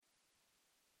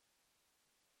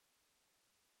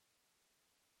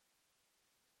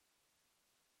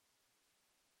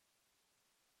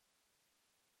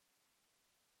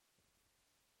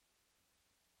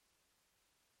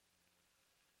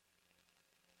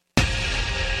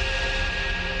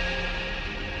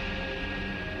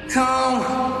Come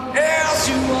as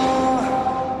you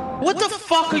are. What the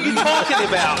fuck are you talking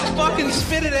about? Fucking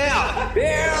spit it out.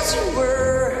 As you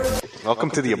were. Welcome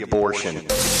to the abortion.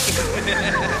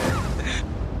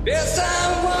 Best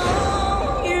I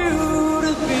want you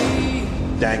to be.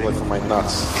 Dangling from my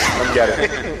nuts. I'm getting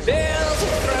it. There's a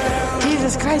friend.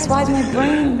 Jesus Christ, why does my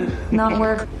brain not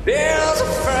work? There's a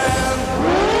friend.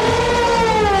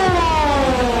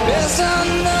 Best I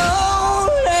know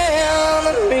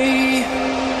enemy.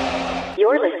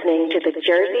 You're listening to the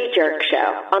Jersey Jerk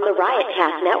Show on the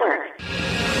Riotcast Network.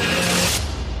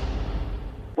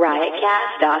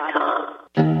 Riotcast.com.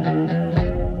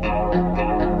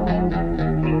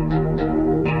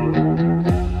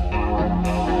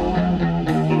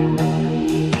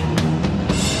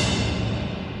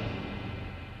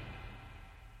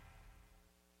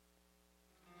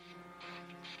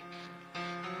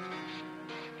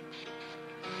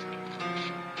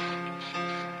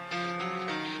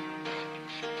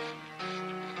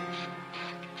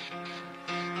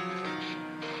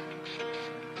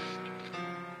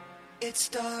 It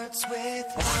starts with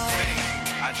one thing.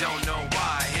 I don't know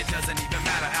why. It doesn't even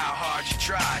matter how hard you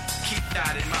try. Keep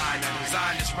that in mind. I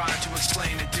designed this rhyme to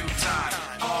explain in due time.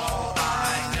 All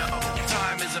I know,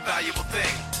 time is a valuable thing.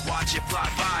 Watch it fly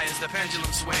by as the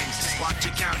pendulum swings. Watch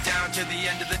it count down to the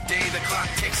end of the day. The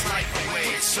clock takes life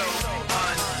away. It's so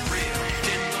unreal.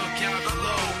 Didn't look out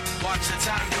below. Watch the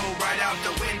time go right out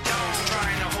the window.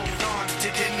 Trying to hold on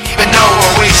to didn't even know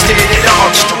I wasted it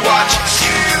all just to watch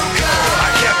you go.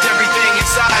 I kept everything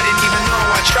inside, and even though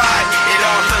I tried, it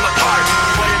all fell apart.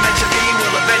 What it meant to be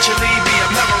will eventually be a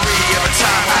memory of a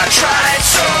time I tried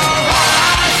so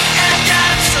hard and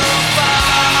got so far.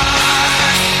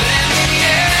 But in the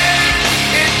end,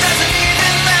 it doesn't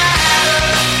even matter.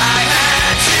 I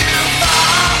had to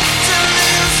fall to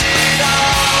lose it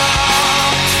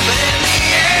all. But in the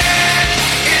end,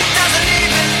 it doesn't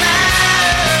even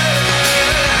matter.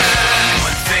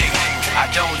 One thing, I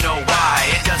don't know why.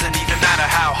 It doesn't even matter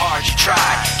how hard you try.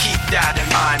 Keep that in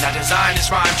mind. I designed this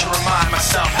rhyme to remind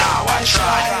myself how I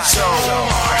tried so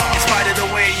hard. In spite of the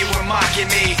way you were mocking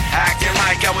me, acting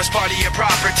like I was part of your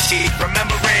property,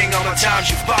 remembering all the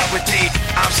times you fought with me,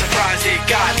 I'm surprised it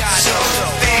got so.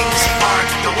 Things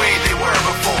aren't the way they were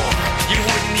before. You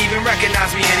wouldn't even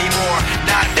recognize me anymore.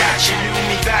 Not that you knew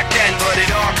me back then, but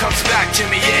it all comes back to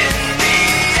me in the end.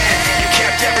 You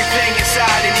kept everything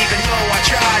inside, and even though I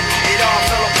tried, it all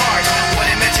fell apart. What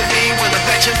it meant to me will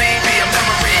eventually be a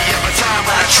memory of a time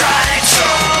when I tried so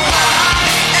hard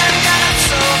and got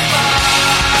so far.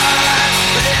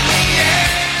 But in the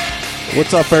end,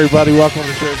 What's up, everybody? Welcome to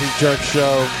the Jersey Jerk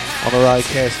Show on the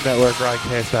Riotcast Network,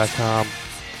 riotcast.com.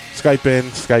 Skype in,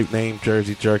 Skype name,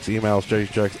 Jersey Jerks. Emails,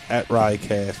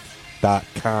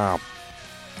 jerseyjerks@riotcast.com.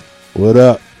 What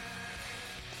up?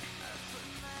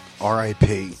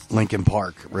 R.I.P. Lincoln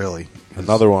Park, really.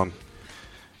 Another one.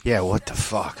 Yeah, what the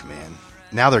fuck, man?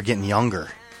 Now they're getting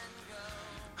younger.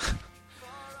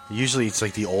 Usually it's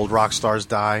like the old rock stars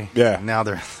die. Yeah. Now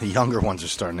the younger ones are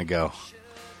starting to go.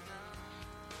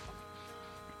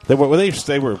 They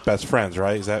were best friends,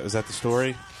 right? Is that the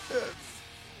story?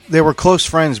 They were close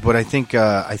friends, but I think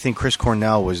Chris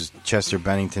Cornell was Chester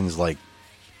Bennington's like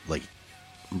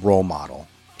role model.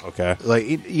 Okay.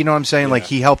 Like, you know what I'm saying? Yeah. Like,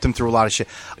 he helped him through a lot of shit.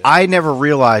 Yeah. I never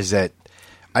realized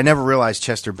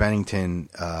Chester Bennington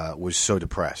was so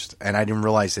depressed, and I didn't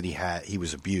realize that he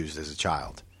was abused as a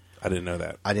child. I didn't know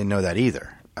that. I didn't know that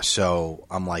either. So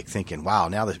I'm like thinking, wow,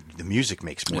 now the music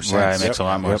makes more sense. Right, it makes a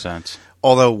lot more sense.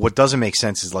 Although what doesn't make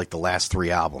sense is like the last 3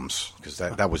 albums, because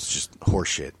that was just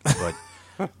horseshit. But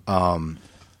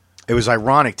it was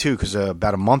ironic too, because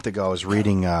about a month ago I was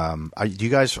reading. Are you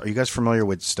guys familiar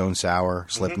with Stone Sour,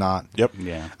 Slipknot? Yep.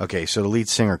 Yeah. Okay, so the lead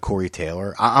singer Corey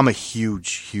Taylor, I'm a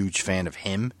huge fan of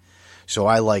him. So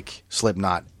I like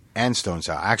Slipknot and Stone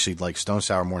Sour. I actually like Stone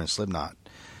Sour more than Slipknot.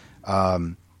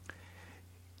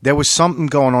 There was something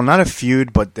going on, not a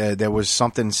feud, but there was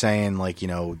something saying, like, you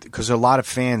know, because a lot of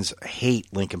fans hate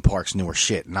Linkin Park's newer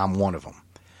shit, and I'm one of them.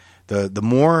 The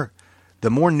more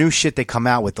new shit they come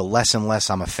out with, the less and less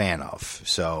I'm a fan of.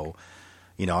 So,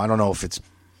 you know, I don't know if it's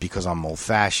because I'm old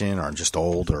fashioned or just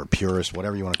old or purist,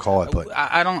 whatever you want to call it. But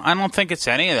I don't think it's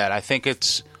any of that. I think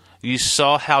it's you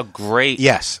saw how great.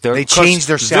 Yes, they changed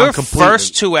their sound completely. Their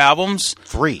first 2 albums,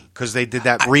 3, because they did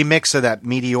that remix of that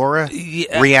Meteora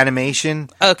Reanimation.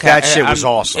 Okay, that shit was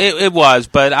awesome. It was,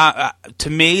 but to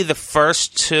me, the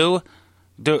first 2.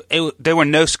 There were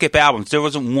no skip albums. There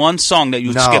wasn't one song that you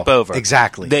would skip over.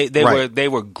 Exactly. They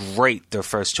were great, their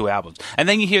first 2 albums. And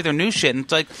then you hear their new shit, and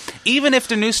it's like, even if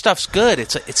their new stuff's good,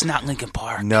 it's not Linkin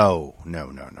Park. No,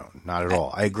 not at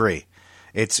all. I agree.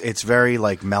 It's very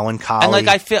like melancholy. And like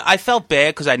I felt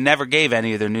bad because I never gave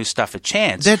any of their new stuff a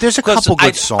chance. There's a couple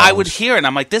good songs. I would hear it and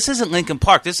I'm like, this isn't Linkin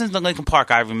Park. This isn't the Linkin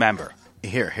Park I remember.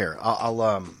 Here.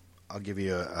 I'll give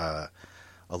you a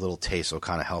little taste. It'll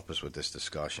kind of help us with this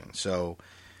discussion. So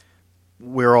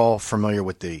we're all familiar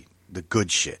with the good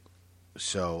shit.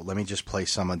 So let me just play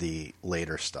some of the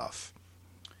later stuff.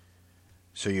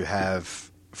 So you have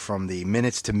from the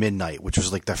Minutes to Midnight, which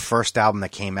was like the first album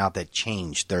that came out that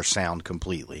changed their sound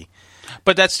completely.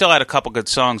 But that still had a couple good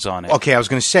songs on it. Okay, I was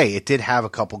going to say, it did have a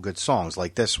couple good songs,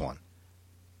 like this one.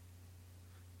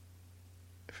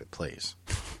 If it plays.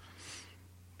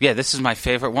 Yeah, this is my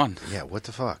favorite one. Yeah, what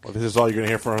the fuck? Well, this is all you're going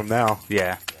to hear from him now.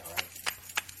 Yeah.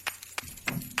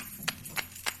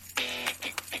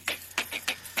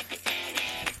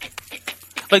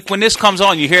 Like, when this comes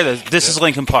on, you hear this is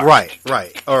Linkin Park. Right.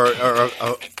 Or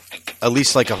at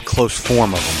least like a close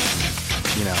form of them,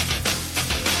 you know.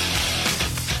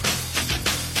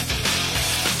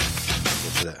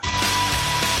 Get to that.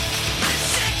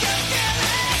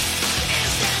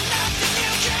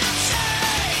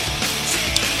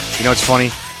 You know what's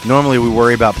funny? Normally we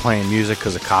worry about playing music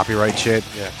because of copyright shit.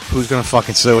 Yeah. Who's going to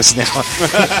fucking sue us now?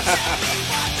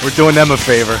 We're doing them a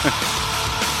favor.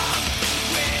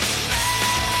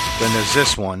 Then there's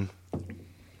this one.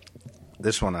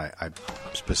 This one I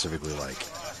specifically like.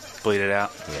 Bleed it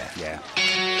out? Yeah.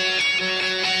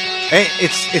 Hey,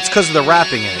 it's because of the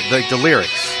rapping in it, like the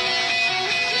lyrics.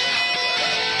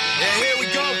 Yeah, here we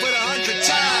go for the 100th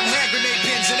time. Hand grenade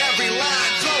pins in every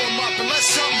line. Throw 'em up and let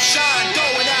something shine.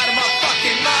 Going out of my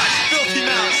fucking mind. Filthy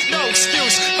mouth, no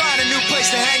excuse. Find a new place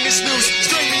to hang this noose.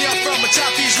 String me up from atop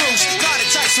these roofs. Got it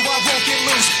tight so I won't get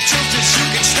loose. Truth is you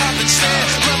can stop and stare.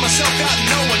 Run myself out and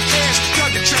no one cares.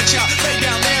 Dug the trench out. Lay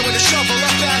down there with a shovel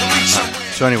up out of reach somewhere.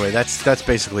 So anyway, that's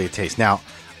basically a taste. Now,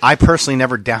 I personally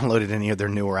never downloaded any of their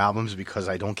newer albums because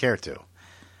I don't care to.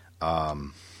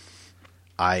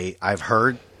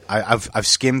 I've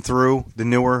skimmed through the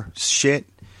newer shit,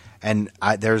 and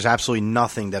there's absolutely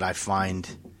nothing that I find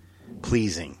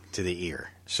pleasing to the ear.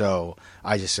 So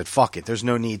I just said, fuck it. There's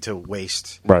no need to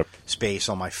waste space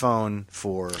on my phone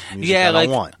for music that I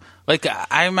want. Like,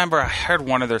 I remember I heard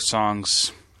one of their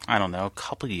songs, I don't know, a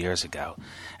couple of years ago,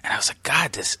 and I was like,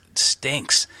 God, this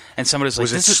stinks. And somebody's like,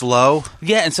 Was it this is slow?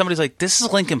 Yeah, and somebody's like, this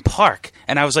is Linkin Park.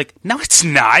 And I was like, no, it's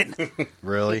not.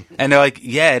 Really? And they're like,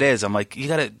 yeah, it is. I'm like,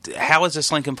 how is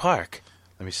this Linkin Park?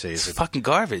 Let me see. It's fucking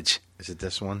garbage. Is it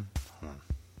this one?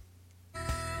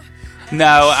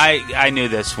 No, I knew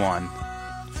this one.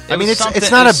 I mean,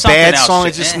 it's not a bad song.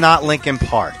 It's just not Linkin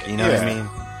Park. You know what I mean?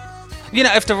 You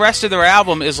know, if the rest of their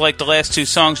album is like the last two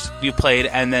songs you played,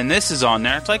 and then this is on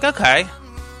there, it's like, okay.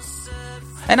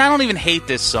 And I don't even hate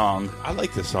this song. I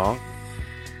like this song.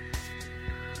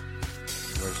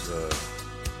 Where's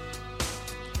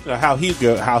how he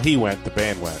went, the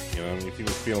band went. You know, I mean, if he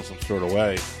was feeling some sort of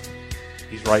way,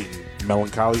 he's writing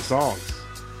melancholy songs.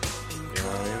 You know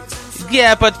what I mean?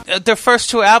 Yeah, but their first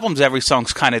two albums, every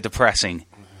song's kind of depressing.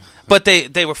 But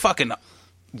they were fucking,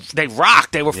 they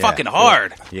rocked. They were fucking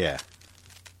hard. Yeah.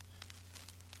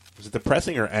 Was it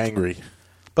depressing or angry?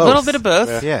 A little bit of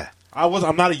both. Yeah.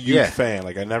 I'm not a huge fan.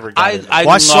 Like I never got into it. I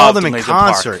Well, I saw them in Linkin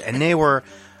concert, Park. and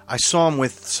I saw them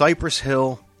with Cypress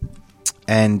Hill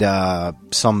and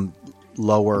some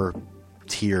lower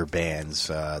tier bands.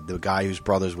 The guy whose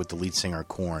brother's with the lead singer of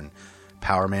Korn,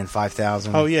 Powerman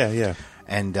 5000. Oh yeah.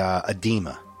 And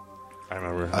Edema. I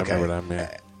remember that,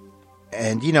 man.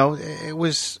 And you know, it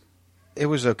was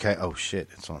okay. Oh shit,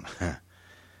 it's on.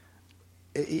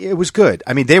 It was good.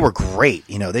 I mean, they were great.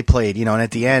 You know, they played. You know, and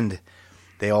at the end,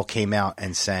 they all came out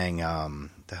and sang.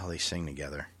 The hell they sing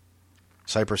together?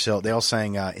 Cypress Hill. They all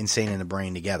sang "Insane in the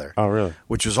Brain" together. Oh, really?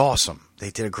 Which was awesome. They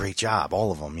did a great job,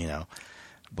 all of them. You know,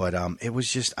 but it was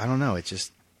just I don't know.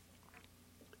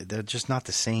 They're just not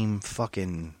the same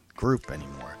fucking group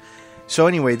anymore. So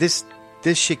anyway, this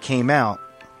shit came out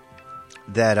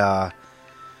that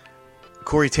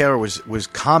Corey Taylor was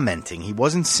commenting. He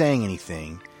wasn't saying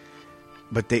anything.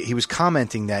 But he was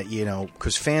commenting that, you know,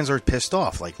 because fans are pissed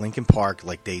off. Like Linkin Park,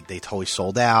 like they totally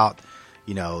sold out.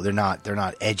 You know, they're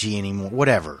not edgy anymore.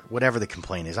 Whatever the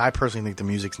complaint is. I personally think the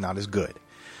music's not as good.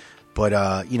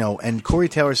 But you know, and Corey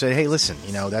Taylor said, "Hey, listen,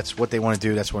 you know, that's what they want to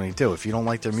do. That's what they do. If you don't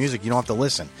like their music, you don't have to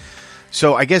listen."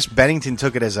 So I guess Bennington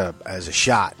took it as a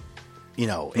shot, you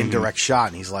know, indirect shot,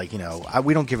 and he's like, you know,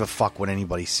 we don't give a fuck what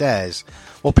anybody says.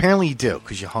 Well, apparently you do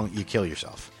because you kill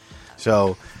yourself.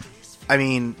 So, I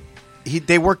mean.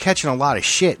 They were catching a lot of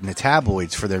shit in the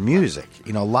tabloids for their music.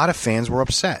 You know, a lot of fans were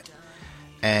upset.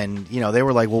 And, you know, they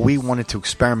were like, well, we wanted to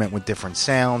experiment with different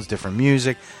sounds, different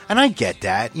music. And I get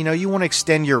that. You know, you want to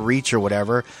extend your reach or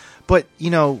whatever. But,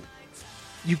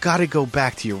 you got to go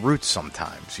back to your roots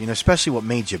sometimes, especially what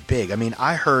made you big. I mean,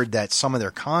 I heard that some of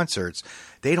their concerts,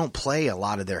 they don't play a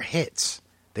lot of their hits.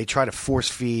 They try to force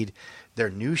feed their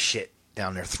new shit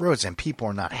down their throats, and people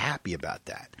are not happy about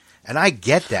that. And I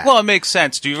get that. Well, it makes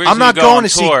sense. Do you I'm not going to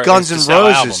see Guns N'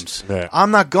 Roses. Yeah.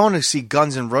 I'm not going to see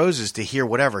Guns N' Roses to hear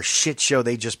whatever shit show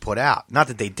they just put out. Not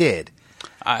that they did.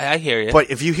 I hear you. But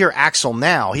if you hear Axl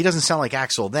now, he doesn't sound like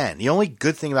Axl then. The only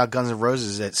good thing about Guns N'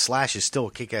 Roses is that Slash is still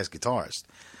a kick-ass guitarist.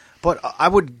 But I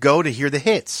would go to hear the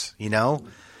hits,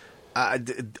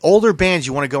 older bands,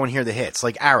 you want to go and hear the hits,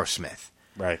 like Aerosmith.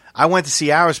 Right. I went to see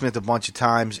Aerosmith a bunch of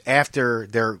times after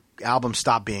their album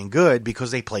stopped being good because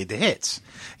they played the hits.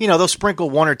 They'll sprinkle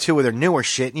one or two of their newer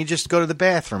shit, and you just go to the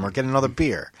bathroom or get another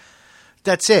beer.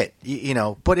 That's it.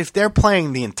 But if they're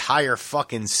playing the entire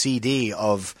fucking CD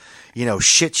of,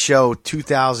 Shit Show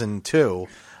 2002,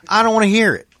 I don't want to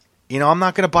hear it. I'm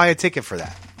not going to buy a ticket for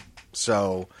that.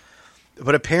 So,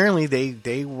 but apparently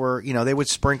they were, they would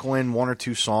sprinkle in one or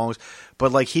two songs.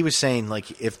 But like he was saying, like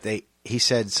he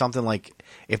said something like,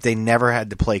 if they never had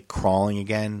to play Crawling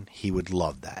again, he would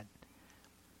love that.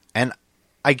 And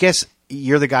I guess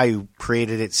you're the guy who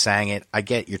created it, sang it. I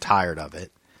get you're tired of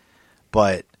it.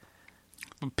 But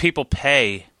people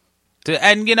pay.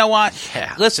 And you know what?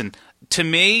 Yeah. Listen, to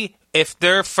me, if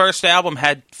their first album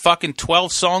had fucking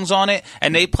 12 songs on it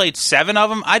and they played 7 of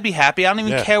them, I'd be happy. I don't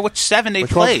even care which 7 they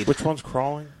played. Which one's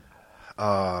Crawling?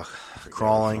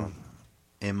 Crawling,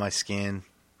 In My Skin.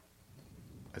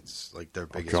 It's like their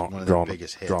biggest, one of their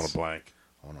biggest hits. Drawing a blank.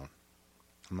 Hold on,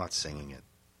 I'm not singing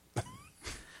it.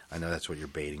 I know that's what you're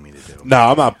baiting me to do.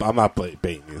 No, I'm not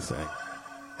baiting you to sing.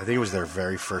 I think it was their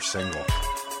very first single.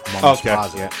 Okay,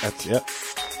 yeah, that's it.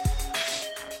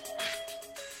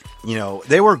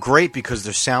 They were great because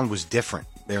their sound was different.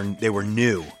 They were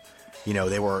new.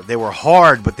 They were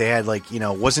hard, but they had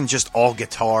wasn't just all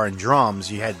guitar and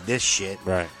drums. You had this shit.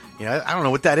 Right. I don't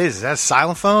know what that is. Is that a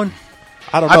xylophone?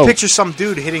 I don't know. I picture some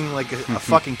dude hitting like a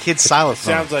fucking kid's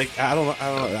xylophone. Sounds like I don't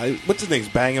know. What's his name's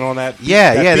banging on that?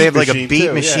 Yeah, that yeah. beat They have like a machine beat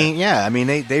too, machine. Yeah. I mean,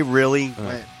 they really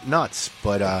went nuts.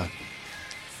 But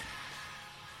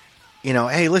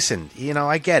hey, listen.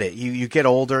 I get it. You get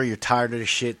older. You're tired of the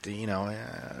shit. You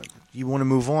want to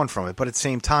move on from it. But at the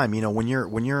same time, when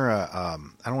you're a I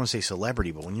don't want to say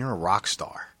celebrity, but when you're a rock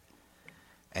star,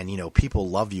 and people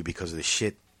love you because of the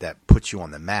shit that puts you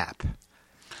on the map.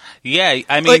 Yeah,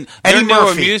 I mean, their newer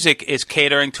Murphy. music is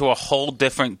catering to a whole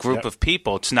different group of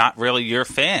people. It's not really your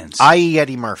fans. I.e.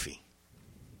 Eddie Murphy.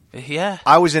 Yeah.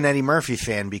 I was an Eddie Murphy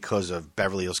fan because of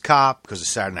Beverly Hills Cop, because of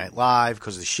Saturday Night Live,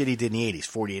 because of the shit he did in the 80s,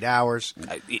 48 Hours.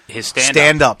 His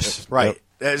stand-ups. Right.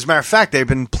 Yep. As a matter of fact, they've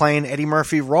been playing Eddie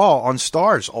Murphy Raw on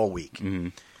Stars all week. Mm-hmm.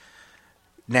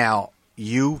 Now,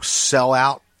 you sell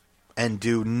out and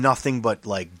do nothing but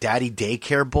like Daddy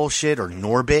Daycare bullshit or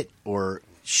Norbit or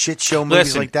shit show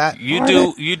movies like that.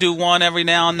 You do one every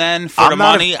now and then for the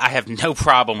money. I have no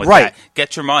problem with that.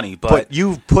 Get your money, but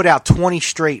you've put out 20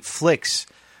 straight flicks,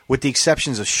 with the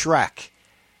exceptions of Shrek,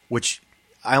 which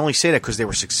I only say that because they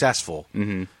were successful.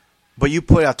 Mm-hmm. But you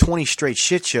put out 20 straight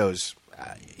shit shows.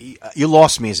 You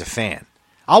lost me as a fan.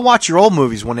 I'll watch your old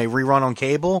movies when they rerun on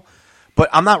cable, but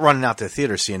I'm not running out to the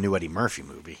theater to see a new Eddie Murphy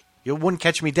movie. You wouldn't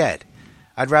catch me dead.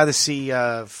 I'd rather see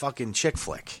a fucking chick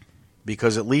flick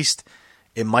because at least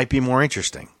it might be more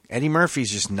interesting. Eddie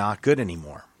Murphy's just not good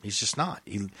anymore. He's just not.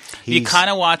 You kind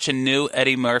of watch a new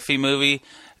Eddie Murphy movie,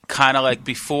 kind of like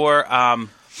before.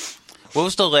 What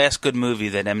was the last good movie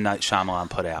that M. Night Shyamalan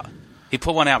put out? He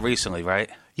put one out recently, right?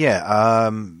 Yeah.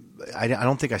 I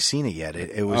don't think I've seen it yet.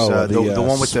 It was the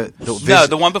one with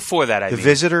the one before that. The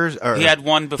Visitors. He had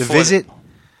one before. The Visit.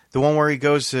 The one where he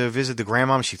goes to visit the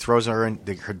grandma and she throws her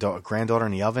granddaughter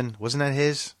in the oven. Wasn't that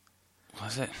his?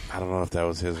 Was it? I don't know if that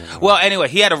was his or not. Well, anyway,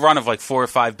 he had a run of like 4 or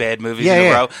 5 bad movies in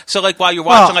a row. So like while you're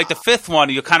watching like the 5th one,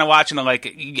 you're kind of watching it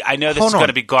like, I know this is going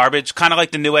to be garbage, kind of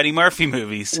like the new Eddie Murphy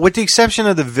movies. With the exception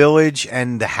of The Village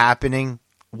and The Happening,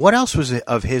 what else was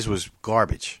of his was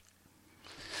garbage?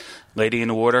 Lady in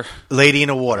the Water. Lady in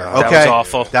the Water. Okay. That was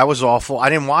awful. That was awful. I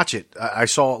didn't watch it. I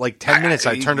saw like 10 minutes.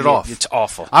 I turned it off. It's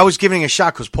awful. I was giving it a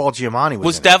shot because Paul Giamatti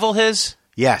was in Devil his?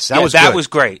 Yes, that was good. That was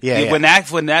great. Yeah, When that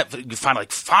you find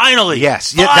like finally.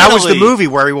 Yes, finally. Yeah, that was the movie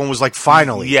where everyone was like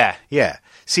finally. Yeah.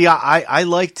 See, I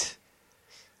liked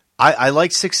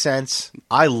Sixth Sense.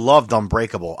 I loved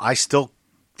Unbreakable.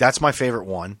 That's my favorite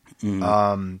one.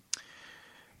 Mm-hmm.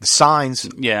 The Signs.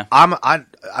 Yeah. I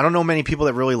don't know many people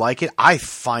that really like it. I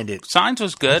find it. Signs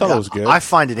was good. I thought it was good. I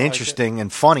find it interesting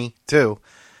and funny too.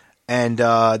 And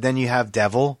then you have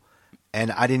Devil,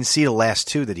 and I didn't see the last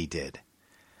 2 that he did.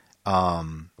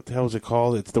 What the hell is it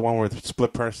called? It's the one with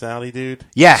split personality, dude.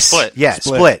 Yes, Split. yeah,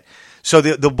 Split. Split. So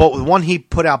the one he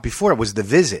put out before it was The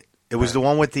Visit. It was the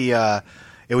one with the.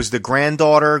 It was the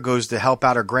granddaughter goes to help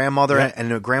out her grandmother,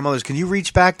 and the grandmother's, can you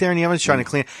reach back there in the oven? She's trying to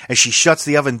clean, and she shuts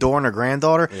the oven door on her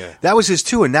granddaughter. Yeah. That was his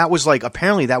too, and that was like,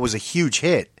 apparently that was a huge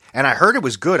hit, and I heard it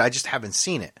was good. I just haven't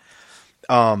seen it.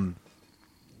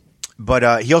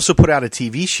 But he also put out a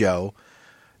TV show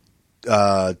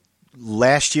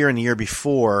last year and the year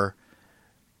before.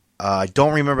 I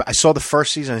don't remember. I saw the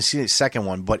first season. I seen the second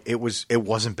one, but it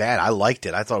wasn't bad. I liked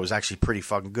it. I thought it was actually pretty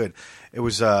fucking good. It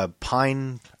was Wayward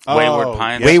Pines.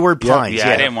 Wayward Pines. Yeah,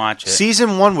 I didn't watch it.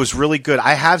 Season 1 was really good.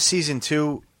 I have season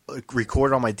 2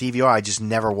 recorded on my DVR. I just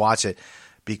never watch it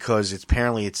because it's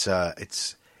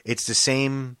the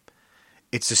same.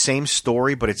 It's the same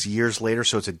story, but it's years later,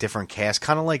 so it's a different cast.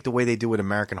 Kind of like the way they do with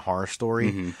American Horror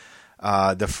Story.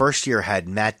 Mm-hmm. The first year had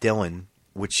Matt Dillon,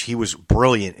 which he was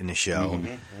brilliant in the show,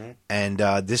 and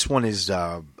this one is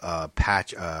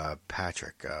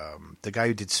Patrick, the guy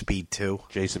who did Speed 2.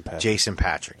 Jason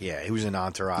Patrick. Yeah, he was in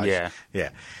Entourage.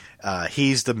 Yeah.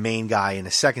 He's the main guy in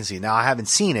the second season. Now I haven't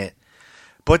seen it,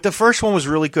 but the first one was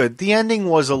really good. The ending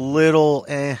was a little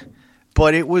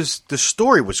but the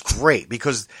story was great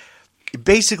because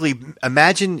basically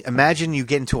imagine you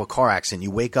get into a car accident,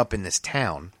 you wake up in this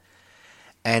town.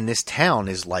 And this town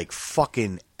is like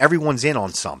fucking everyone's in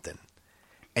on something.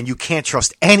 And you can't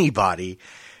trust anybody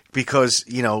because,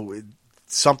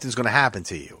 something's going to happen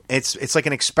to you. It's like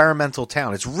an experimental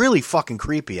town. It's really fucking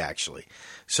creepy, actually.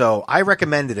 So I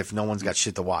recommend it if no one's got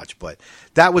shit to watch. But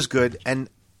that was good. And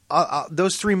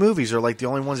those 3 movies are like the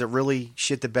only ones that really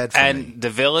shit the bed for me. And The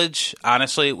Village,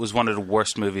 honestly, was one of the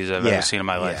worst movies I've ever seen in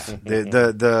my life.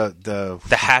 The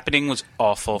Happening was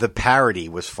awful. The parody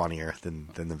was funnier than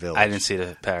The Village. I didn't see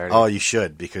the parody. Oh, you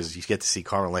should, because you get to see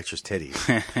Carmen Electra's titties.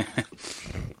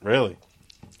 Really?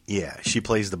 Yeah, she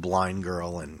plays the blind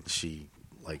girl, and she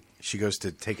goes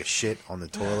to take a shit on the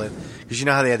toilet because you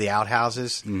know how they have the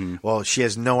outhouses. Mm-hmm. Well, she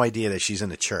has no idea that she's in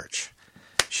the church.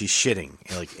 She's shitting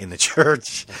in the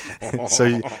church,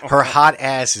 so her hot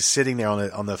ass is sitting there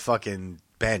on the fucking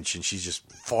bench, and she's just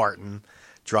farting,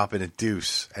 dropping a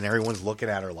deuce, and everyone's looking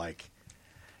at her like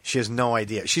she has no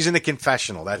idea. She's in the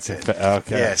confessional. That's it.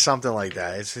 Okay. Yeah, something like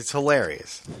that. It's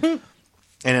hilarious.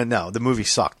 And no, the movie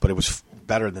sucked, but it was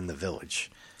better than The Village.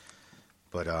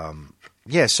 But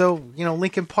yeah. So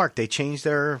Linkin Park, they changed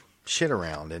their shit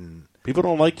around and. People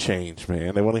don't like change,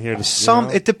 man. They want to hear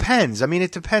the It depends. I mean,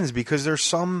 it depends because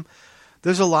there's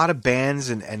a lot of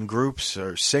bands and groups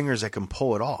or singers that can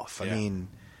pull it off. Yeah. I mean,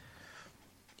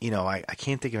 I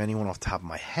can't think of anyone off the top of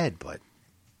my head, but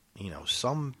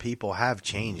some people have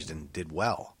changed and did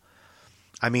well.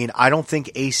 I mean, I don't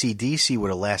think AC/DC would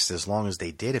have lasted as long as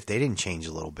they did if they didn't change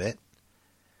a little bit.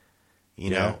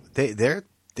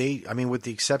 They I mean, with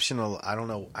the exception of, I don't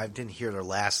know, I didn't hear their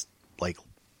last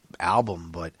album,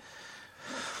 but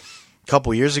a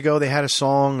couple years ago they had a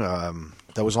song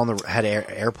that was had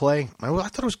airplay. I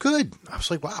thought it was good. I was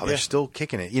like, wow, they're still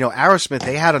kicking it. Aerosmith,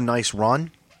 they had a nice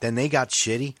run, then they got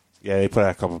shitty. Yeah, they put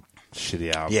out a couple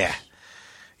shitty albums.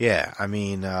 Yeah. I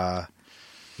mean,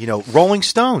 Rolling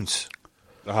Stones.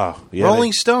 Oh, yeah.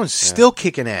 Rolling Stones still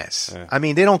kicking ass. Yeah. I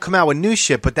mean, they don't come out with new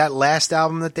shit, but that last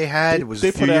album that they had was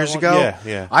a few years ago.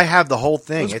 Yeah. I have the whole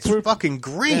thing. It's fucking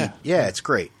great. Yeah. It's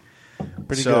great.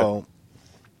 Pretty good.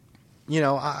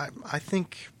 I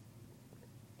think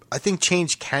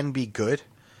change can be good,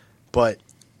 but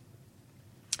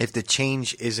if the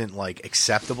change isn't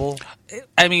acceptable,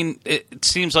 I mean, it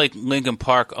seems like Linkin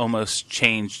Park almost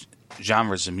changed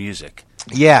genres of music.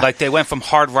 Yeah, like they went from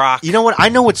hard rock. You know what? I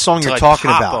know what song you're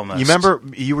talking pop about. almost. You remember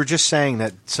you were just saying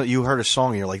that. So you heard a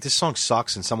song and you're like, "This song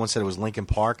sucks," and someone said it was Linkin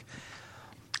Park.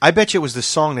 I bet you it was the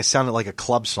song that sounded like a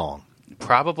club song.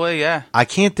 Probably, yeah. I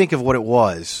can't think of what it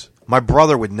was. My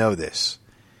brother would know this.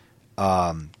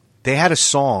 They had a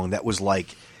song that was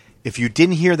like, if you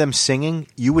didn't hear them singing,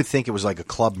 you would think it was like a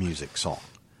club music song.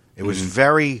 It was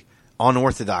very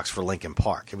unorthodox for Linkin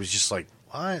Park. It was just like,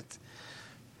 what?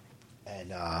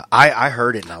 And I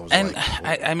heard it and I was like...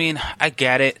 I mean, I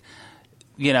get it.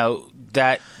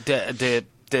 That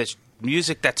the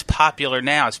music that's popular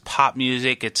now is pop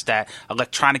music. It's that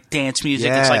electronic dance music.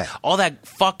 Yeah. It's like all that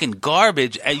fucking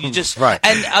garbage. And you just right.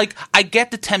 And I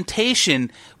get the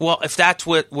temptation. Well, if that's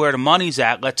where the money's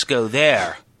at, let's go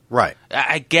there. Right.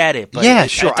 I get it. But yeah,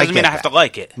 it sure. doesn't mean I have to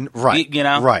like it. Right.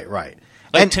 Right.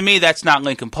 Like, and to me, that's not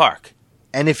Linkin Park.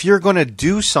 And if you're going to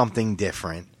do something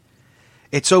different,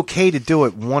 it's okay to do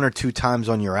it 1 or 2 times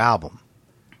on your album,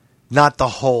 not the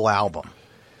whole album.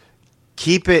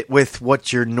 Keep it with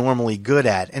what you're normally good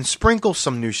at and sprinkle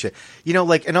some new shit.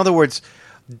 In other words,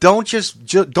 don't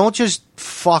just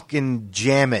fucking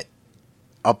jam it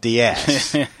up the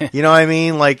ass. You know what I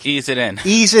mean? Like Ease it in.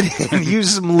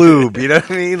 Use some lube. You know what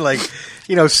I mean? Like,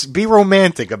 be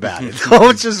romantic about it.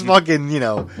 Don't just fucking,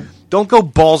 don't go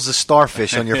balls to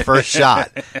starfish on your first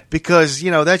shot because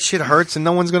that shit hurts and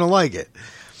no one's gonna like it.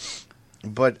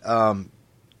 But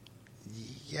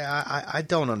yeah, I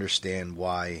don't understand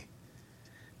why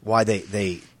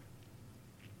they.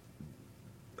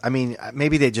 I mean,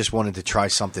 maybe they just wanted to try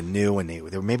something new, and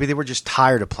maybe they were just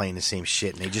tired of playing the same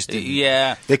shit, and they just didn't.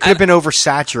 Yeah, they could have been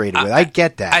oversaturated with it. I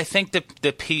get that. I think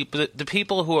the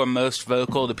people who are most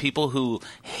vocal, the people who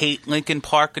hate Linkin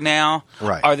Park now,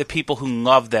 right, are the people who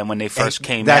loved them when they first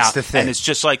came out. That's the thing, and it's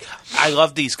just like, I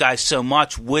love these guys so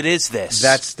much. What is this?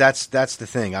 That's the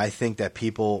thing. I think that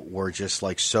people were just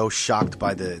like so shocked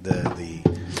by the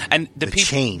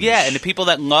change. Yeah, and the people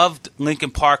that loved Linkin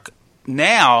Park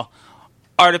now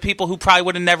are the people who probably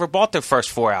would have never bought their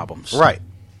first 4 albums. Right.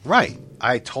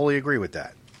 I totally agree with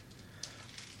that.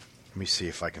 Let me see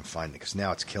if I can find it, because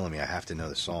now it's killing me. I have to know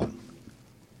the song.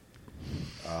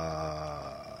 Shit.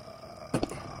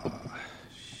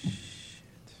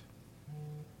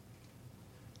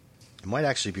 It might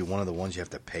actually be one of the ones you have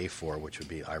to pay for, which would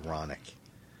be ironic,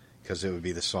 because it would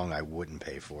be the song I wouldn't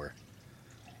pay for.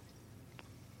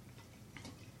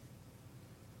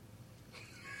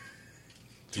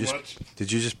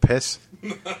 Did you just piss?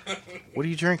 What are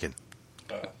you drinking?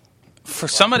 For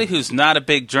somebody who's not a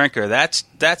big drinker, that's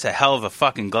a hell of a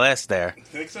fucking glass there. You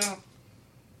think so?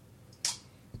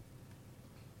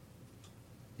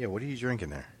 Yeah, what are you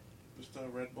drinking there? Just a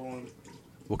Red Bull and...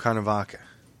 What kind of vodka?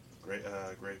 Grape.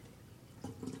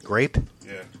 Grape?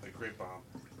 Yeah, like grape bomb.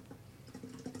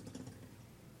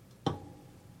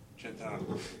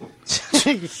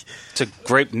 It's a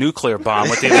grape nuclear bomb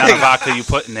with the amount of vodka you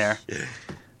put in there.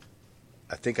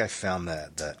 I think I found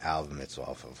the album it's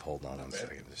off of. Hold on 1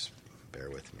 second. Just bear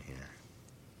with me here.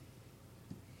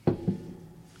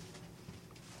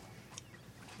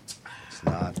 It's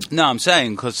not. No, I'm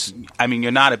saying because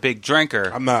you're not a big drinker.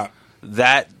 I'm not.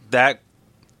 That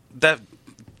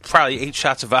probably 8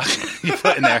 shots of vodka you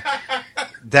put in there.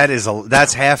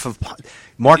 That's half of.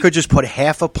 Marco just put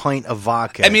half a pint of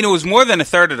vodka. It was more than a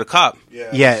third of the cup.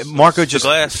 Yeah, Marco just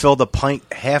glass. filled a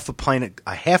half of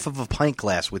a pint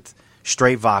glass with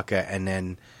straight vodka, and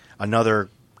then another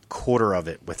quarter of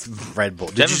it with Red Bull.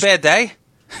 Did you have a bad day?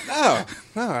 No,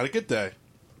 I had a good day.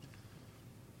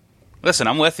 Listen,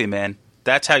 I'm with you, man.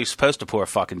 That's how you're supposed to pour a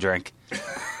fucking drink.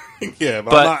 Yeah,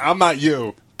 but I'm not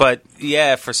you. But,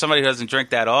 yeah, for somebody who doesn't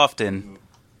drink that often,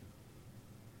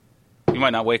 you might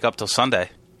not wake up till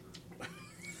Sunday.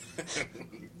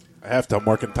 I have to. I'm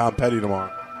working Tom Petty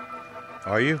tomorrow.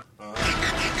 Are you?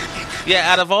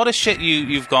 Yeah, out of all the shit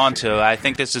you've gone to, I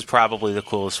think this is probably the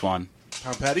coolest one.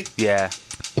 Tom Petty? Yeah.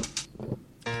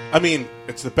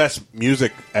 It's the best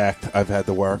music act I've had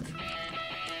to work.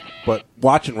 But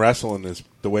watching wrestling is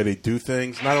the way they do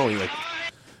things. Not only like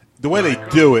the way they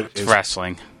do it It's is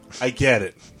wrestling. I get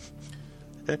it,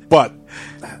 but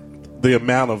the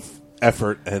amount of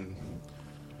effort and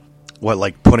what,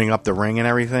 like putting up the ring and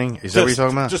everything? Is that what you're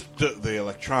talking about? Just the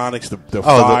electronics, the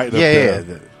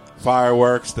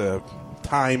fireworks, the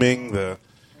timing,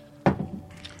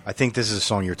 I think this is a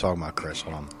song you're talking about, Chris.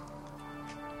 Hold on.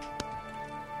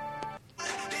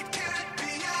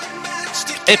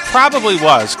 It probably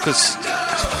was, because...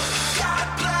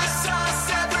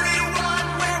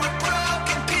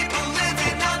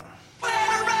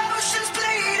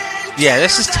 Yeah,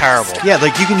 this is terrible. Yeah,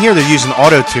 like you can hear they're using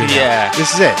auto-tune. Yeah.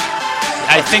 This is it.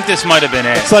 I think this might have been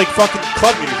it. It's like fucking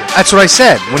club music. That's what I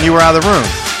said when you were out of the room.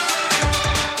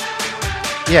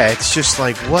 Yeah, it's just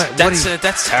like, what?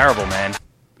 That's terrible, man.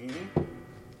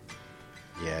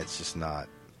 Yeah, it's just not.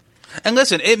 And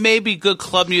listen, it may be good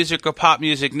club music or pop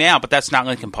music now, but that's not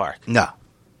Linkin Park. No,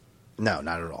 not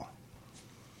at all.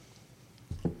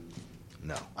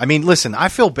 No. Listen, I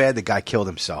feel bad the guy killed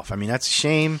himself. That's a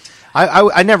shame.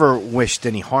 I never wished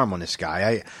any harm on this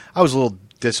guy. I was a little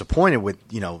disappointed with,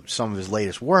 some of his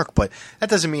latest work, but that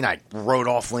doesn't mean I wrote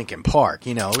off Linkin Park.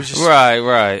 It was just...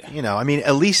 Right.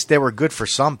 At least they were good for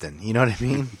something. You know what I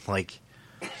mean? Like...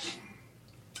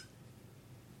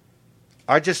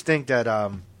 I just think that...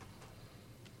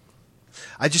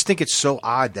 I just think it's so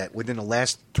odd that within the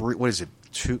last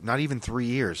 2, not even 3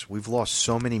 years, we've lost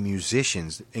so many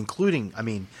musicians, including,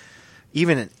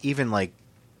 even like,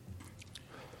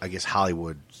 I guess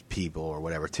Hollywood people or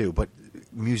whatever too. But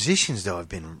musicians though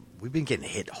we've been getting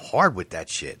hit hard with that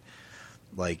shit.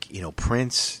 Like,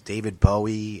 Prince, David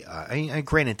Bowie.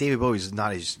 Granted, David Bowie's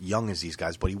not as young as these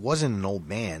guys, but he wasn't an old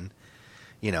man.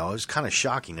 It was kind of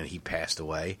shocking that he passed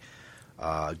away.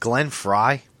 Glenn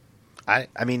Fry. I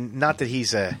mean, not that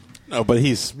he's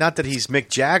Mick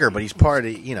Jagger, but he's part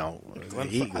of the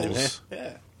Eagles.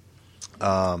 Yeah.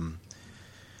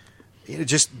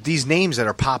 Just these names that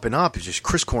are popping up is just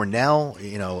Chris Cornell.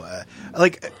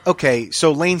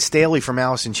 So Lane Staley from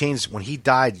Alice in Chains, when he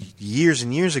died years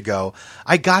and years ago,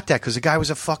 I got that because the guy was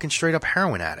a fucking straight up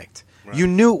heroin addict. Right. You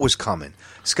knew it was coming.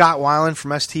 Scott Weiland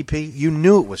from STP, you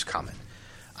knew it was coming.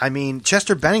 I mean,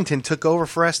 Chester Bennington took over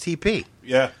for STP.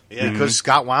 Yeah. Because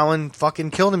Scott Weiland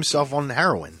fucking killed himself on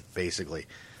heroin, basically.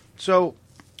 So,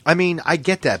 I mean, I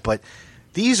get that, but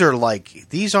these aren't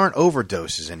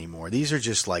overdoses anymore. These are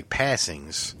just like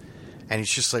passings. And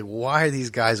it's just like, why are these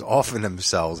guys offing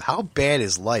themselves? How bad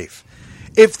is life?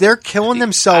 If they're killing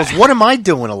themselves, what am I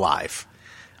doing alive?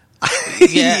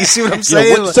 Yeah. You see what I'm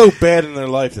saying? What's so bad in their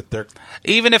life that they're...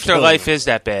 Even if their life is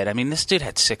that bad. I mean, this dude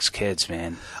had 6 kids,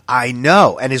 man. I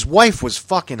know. And his wife was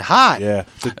fucking hot. Yeah.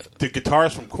 The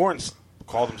guitarist from Korn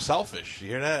called him selfish. You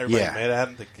hear that? Everybody mad at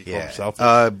him. He called him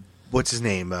selfish. What's his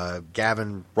name?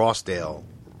 Gavin Rossdale,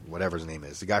 whatever his name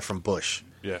is. The guy from Bush.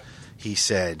 Yeah. He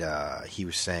said, he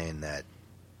was saying that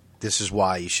this is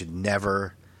why you should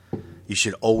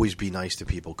always be nice to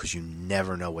people because you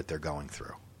never know what they're going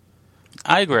through.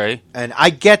 I agree. And I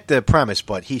get the premise,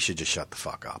 but he should just shut the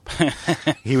fuck up.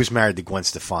 He was married to Gwen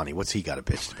Stefani. What's he got a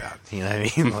bitch about? You know what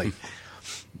I mean? Like,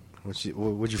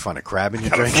 would you find a crab in your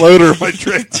drink? A floater in my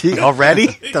drink. Gee, already?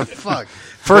 The fuck?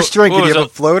 First drink, did you have a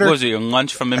floater? What was it, your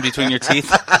lunch from in between your teeth?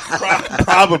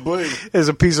 Probably. There's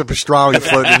a piece of pastrami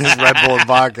floating in his Red Bull and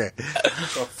vodka. What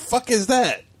the fuck is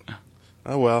that?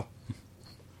 Oh, well.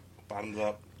 Bottoms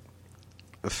up.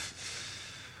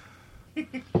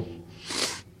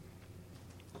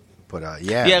 But,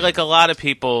 yeah, like a lot of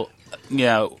people,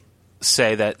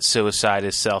 say that suicide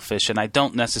is selfish, and I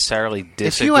don't necessarily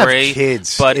disagree. If you have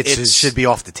kids, but it should be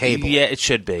off the table. Yeah, it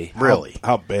should be. Really?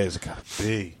 How bad is it got to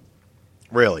be?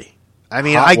 Really? I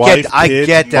mean, Hot I wife,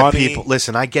 get that money. people.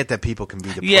 Listen, I get that people can be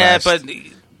depressed. Yeah, but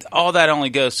all that only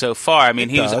goes so far. I mean,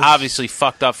 he was obviously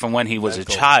fucked up from when he was a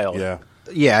child.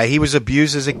 Yeah, he was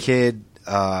abused as a kid.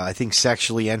 I think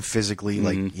sexually and physically,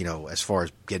 as far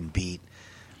as getting beat.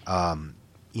 And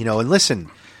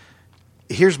listen,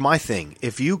 here's my thing: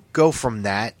 if you go from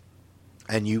that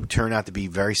and you turn out to be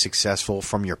very successful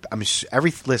from your,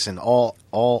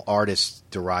 all artists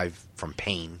derive from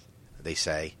pain. They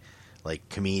say. Like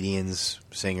comedians,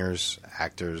 singers,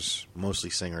 actors, mostly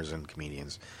singers and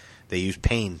comedians, they use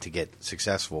pain to get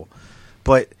successful.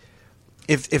 But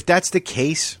if that's the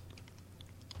case,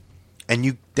 and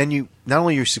you not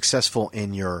only you're successful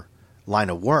in your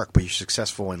line of work, but you're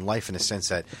successful in life in the sense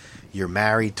that you're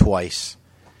married twice,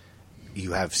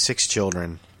 you have 6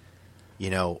 children,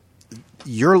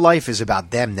 your life is about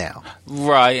them now,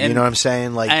 right? You know what I'm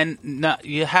saying? Like, and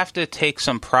you have to take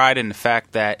some pride in the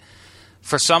fact that.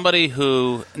 For somebody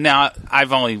who, now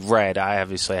I've only read, I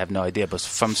obviously have no idea, but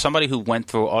from somebody who went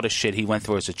through all the shit he went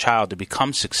through as a child to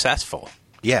become successful.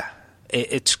 Yeah.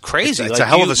 It's crazy. It's a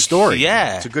hell of a story.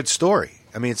 Yeah. It's a good story.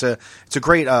 I mean, it's a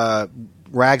great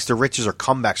rags to riches or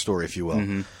comeback story, if you will.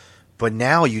 Mm-hmm. But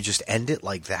now you just end it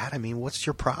like that? I mean, what's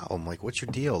your problem? Like, what's your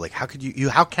deal? Like, how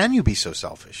can you be so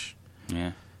selfish?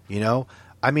 Yeah.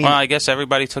 I mean, well, I guess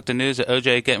everybody took the news of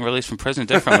OJ getting released from prison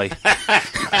differently.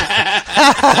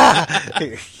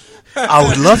 I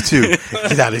would love to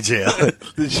get out of jail.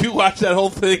 Did you watch that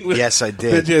whole thing? Yes, I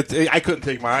did. I couldn't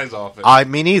take my eyes off it.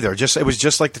 Me neither. It was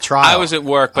just like the trial. I was at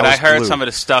work, but I heard glued. some of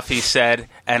the stuff he said,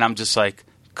 and I'm just like,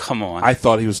 come on. I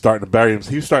thought he was starting to bury himself.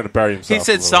 He was starting to bury himself. He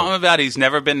said something about he's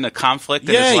never been in a conflict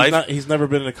in his life. He's never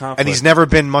been in a conflict. And he's never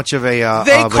been much of a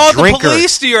They called the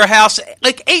police to your house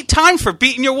like 8 times for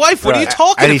beating your wife. What are you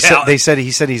talking about? He said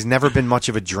he's never been much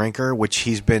of a drinker, which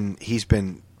he's been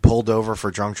pulled over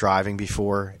for drunk driving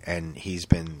before, and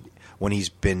when he's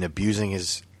been abusing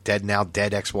his now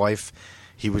dead ex-wife,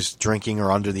 he was drinking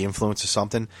or under the influence of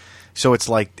something. So it's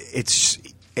like it's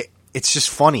just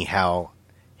funny how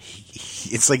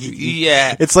it's like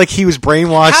it's like he was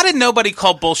brainwashed. How did nobody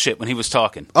call bullshit when he was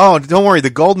talking? Oh, don't worry,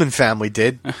 the Goldman family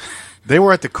did. They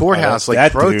were at the courthouse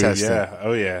protesting. Dude, yeah.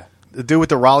 Oh yeah. The dude with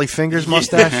the Raleigh fingers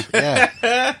mustache? Yeah.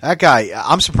 That guy,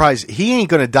 I'm surprised. He ain't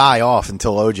going to die off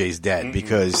until OJ's dead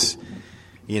because,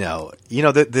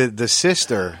 the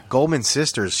sister, Goldman's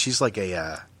sisters, she's like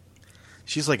an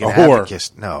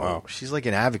advocate. No, she's like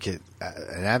an advocate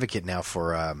now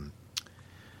for, I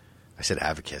said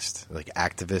advocate, like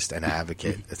activist and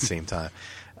advocate at the same time,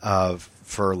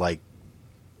 for like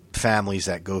families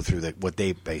that go through what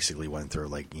they basically went through,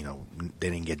 like, they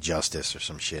didn't get justice or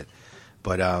some shit.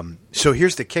 But so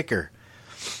here's the kicker.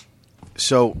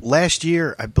 So last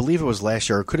year, I believe it was last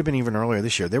year, or it could have been even earlier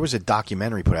this year. There was a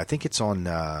documentary put out. I think it's on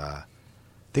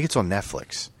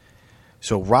Netflix.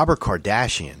 So Robert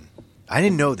Kardashian. I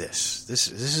didn't know this. This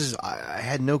is I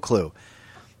had no clue.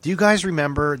 Do you guys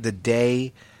remember the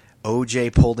day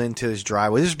OJ pulled into his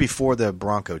driveway? This was before the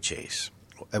Bronco chase.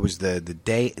 It was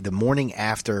the morning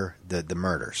after the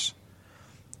murders.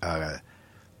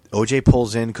 OJ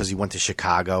pulls in because he went to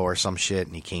Chicago or some shit,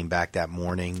 and he came back that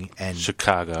morning. And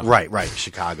Chicago. Right,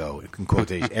 Chicago, in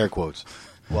quotation, air quotes.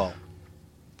 Well,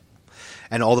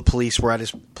 and all the police were at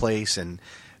his place, and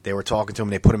they were talking to him.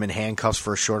 They put him in handcuffs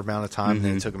for a short amount of time, and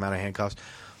then took him out of handcuffs.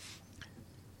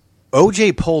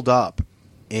 OJ pulled up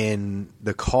in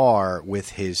the car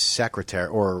with his secretary,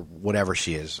 or whatever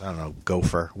she is. I don't know,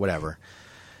 gopher, whatever.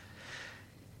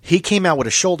 He came out with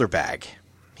a shoulder bag.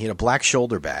 He had a black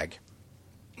shoulder bag.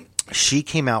 She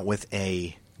came out with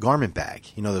a garment bag.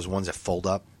 You know those ones that fold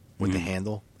up with the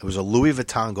handle? It was a Louis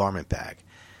Vuitton garment bag.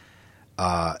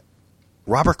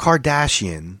 Robert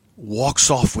Kardashian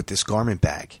walks off with this garment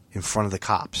bag in front of the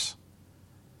cops.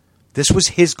 This was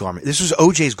his garment. This was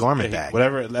OJ's garment bag.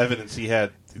 Whatever evidence he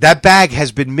had. That bag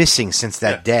has been missing since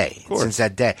that day. Since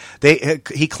that day,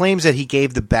 he claims that he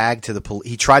gave the bag to the police.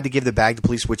 He tried to give the bag to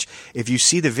police. Which, if you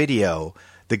see the video,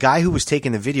 the guy who was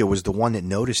taking the video was the one that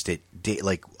noticed it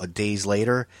days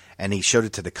later, and he showed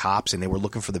it to the cops, and they were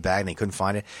looking for the bag and they couldn't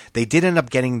find it. They did end up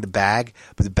getting the bag,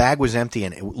 but the bag was empty,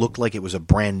 and it looked like it was a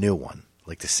brand new one,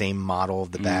 like the same model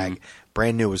of the bag,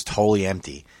 brand new. It was totally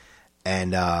empty.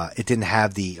 And it didn't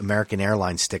have the American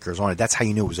Airlines stickers on it. That's how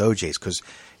you knew it was OJ's, because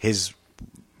his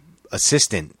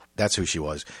assistant, that's who she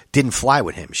was, didn't fly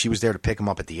with him. She was there to pick him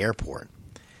up at the airport.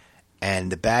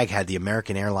 And the bag had the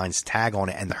American Airlines tag on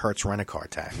it and the Hertz Rent-A-Car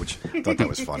tag, which I thought that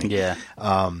was funny. Yeah.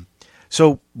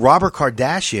 So Robert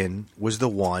Kardashian was the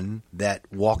one that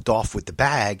walked off with the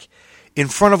bag in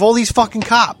front of all these fucking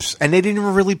cops. And they didn't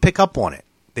even really pick up on it.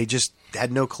 They just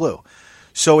had no clue.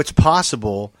 So it's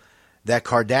possible that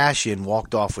Kardashian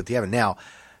walked off with the evidence. Now,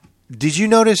 did you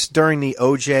notice during the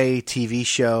OJ TV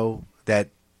show that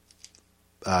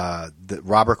the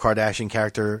Robert Kardashian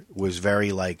character was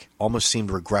very, almost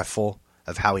seemed regretful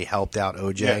of how he helped out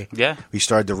OJ? Yeah. We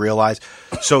started to realize.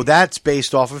 So that's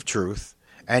based off of truth.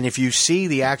 And if you see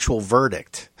the actual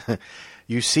verdict,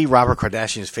 you see Robert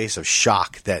Kardashian's face of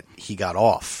shock that he got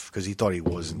off, because he thought he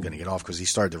wasn't going to get off, because he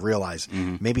started to realize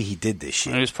maybe he did this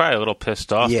shit. He was probably a little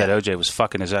pissed off that OJ was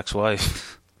fucking his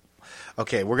ex-wife.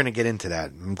 Okay, we're going to get into that.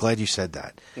 I'm glad you said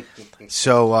that.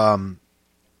 So,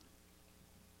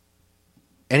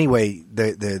 anyway,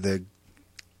 the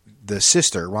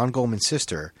sister, Ron Goldman's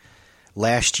sister,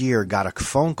 last year got a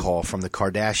phone call from the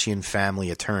Kardashian family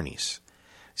attorneys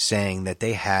saying that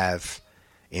they have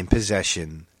in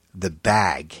possession the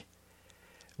bag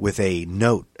with a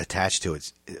note attached to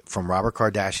it from Robert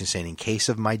Kardashian saying, "In case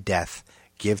of my death,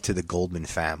 give to the Goldman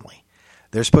family."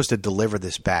 They're supposed to deliver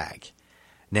this bag.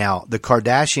 Now, the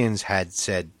Kardashians had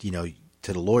said, to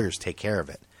the lawyers, take care of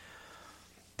it.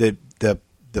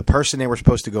 The person they were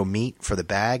supposed to go meet for the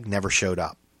bag never showed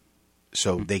up.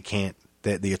 So they can't,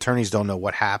 the attorneys don't know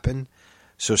what happened.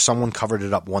 So someone covered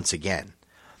it up once again.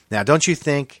 Now, don't you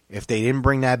think if they didn't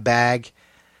bring that bag,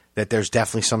 that there's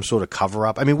definitely some sort of cover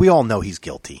up? I mean, we all know he's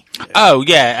guilty. Oh,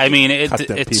 yeah. I mean, it's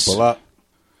people up.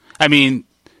 I mean,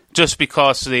 just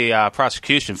because the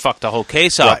prosecution fucked the whole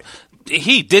case up,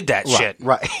 he did that shit.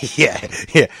 Right. Yeah.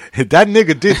 That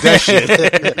nigga did that shit.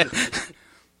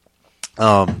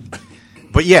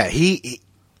 But yeah,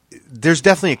 there's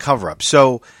definitely a cover up.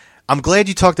 So I'm glad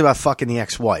you talked about fucking the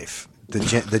ex-wife,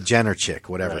 the Jenner chick,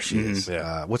 whatever she is.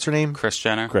 Yeah. What's her name? Kris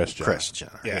Jenner. Kris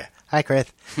Jenner. Yeah. Hi, Chris.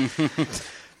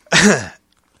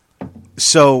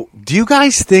 So, do you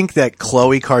guys think that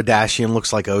Khloe Kardashian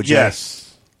looks like OJ?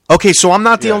 Yes. Okay, so I'm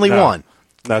not the only one.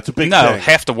 No, it's a big No, thing.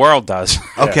 half the world does.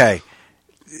 Okay.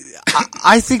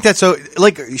 I think that's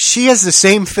she has the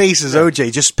same face as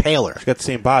OJ, just paler. She's got the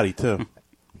same body too.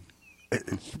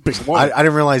 Big I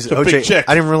didn't realize It's a big OJ. chick.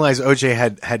 I didn't realize OJ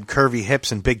had curvy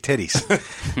hips and big titties.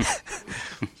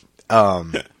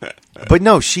 But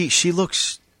no, she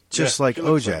looks just like she OJ.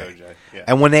 looks like OJ, yeah.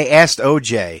 And when they asked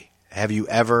OJ, "Have you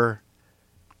ever?"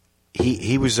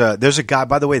 He was. There's a guy.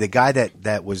 By the way, the guy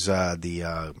that was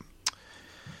the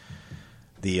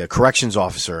corrections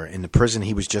officer in the prison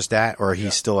he was just at, or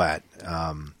he's still at.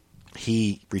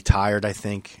 He retired, I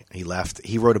think. He left.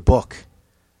 He wrote a book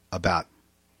about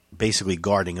basically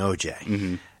guarding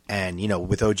OJ, and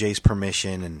with OJ's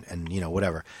permission and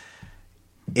whatever.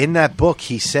 In that book,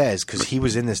 he says, because he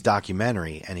was in this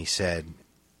documentary, and he said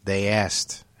they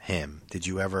asked him, "Did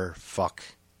you ever fuck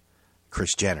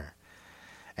Kris Jenner?"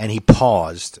 And he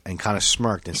paused and kind of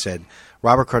smirked and said,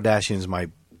 Robert Kardashian's my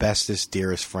bestest,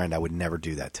 dearest friend. I would never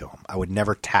do that to him. I would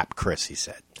never tap Chris, he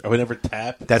said. I would never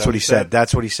tap? That's what he said.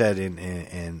 That's what he said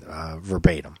in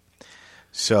verbatim.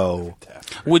 So,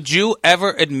 would you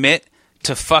ever admit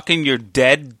to fucking your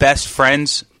dead best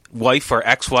friend's wife or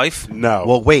ex-wife? No.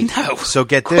 Well, wait. No. So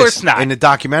get this. Of course not. In the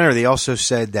documentary, they also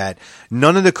said that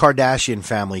none of the Kardashian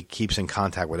family keeps in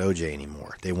contact with OJ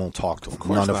anymore. They won't talk to him. Of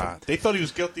course None not. of them. They thought he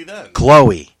was guilty then.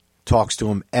 Khloe talks to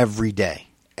him every day.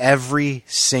 Every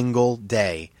single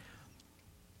day.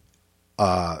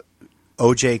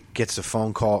 OJ gets a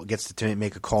phone call, gets to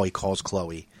make a call. He calls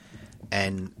Khloe,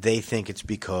 and they think it's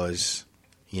because,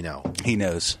 you know, he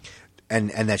knows, and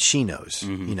that she knows,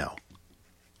 you know,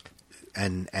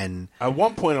 and at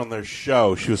one point on their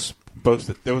show, she was supposed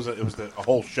to. It was a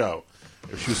whole show.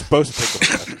 She was supposed to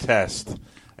take a test,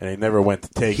 and they never went to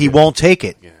take it. He won't take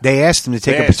it. Yeah. They asked him to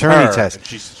take a paternity test. And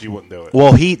she wouldn't do it.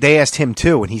 Well, they asked him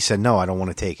too, and he said, "No, I don't want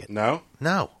to take it."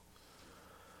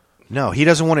 No, he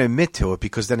doesn't want to admit to it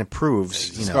because then it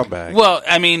proves, he's a scumbag. Well,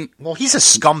 I mean, he's a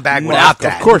scumbag without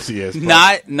that. Of course he is.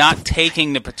 Not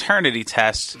taking the paternity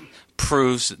test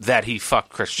proves that he fucked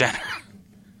Kris Jenner.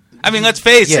 I mean, let's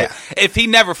face it. If he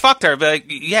never fucked her, I'd be like,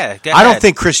 yeah, go I ahead. don't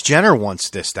think Kris Jenner wants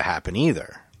this to happen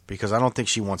either because I don't think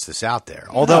she wants this out there.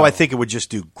 Although I think it would just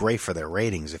do great for their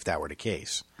ratings if that were the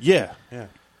case. Yeah.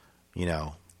 You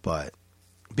know, but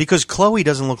because Khloe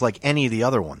doesn't look like any of the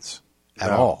other ones at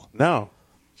all. No.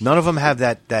 None of them have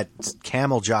that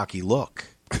camel jockey look.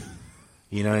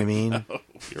 You know what I mean? No,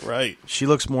 you're right. She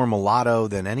looks more mulatto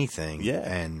than anything. Yeah.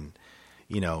 And,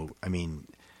 you know, I mean,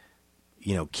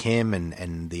 you know, Kim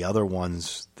and the other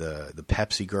ones, the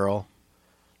Pepsi girl,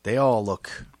 they all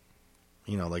look,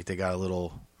 you know, like they got a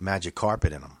little magic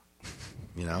carpet in them.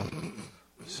 You know?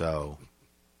 So,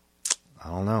 I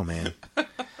don't know, man.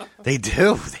 They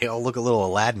do. They all look a little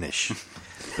Aladdin-ish.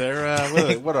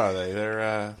 They're, what are they?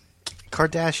 They're,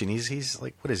 Kardashian, he's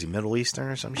like, what is he, Middle Eastern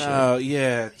or some shit? Oh,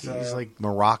 yeah. He's like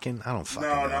Moroccan. I don't fucking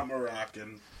know. No, not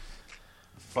Moroccan.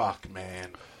 Fuck, man.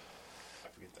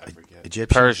 I forget.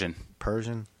 Egyptian?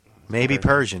 Persian? Maybe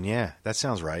Persian, yeah. That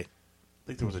sounds right. I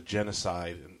think there was a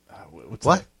genocide. What?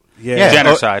 That? Yeah.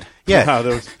 Genocide. Yeah. No,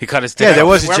 there was, he cut his dick. Yeah, there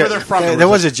was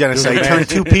a genocide. He turned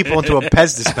two people into a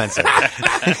Pez dispenser.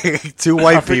 Two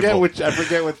white people. I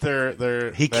forget what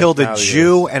their He killed a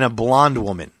Jew and a blonde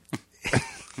woman.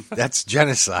 That's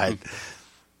genocide.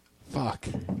 Fuck.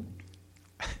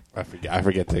 I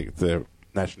forget the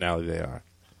nationality they are.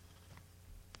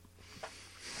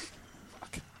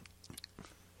 Fuck.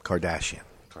 Kardashian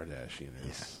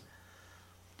is.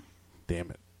 Yeah.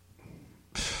 Damn it.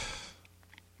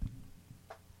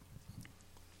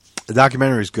 The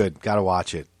documentary is good. Got to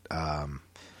watch it.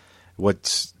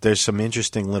 There's some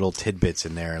interesting little tidbits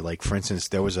in there. Like, for instance,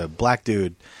 there was a black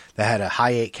dude that had a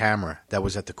high-8 camera that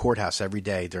was at the courthouse every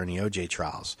day during the OJ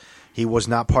trials. He was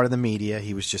not part of the media.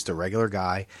 He was just a regular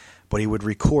guy, but he would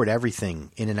record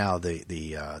everything in and out of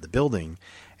the building,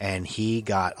 and he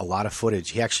got a lot of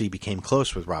footage. He actually became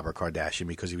close with Robert Kardashian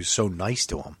because he was so nice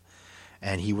to him.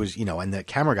 And he was, you know, and the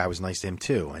camera guy was nice to him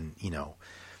too. And, you know,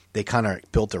 they kind of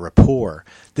built a rapport.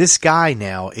 This guy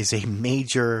now is a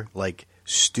major, like,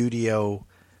 studio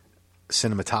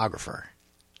cinematographer.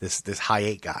 This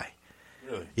high-8 guy.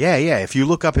 Really? Yeah. If you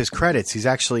look up his credits,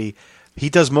 he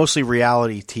does mostly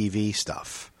reality TV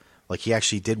stuff. Like, he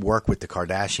actually did work with the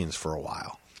Kardashians for a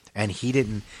while. And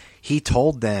he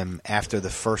told them after the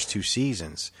first 2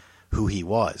 seasons who he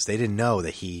was. They didn't know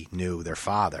that he knew their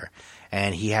father.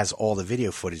 And he has all the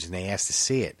video footage, and they asked to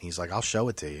see it. He's like, I'll show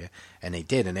it to you. And they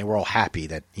did, and they were all happy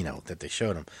that, you know, that they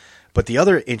showed him. But the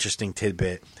other interesting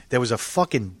tidbit, there was a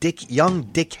fucking young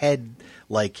dickhead,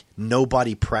 like,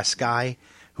 nobody press guy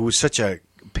who was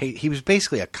he was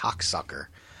basically a cocksucker.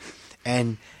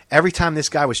 And every time this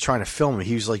guy was trying to film him,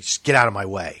 he was like, just get out of my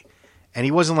way. And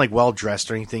he wasn't, like, well-dressed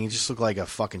or anything. He just looked like a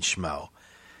fucking schmo.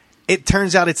 It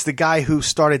turns out it's the guy who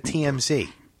started TMZ.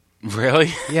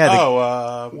 Really?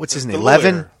 Yeah. What's his name?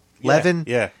 Levin? Levin?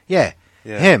 Yeah.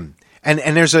 Him.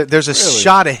 And there's a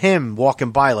shot of him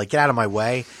walking by, like, get out of my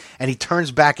way. And he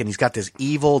turns back and he's got this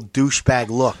evil douchebag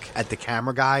look at the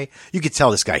camera guy. You could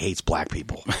tell this guy hates black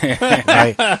people.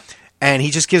 Right? And he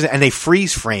just gives it, and they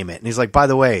freeze frame it. And he's like, by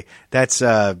the way, that's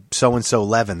so-and-so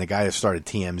Levin, the guy that started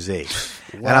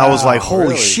TMZ. Wow, and I was like,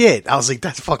 holy shit. I was like,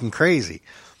 that's fucking crazy.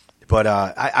 But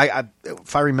I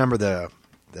if I remember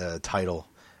the title,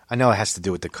 I know it has to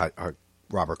do with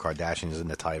Robert Kardashian is in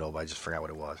the title, but I just forgot what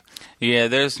it was. Yeah,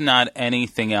 there's not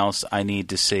anything else I need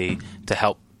to see to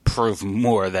help prove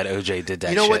more that OJ did that shit.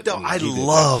 You know what, though? I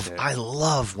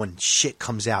love when shit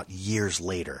comes out years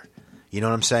later. You know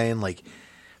what I'm saying? Like,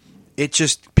 it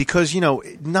just because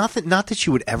not that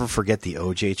you would ever forget the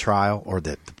OJ trial or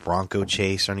the Bronco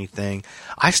chase or anything.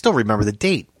 I still remember the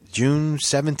date, June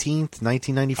 17th,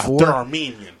 1994. They're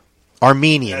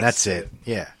Armenian. That's it.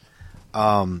 Yeah.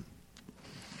 But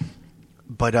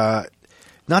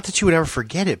not that you would ever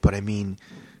forget it. But I mean,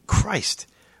 Christ,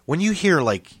 when you hear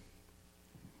like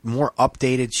more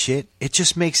updated shit, it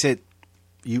just makes you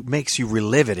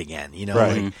relive it again.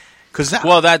 Right. Like, cause the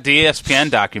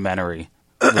ESPN documentary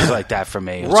was like that for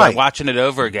me. It was like watching it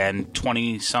over again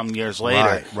 20-some years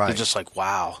later. Right. You're just like,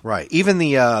 wow. Right. Even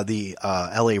the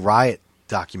L.A. riot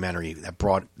documentary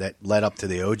that led up to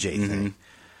the OJ thing.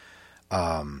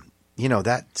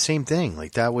 That same thing.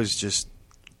 Like that was just,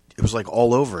 it was like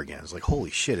all over again. It was like,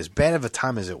 holy shit, as bad of a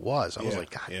time as it was. I was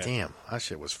like, God damn, that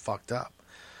shit was fucked up.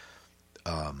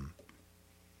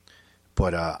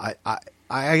 But I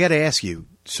got to ask you,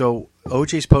 so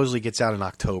OJ supposedly gets out in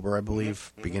October, I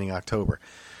believe, beginning October.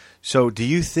 So do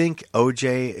you think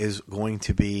OJ is going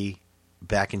to be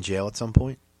back in jail at some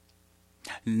point?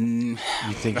 You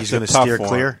think he's going to steer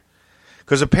clear?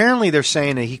 Because apparently they're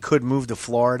saying that he could move to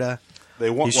Florida.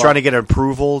 He's trying to get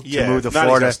approval to move to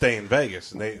Florida. He's stay in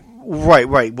Vegas.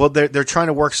 Right. Well, they're trying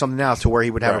to work something out to where he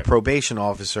would have a probation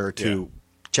officer to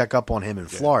check up on him in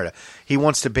Florida. He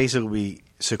wants to basically be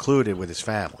secluded with his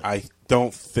family. I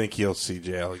don't think he'll see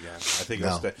jail again. I think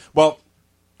he'll stay. Well,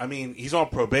 I mean, he's on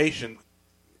probation.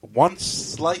 One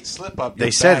slight slip up. They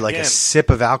said like a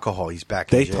sip of alcohol, he's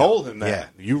back in jail. They told him that.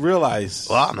 Yeah. You realize.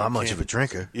 Well, I'm not much of a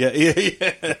drinker.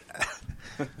 Yeah.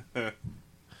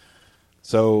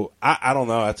 So I don't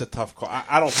know. That's a tough call.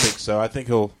 I don't think so. I think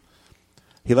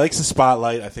he likes the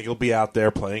spotlight. I think he'll be out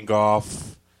there playing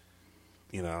golf.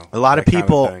 A lot of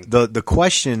people. The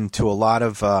question to a lot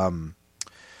of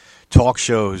talk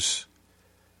shows,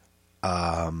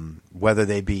 whether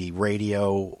they be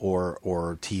radio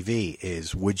or TV,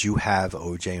 is would you have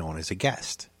OJ on as a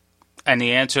guest? And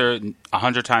the answer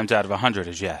 100 times out of 100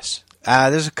 is yes.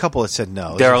 There's a couple that said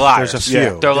no. They're liars. There's a few.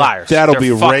 Yeah, they're liars. That'll they're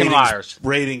be fucking liars.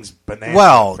 Ratings bananas.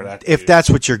 Well, for that if that's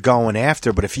what you're going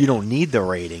after, but if you don't need the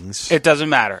ratings, it doesn't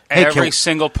matter. Hey, Every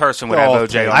single person would have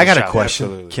OJ on I got the a show. question.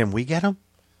 Absolutely. Can we get him?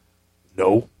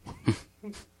 No.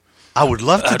 I would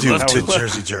love to do two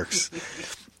Jersey Jerks.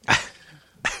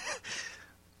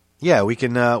 Yeah, we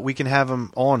can have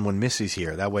him on when Missy's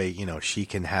here. That way, she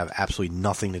can have absolutely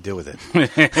nothing to do with it.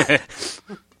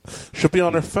 She'll be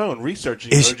on her phone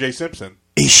researching O.J. Simpson.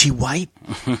 Is she white?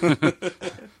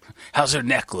 How's her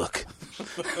neck look?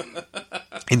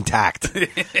 Intact.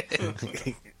 It's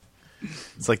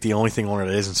like the only thing on her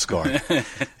that isn't scarred.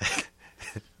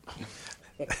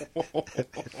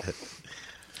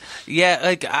 Yeah,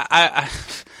 like I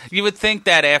you would think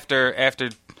that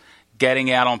after getting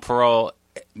out on parole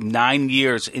 9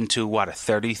 years into a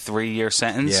 33-year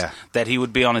sentence, that he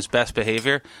would be on his best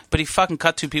behavior, but he fucking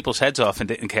cut two people's heads off and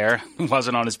didn't care. He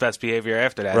wasn't on his best behavior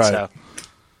after that. Right. So,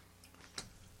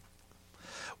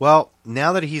 well,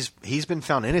 now that he's been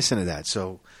found innocent of that,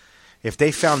 so if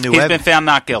they found new he's evidence, been found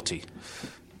not guilty.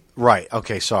 Right.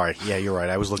 Okay. Sorry. Yeah, you're right.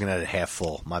 I was looking at it half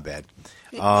full. My bad.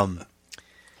 Now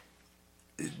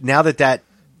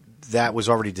that was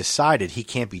already decided, he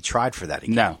can't be tried for that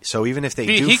again. No. So even if they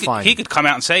he could come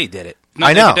out and say he did it.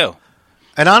 I know. He could do.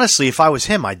 And honestly, if I was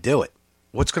him, I'd do it.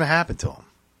 What's going to happen to him?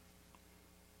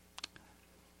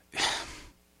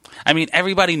 I mean,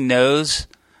 everybody knows,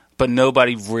 but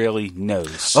nobody really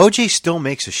knows. OJ still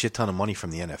makes a shit ton of money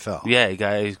from the NFL. Yeah,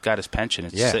 he got his pension.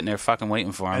 It's sitting there fucking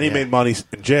waiting for him. And he made money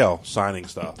in jail signing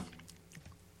stuff.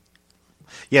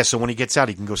 Yeah, so when he gets out,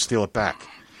 he can go steal it back.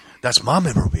 That's my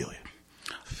memorabilia.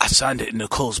 I signed it in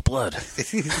Nicole's blood.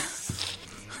 This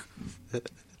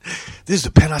is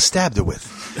the pen I stabbed her with.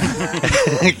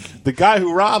 The guy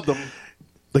who robbed him,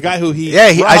 the guy who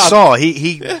I saw.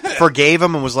 He forgave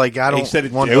him and was like, I don't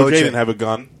want OJ didn't have a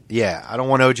gun. Yeah, I don't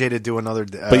want OJ to do another.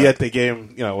 But yet they gave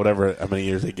him, whatever, how many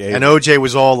years they gave and him. OJ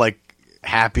was all like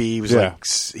happy. He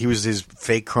was he was his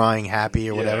fake crying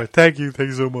happy or whatever. Thank you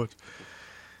so much.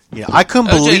 Yeah, I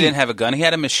couldn't believe OJ didn't have a gun. He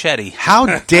had a machete.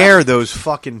 How dare those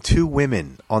fucking two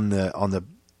women on the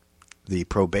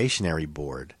probationary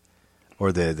board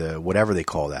or the whatever they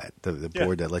call that, the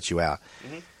board that lets you out.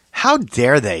 Mm-hmm. How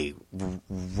dare they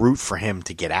root for him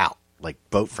to get out, like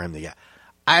vote for him to get?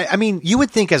 I mean, you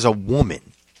would think as a woman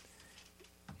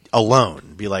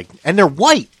alone, be like, and they're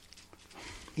white.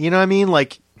 You know what I mean?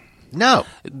 Like, no,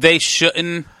 they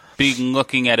shouldn't be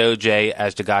looking at OJ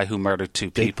as the guy who murdered two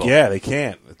people. They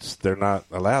can't. They're not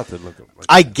allowed to look at him like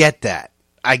I get that.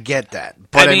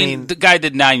 But I mean, the guy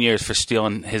did 9 years for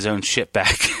stealing his own shit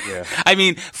back. Yeah. I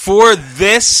mean, for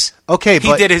this, he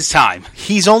did his time.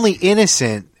 He's only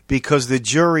innocent because the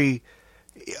jury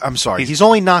I'm sorry. He's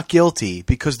only not guilty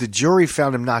because the jury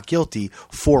found him not guilty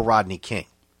for Rodney King.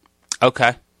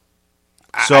 Okay.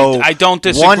 So I don't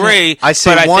disagree. I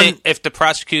think if the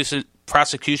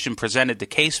prosecution presented the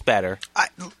case better.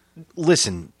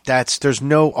 Listen, there's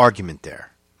no argument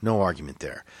there. No argument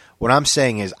there. What I'm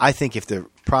saying is, I think if the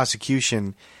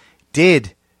prosecution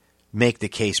did make the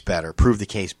case better, prove the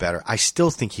case better, I still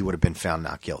think he would have been found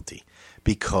not guilty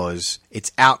because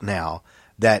it's out now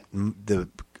that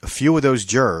a few of those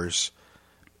jurors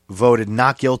voted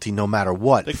not guilty no matter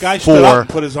what. The guy stood up and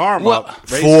put his arm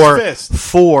up, raised his fist.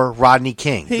 For Rodney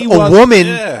King.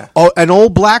 An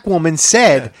old black woman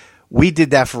said, we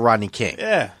did that for Rodney King.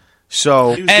 Yeah.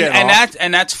 So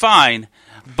and that's fine,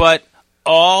 but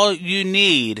all you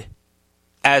need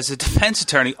as a defense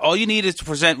attorney, all you need is to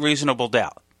present reasonable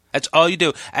doubt. That's all you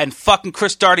do. And fucking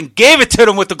Chris Darden gave it to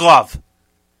them with the glove.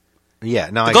 Yeah,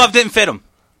 no, the glove didn't fit him.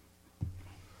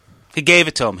 He gave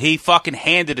it to him. He fucking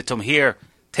handed it to him. Here,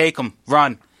 take him,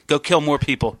 run, go kill more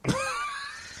people.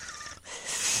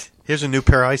 Here's a new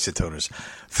pair of isotoners.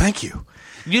 Thank you.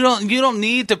 You don't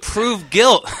need to prove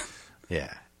guilt.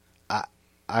 Yeah,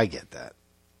 I get that.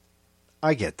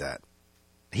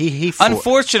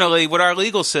 Unfortunately, with our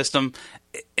legal system,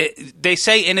 they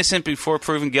say innocent before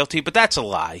proven guilty, but that's a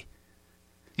lie.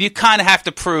 You kind of have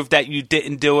to prove that you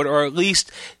didn't do it, or at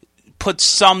least put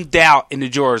some doubt in the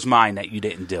juror's mind that you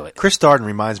didn't do it. Chris Darden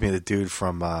reminds me of the dude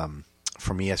from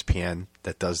ESPN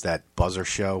that does that buzzer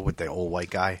show with the old white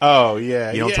guy. Oh,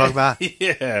 yeah. You know what I'm talking about?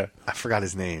 Yeah. I forgot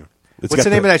his name. What's the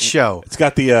name of that show? It's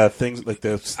got the things like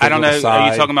the. I don't know.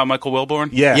 Are you talking about Michael Wilborn?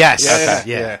 Yeah. Yes.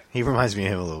 Yeah. He reminds me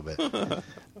of him a little bit.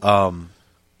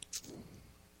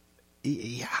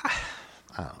 Yeah.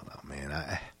 I don't know,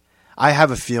 man. I have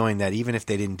a feeling that even if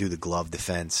they didn't do the glove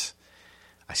defense,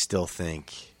 I still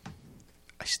think.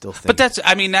 But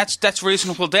that's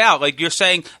reasonable doubt. Like you're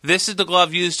saying, this is the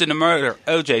glove used in the murder.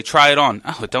 OJ, try it on.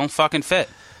 Oh, it don't fucking fit.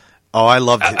 Oh, I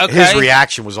loved it. Okay. His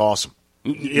reaction was awesome.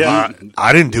 Yeah.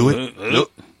 I didn't do it.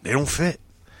 Look, they don't fit.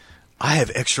 I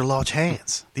have extra large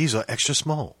hands. These are extra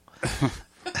small.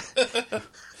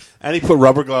 And he put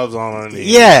rubber gloves on.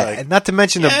 Yeah, and not to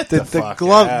mention the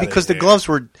glove, because the here. gloves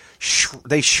were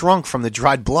they shrunk from the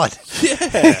dried blood.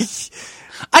 Yeah.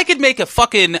 I could make a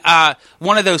fucking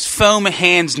one of those foam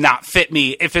hands not fit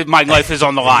me if my life is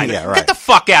on the line. Yeah, right. Get the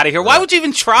fuck out of here. Why would you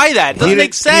even try that? It doesn't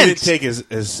make sense. He didn't take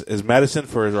his medicine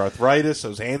for his arthritis, so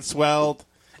his hands swelled.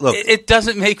 Look, it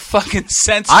doesn't make fucking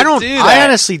sense I to do that. I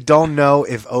honestly don't know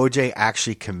if OJ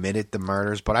actually committed the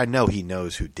murders, but I know he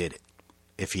knows who did it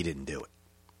if he didn't do it.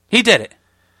 He did it.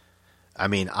 I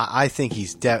mean, I think he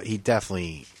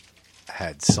definitely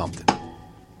had something.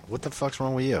 What the fuck's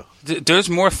wrong with you? There's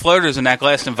more floaters in that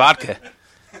glass than vodka.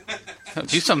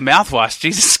 Do some mouthwash,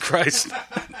 Jesus Christ.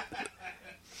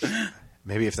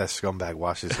 Maybe if that scumbag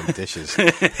washes some dishes.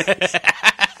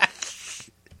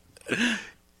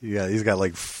 Yeah, he's got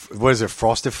like, what is it,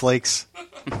 Frosted Flakes?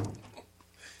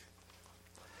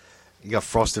 You got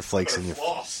Frosted Flakes in your...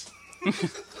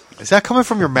 Is that coming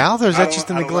from your mouth, or is that just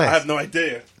in the glass? I have no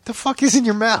idea. What the fuck is in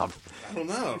your mouth? I don't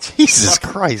know. Jesus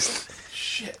Christ.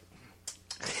 Shit.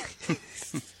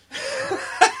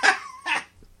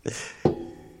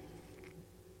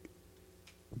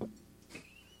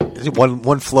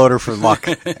 One floater for luck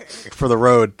for the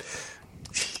road.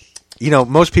 You know,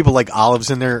 most people like olives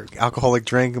in their alcoholic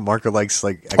drink. Marco likes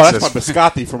like excess. Oh, that's my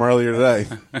biscotti from earlier today.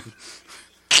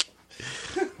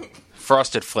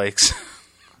 Frosted Flakes.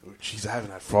 Jeez, I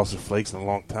haven't had Frosted Flakes in a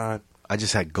long time. I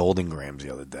just had Golden Grams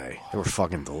the other day. They were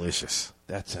fucking delicious.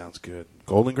 That sounds good.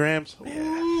 Golden Grams?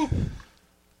 Yeah.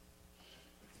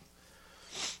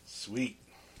 Sweet.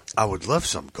 I would love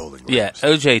some Golden Grams. Yeah,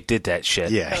 OJ did that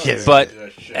shit. Yeah. But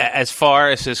as far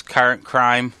as his current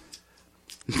crime,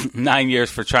 9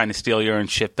 years for trying to steal your own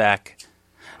shit back.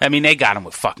 I mean, they got him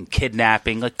with fucking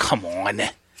kidnapping. Like, come on. I know.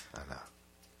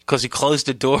 Because he closed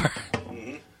the door.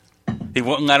 Mm-hmm. He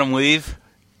wouldn't let him leave.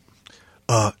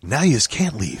 Now you just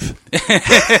can't leave.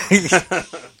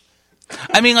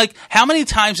 I mean, like, how many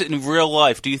times in real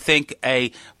life do you think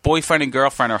a boyfriend and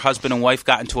girlfriend or husband and wife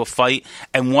got into a fight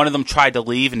and one of them tried to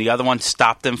leave and the other one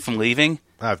stopped them from leaving?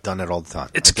 I've done that all the time.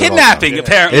 It's kidnapping,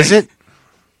 apparently. Is it?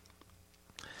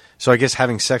 So I guess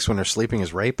having sex when they're sleeping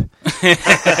is rape? I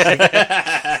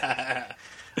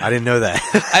didn't know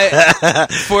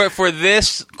that. For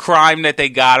this crime that they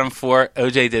got him for,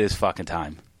 OJ did his fucking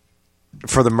time.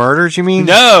 For the murders, you mean?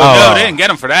 No, they didn't get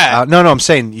him for that. No, I'm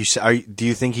saying, do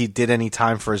you think he did any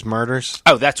time for his murders?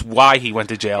 Oh, that's why he went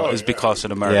to jail, is because of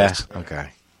the murders. Yeah,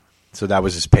 okay. So that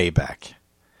was his payback.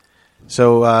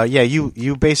 So,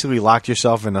 you basically locked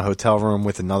yourself in a hotel room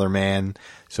with another man,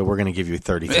 so we're going to give you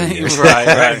 33 years.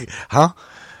 Right. Huh?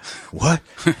 What?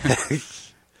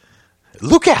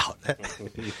 Look out!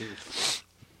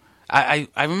 I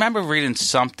remember reading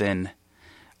something.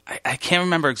 I can't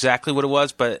remember exactly what it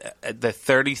was, but the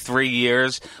 33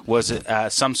 years was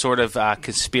some sort of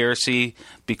conspiracy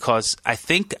because I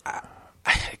think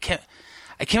I can't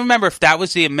remember if that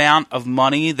was the amount of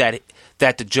money that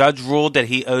the judge ruled that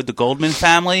he owed the Goldman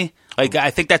family. Like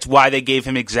I think that's why they gave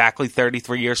him exactly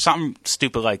 33 years, something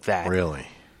stupid like that. Really?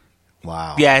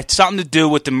 Wow. Yeah, it's something to do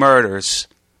with the murders,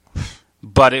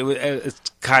 but it's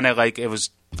kind of like it was.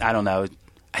 I don't know.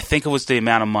 I think it was the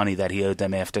amount of money that he owed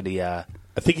them after the.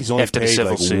 I think he's only after the paid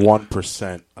civil like suit.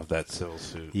 1% of that civil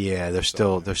suit. Yeah, they're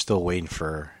still waiting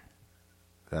for.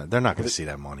 They're not going to see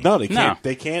that money. No, they can't. No.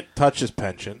 They can't touch his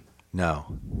pension.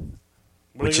 No.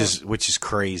 What are they Which is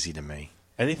crazy to me.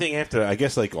 Anything after, I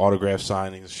guess, like autograph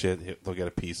signings, shit, they'll get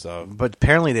a piece of. But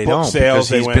apparently they Book don't sales, because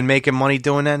they he's went- been making money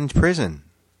doing that in prison.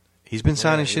 He's been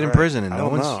signing shit You're in right. prison, and I no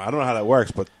don't one's. know. I don't know how that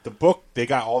works, but the book, they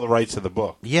got all the rights to the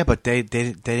book. Yeah, but they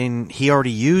didn't. He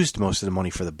already used most of the money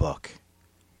for the book.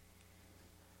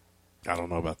 I don't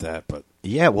know about that, but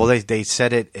Yeah, well, they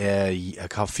said it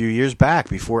a few years back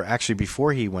before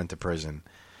he went to prison.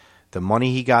 The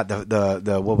money he got,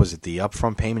 the what was it? The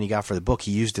upfront payment he got for the book,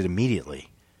 he used it immediately.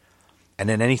 And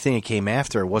then anything that came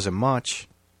after, it wasn't much.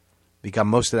 He got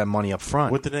most of that money up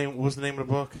front. what was the name of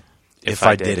the book? If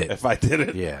I did it. If I did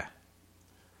it. Yeah.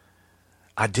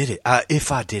 I did it.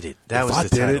 If I did it. That If was I the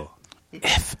did title.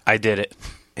 If I did it.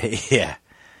 Yeah.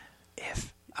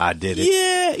 If I did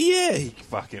it. Yeah.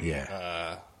 Fucking.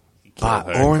 Yeah. He By killed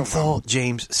her. Come on. Orenthal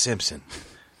James Simpson.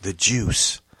 The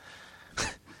Juice.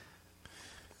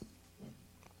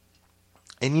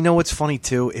 And you know what's funny,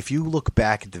 too? If you look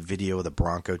back at the video of the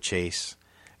Bronco chase,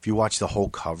 if you watch the whole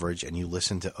coverage and you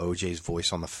listen to OJ's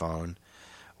voice on the phone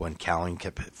when Callan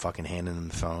kept fucking handing him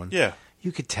the phone, Yeah.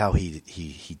 you could tell he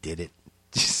did it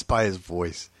just by his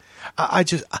voice. I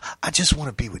just want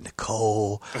to be with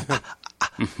Nicole.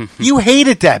 You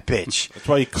hated that bitch. That's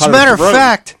why you cut As a her matter of throat.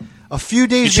 fact, a few You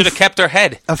days should have kept her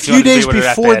head. a if you wanted few to be days with her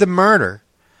that before bad. the murder,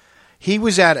 he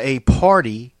was at a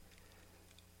party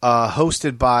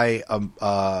hosted by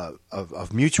a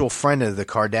mutual friend of the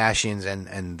Kardashians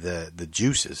and the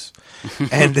Juices,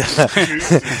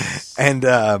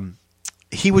 and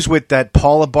he was with that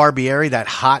Paula Barbieri, that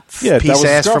hot Yeah, that piece was of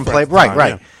his ass from girlfriend Play. at the Right, time,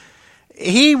 right.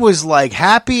 He was like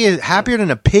happier than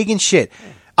a pig in shit.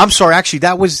 I'm sorry, actually,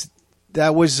 that was She's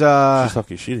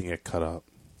lucky she didn't get cut up.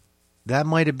 that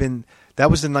might have been that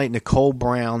was the night Nicole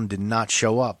Brown did not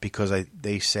show up because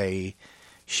they say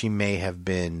she may have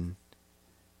been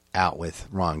out with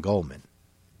Ron Goldman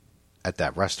at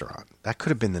that restaurant. That could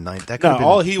have been the night. That could No, have been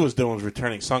all he was doing was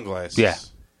returning sunglasses. Yeah.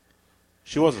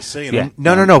 She wasn't singing Yeah.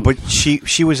 them. no. But she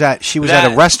was at a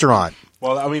That- restaurant.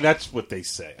 Well, I mean, that's what they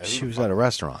say. She was at a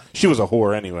restaurant. She was a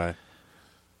whore anyway.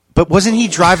 But wasn't he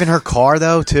driving her car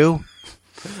though too?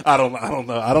 I don't know.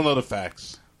 I don't know the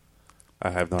facts. I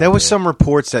have no There was idea. some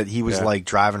reports that he was Yeah. like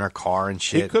driving her car and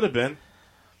He shit. could have been.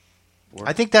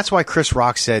 I think that's why Chris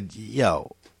Rock said,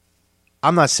 "Yo,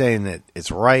 I'm not saying that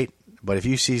it's right, but if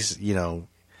you see,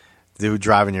 dude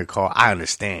driving your car, I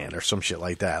understand," or some shit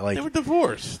like that. Like, They were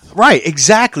divorced. right,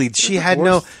 exactly. She had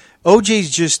no. divorced. OJ's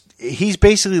just. He's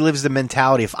basically lives the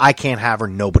mentality: if I can't have her,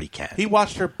 nobody can. He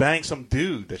watched her bang some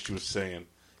dude that she was singing.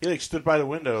 He like stood by the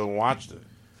window and watched it.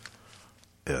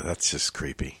 Yeah, that's just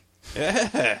creepy.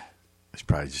 Yeah. He's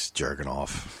probably just jerking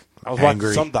off. I was Angry.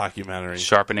 watching some documentary.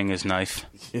 Sharpening his knife.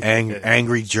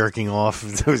 Angry jerking off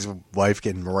to his wife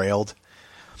getting railed.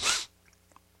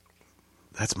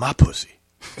 That's my pussy.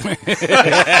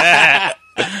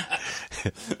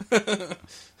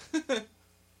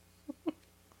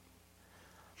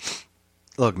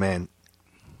 Look, man,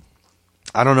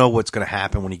 I don't know what's going to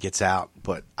happen when he gets out,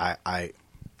 but I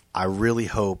really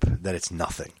hope that it's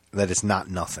nothing. That it's not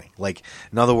nothing. Like,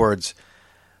 in other words,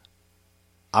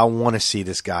 I want to see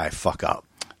this guy fuck up.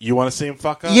 You want to see him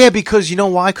fuck up? Yeah, because you know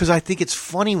why? Because I think it's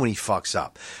funny when he fucks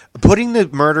up. Putting the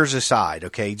murders aside,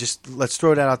 okay, just let's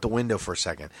throw that out the window for a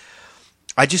second.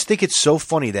 I just think it's so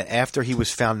funny that after he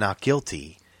was found not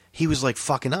guilty, he was like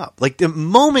fucking up. Like the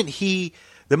moment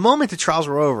the trials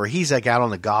were over, he's like out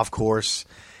on the golf course.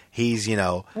 He's,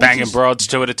 Banging broads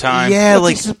two at a time. yeah, What's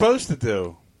like he supposed to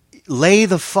do? lay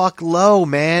the fuck low,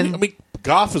 man. I mean,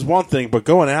 golf is one thing, but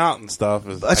going out and stuff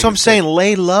is. That's what I'm saying.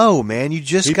 Lay low, man. You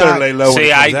just He got. better lay low. when See, he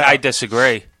comes out. I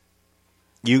disagree.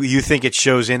 You think it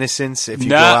shows innocence if you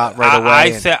No, go out right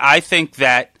away? I think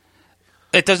that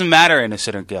it doesn't matter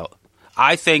innocent or guilt.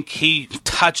 I think he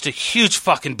touched a huge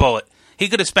fucking bullet. He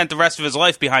could have spent the rest of his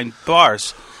life behind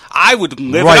bars. I would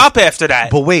live Right. it up after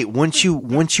that. But wait, once you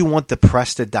want the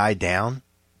press to die down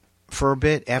for a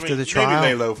bit after the trial?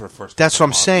 Maybe lay low for the first. That's what I'm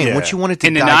months. saying. Yeah. Once you wanted to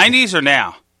In the die- 90s or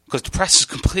now? Because the press is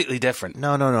completely different.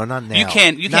 No, not now. You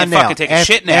can't Not now. fucking take a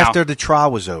shit now. After the trial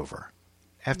was over.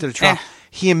 After the trial,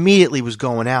 he immediately was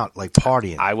going out, like,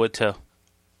 partying. I would, too.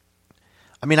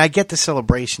 I mean, I get the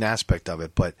celebration aspect of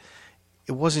it, but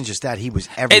it wasn't just that. He was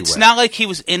everywhere. It's not like he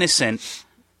was innocent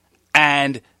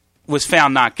and was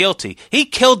found not guilty. He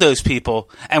killed those people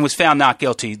and was found not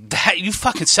guilty. That you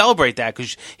fucking celebrate that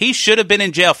because he should have been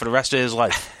in jail for the rest of his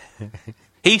life.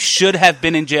 He should have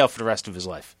been in jail for the rest of his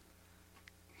life.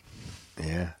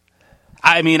 Yeah.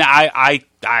 I mean, I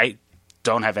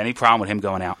don't have any problem with him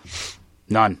going out.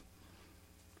 None.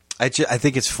 I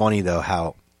think it's funny, though,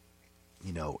 how,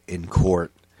 in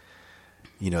court,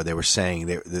 they were saying,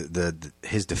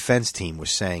 his defense team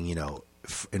was saying,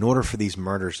 in order for these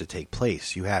murders to take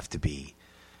place, you have to be,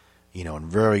 in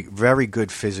very, very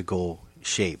good physical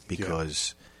shape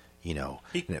because,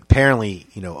 apparently,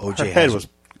 O.J. Her head was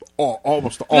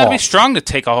almost You gotta be off. strong to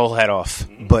take a whole head off.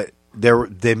 But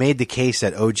they made the case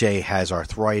that O.J. has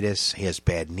arthritis, he has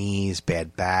bad knees,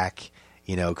 bad back,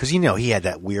 because he had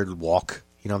that weird walk.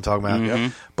 You know what I'm talking about?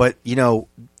 Mhm. But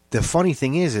the funny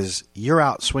thing is you're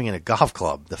out swinging a golf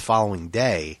club the following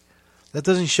day. That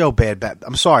doesn't show bad back.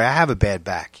 I'm sorry, I have a bad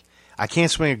back. I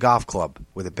can't swing a golf club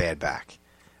with a bad back.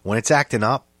 When it's acting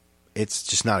up, it's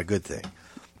just not a good thing.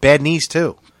 Bad knees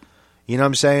too. You know what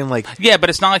I'm saying? Like, Yeah, but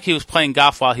it's not like he was playing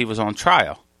golf while he was on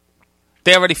trial.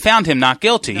 They already found him not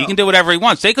guilty. He can do whatever he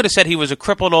wants. They could have said he was a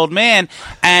crippled old man,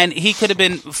 and he could have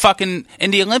been fucking in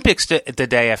the Olympics the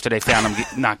day after they found him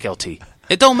not guilty.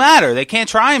 It don't matter. They can't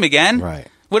try him again. Right.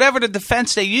 Whatever the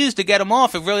defense they used to get him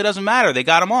off, it really doesn't matter. They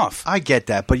got him off. I get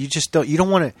that, but you just don't. You don't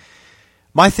want to.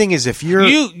 My thing is, if you're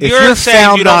You're if saying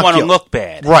found you don't not want to guil- look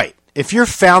bad. right? If you're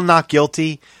found not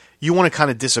guilty, you want to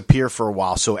kind of disappear for a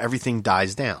while so everything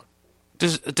dies down.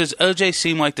 Does OJ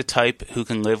seem like the type who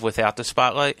can live without the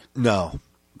spotlight? No,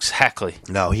 Exactly.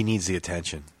 no, he needs the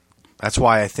attention. That's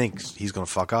why I think he's going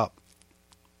to fuck up.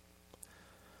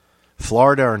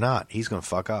 Florida or not, he's going to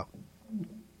fuck up.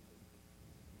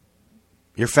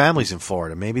 Your family's in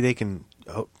Florida. Maybe they can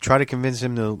try to convince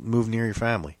him to move near your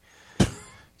family.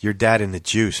 Your dad and the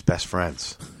Juice, best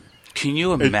friends. Can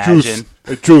you imagine?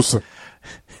 Hey, Juice.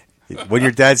 When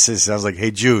your dad says, sounds like,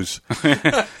 "Hey, Jews."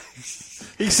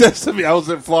 He says to me, I was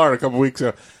in Florida a couple weeks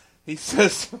ago. He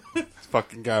says, this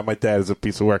fucking guy, my dad is a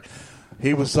piece of work.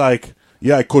 He was like,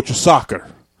 "Yeah, I coach soccer."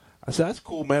 I said, "That's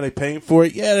cool, man. They paying for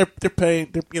it?" "Yeah, they're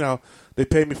paying. They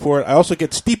pay me for it. I also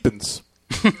get stipends."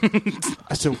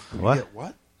 I said, What? "You get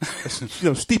what?" I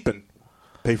said, stipend.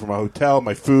 Pay for my hotel,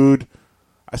 my food.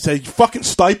 I said, "You fucking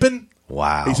stipend?"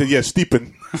 Wow. He said, "Yeah,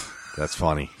 stipend." That's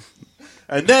funny.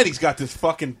 And then he's got this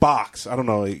fucking box. I don't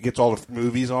know. He gets all the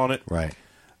movies on it. Right.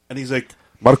 And he's like,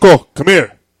 "Marco, come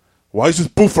here. Why is this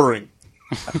buffering?"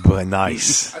 But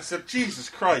nice. I said, "Jesus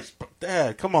Christ.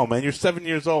 Dad, come on, man. You're 7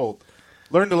 years old.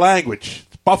 Learn the language.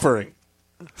 It's buffering."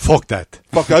 Fuck that.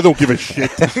 Fuck, I don't give a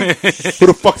shit. Who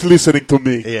the fuck's listening to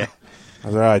me? Yeah. I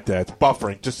was all right, Dad. It's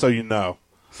buffering, just so you know.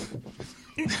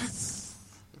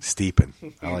 Steeping.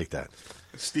 I like that.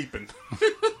 Steeping.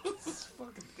 This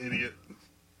fucking idiot.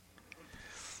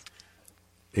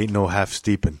 Ain't no half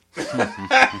steeping.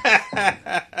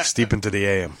 Steeping to the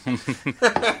AM.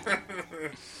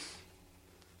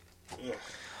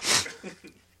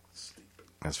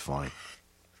 That's funny.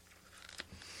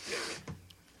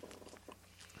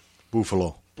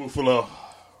 Buffalo. Buffalo.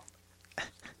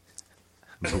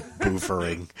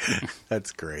 Boofering.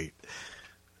 That's great.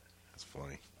 That's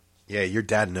funny. Yeah, your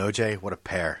dad and OJ, what a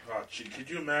pair. Oh, gee, could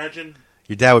you imagine?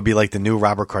 Your dad would be like the new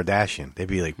Robert Kardashian. They'd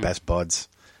be like best buds.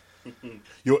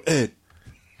 Yo, Ed,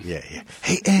 Yeah, yeah.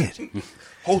 Hey, Ed,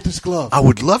 hold this glove. I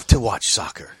would love to watch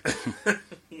soccer.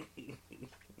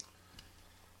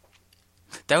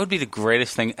 That would be the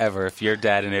greatest thing ever if your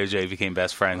dad and OJ became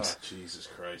best friends. Oh, Jesus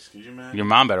Christ. Could you imagine? Your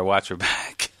mom better watch her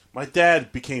back. My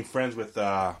dad became friends with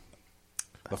the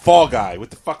fall guy. What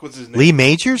the fuck was his name? Lee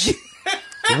Majors?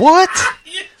 What?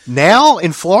 Now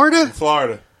in Florida?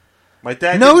 Florida. My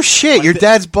dad. No did- shit. my Your da-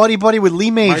 dad's buddy with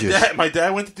Lee Majors. My dad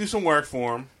went to do some work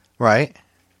for him, Right.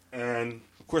 and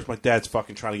of course, my dad's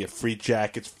fucking trying to get free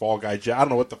jackets, Fall Guy jacket. I don't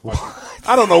know what the fuck.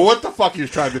 I don't know what the fuck he was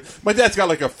trying to do. My dad's got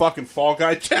like a fucking Fall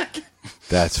Guy jacket.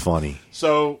 That's funny.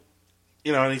 So,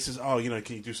 and he says, "Oh,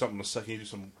 can you do something? Can you do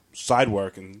some side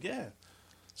work?" And yeah.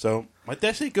 So my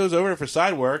dad goes over for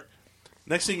side work.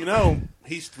 Next thing you know,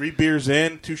 he's 3 beers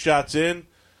in, 2 shots in,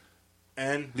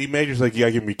 and Lee Major's like, "You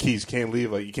gotta give me keys. Can't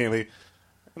leave. Like you can't leave."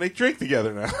 And they drink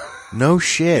together now. No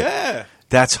shit. Yeah.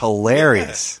 That's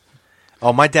hilarious.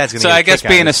 Oh, my dad's gonna. So get I guess kick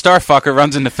out being of a this. star fucker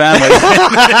runs in the family.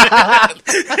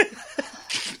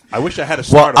 I wish I had a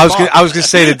Well, star. I was gonna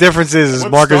say the difference is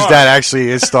What Marco's star? dad actually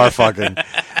is star fucking.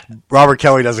 Robert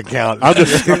Kelly doesn't count. I'm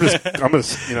just,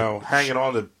 hanging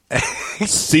on to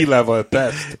sea level at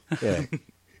best. Yeah.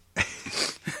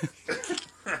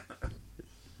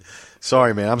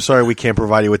 Sorry, man. I'm sorry we can't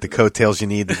provide you with the coattails you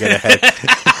need to get ahead.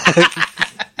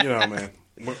 Man,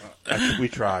 we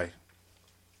try.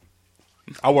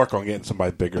 I'll work on getting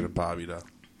somebody bigger than Bobby, though.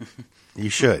 You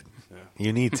should. Yeah.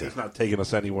 You need to. He's not taking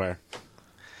us anywhere.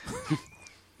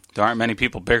 There aren't many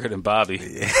people bigger than Bobby.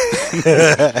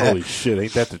 Holy shit,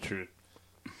 ain't that the truth?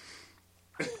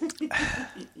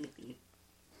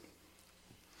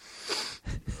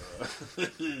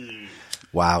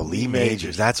 Wow, Lee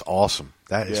Majors. That's awesome.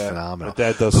 That is phenomenal. My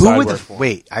dad does Who side were work the? for him.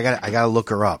 Wait, I gotta look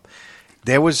her up.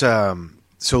 There was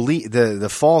so Lee the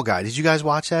Fall Guy. Did you guys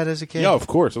watch that as a kid? Yeah, of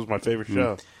course. It was my favorite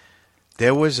show.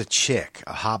 There was a chick,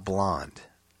 a hot blonde.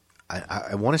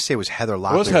 I want to say it was Heather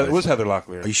Locklear. It was Heather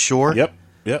Locklear. Are you sure? Yep.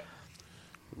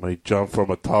 When he jumped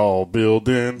from a tall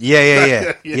building.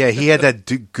 Yeah. He had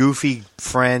that goofy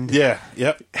friend. Yeah.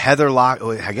 Yep. Heather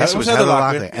Locklear. I guess it was Heather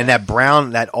Locklear. And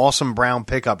that awesome brown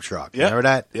pickup truck. Yep. Remember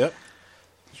that? Yep.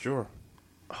 Sure.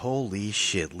 Holy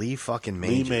shit, Lee fucking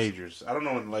Majors. Lee Majors. I don't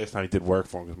know when the last time he did work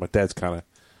for him because my dad's kind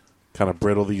of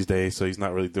brittle these days, so he's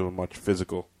not really doing much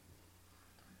physical.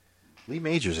 Lee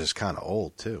Majors is kind of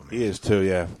old too. Man. He is too.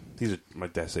 Yeah. My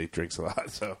dad says he drinks a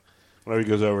lot, so whenever he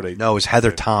goes over, No, it was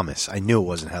Heather Thomas. I knew it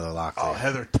wasn't Heather Locklear. Oh,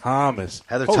 Heather Thomas.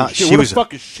 Heather Holy Thomas. shit, She where was the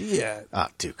fuck is she at? Oh,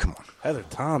 dude, come on. Heather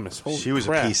Thomas. Holy She was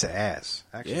crap. a piece of ass.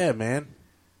 Actually. Yeah, man.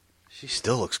 She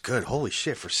still looks good. Holy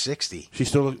shit, for 60. She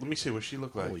still. Let me see what she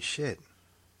looked like. Holy shit.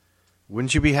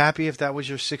 Wouldn't you be happy if that was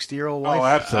your 60-year-old wife? Oh,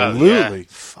 absolutely. Yeah.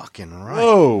 Fucking right.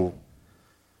 Whoa.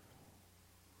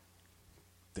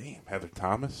 Damn, Heather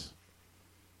Thomas.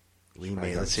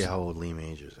 Let's see how old Lee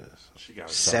Majors is. She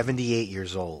got 78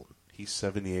 years old. He's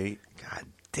 78. God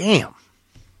damn.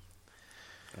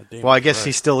 God damn, Well, I guess right.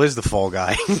 he still is the Fall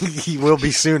Guy. He will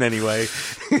be soon anyway.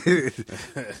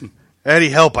 Eddie,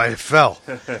 help, I fell.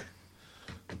 That's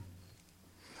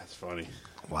funny.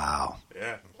 Wow.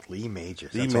 Yeah. Lee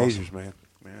Majors. Lee That's Majors, awesome.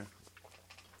 man.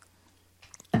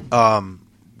 Yeah.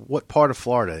 What part of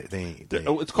Florida?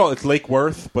 It's Lake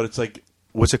Worth, but it's like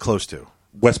What's it close to?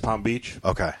 West Palm Beach.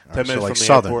 Okay. All 10 right, minutes so like from the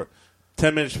southern. airport.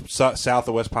 10 minutes south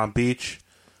of West Palm Beach.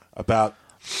 About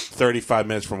 35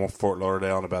 minutes from Fort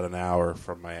Lauderdale and about an hour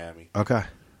from Miami. Okay.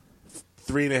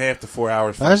 3.5 to 4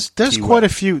 hours from There's Key quite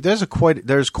West. a few. There's quite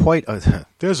a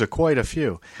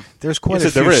few. There's quite Yes,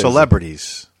 a few there is.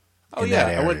 celebrities. Oh, in yeah.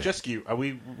 that I went area. jet ski.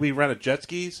 We rented jet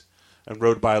skis and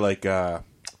rode by like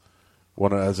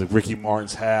one of like Ricky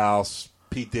Martin's house.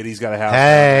 Pete Diddy's got a house.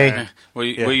 Hey. Were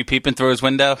you peeping through his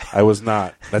window? I was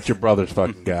not. That's your brother's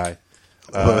fucking guy.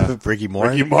 Ricky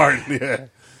Martin? Ricky Martin,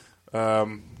 yeah.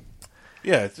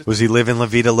 Yeah, it's just, Was he living La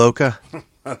Vida Loca?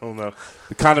 I don't know.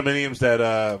 The condominiums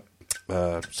that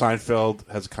Seinfeld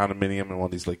has a condominium in one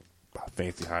of these like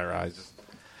fancy high rises.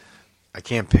 I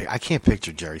can't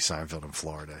picture Jerry Seinfeld in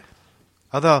Florida.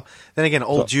 Although, then again,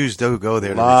 old Jews do go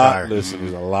there to retire. Listen,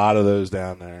 there's a lot of those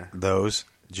down there. Those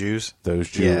Jews? Those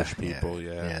Jewish people,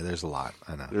 yeah. Yeah, there's a lot.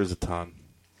 I know. There's a ton.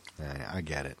 Yeah, I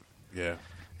get it. Yeah.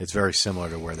 It's very similar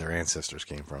to where their ancestors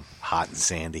came from. Hot and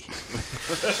sandy.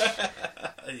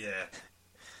 Yeah.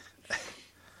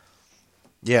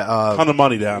 Yeah. Ton of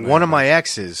money down there. One of my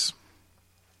exes,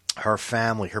 her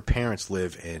parents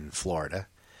live in Florida,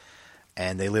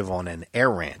 and they live on an air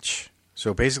ranch.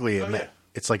 So basically,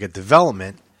 it's like a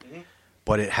development,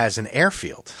 but it has an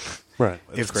airfield. Right.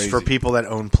 It's for people that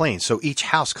own planes. So each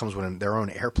house comes with their own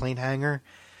airplane hangar,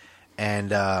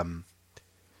 and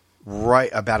right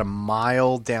about a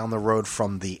mile down the road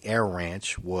from the air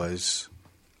ranch was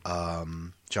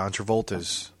John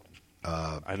Travolta's.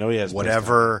 I know he has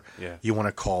whatever Yeah. you want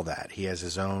to call that. He has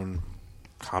his own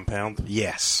compound.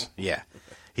 Yes, yeah.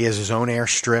 He has his own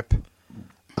airstrip.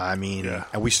 I mean,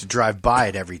 and we used to drive by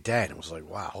it every day, and it was like,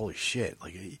 wow, holy shit!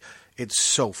 Like,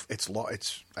 it's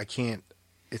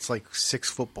like 6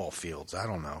 football fields. I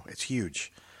don't know. It's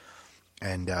huge,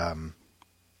 and I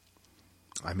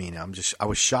mean, I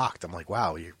was shocked. I'm like,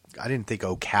 wow, I didn't think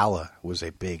Ocala was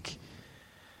a big,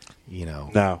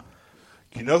 No.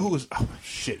 You know who was? Oh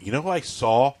shit! You know who I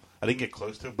saw? I didn't get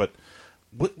close to him, but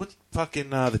what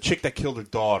fucking the chick that killed her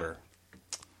daughter,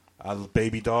 the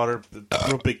baby daughter, the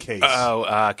real big case.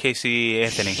 Casey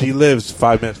Anthony. She lives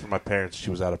 5 minutes from my parents. She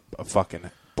was at a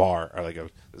fucking bar or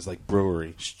this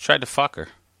brewery. She tried to fuck her.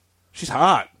 She's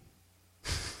hot.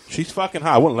 She's fucking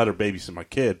hot. I wouldn't let her babysit my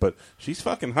kid, but she's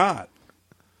fucking hot.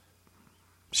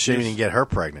 She didn't even get her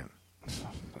pregnant.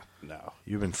 No,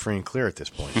 You've been free and clear at this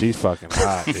point. she's fucking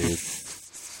hot, dude.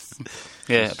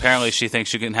 Yeah, apparently she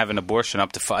thinks you can have an abortion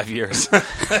up to 5 years.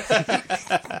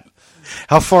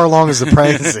 How far along is the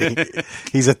pregnancy?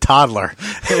 He's a toddler.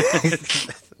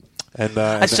 And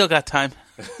I still got time.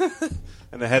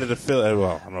 And the head of the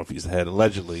well, I don't know if he's the head,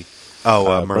 allegedly.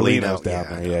 Merlino's Merlino's down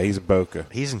there. Yeah, he's in Boca.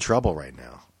 He's in trouble right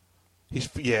now. They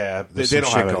There's don't some have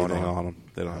shit anything going on him.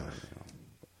 They don't have anything on him.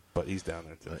 But he's down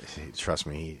there, too. Trust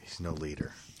me, he's no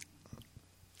leader.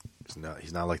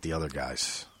 He's not like the other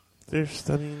guys.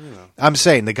 I'm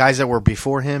saying, the guys that were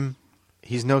before him,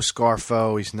 he's no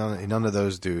Scarfo. He's none of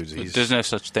those dudes. There's no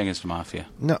such thing as the mafia.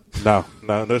 No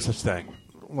such thing.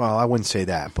 Well, I wouldn't say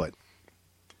that, but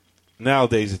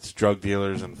nowadays it's drug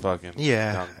dealers and fucking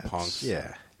punks.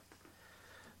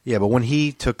 Yeah, but when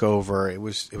he took over, it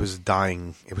was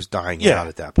dying. It was dying out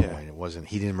at that point. It wasn't.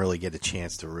 He didn't really get a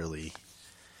chance to really.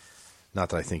 Not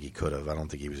that I think he could have. I don't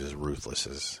think he was as ruthless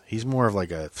as. He's more of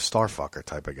like a starfucker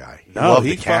type of guy. He loved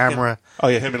the camera.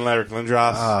 Him and Larry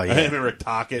Lindros. Oh yeah, him and Rick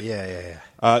Tocchet.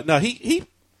 Yeah. No, he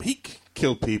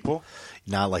killed people.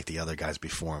 Not like the other guys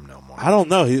before him, no more. I don't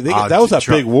know. That was a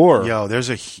big war. Yo, there's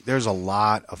a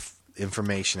lot of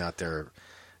information out there,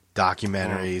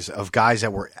 documentaries of guys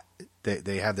that were.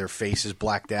 They have their faces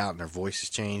blacked out and their voices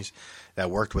changed.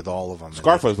 That worked with all of them.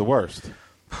 Scarfa's the worst.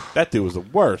 That dude was the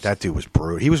worst. That dude was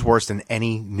brutal. He was worse than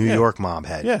any New York mob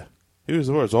head. Yeah, he was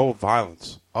the worst. All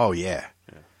violence. Oh yeah.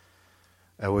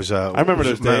 It was. I remember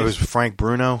those days. It was Frank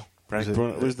Bruno.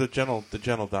 It was the gentle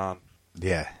Don.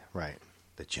 Yeah, right.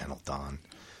 The gentle Don.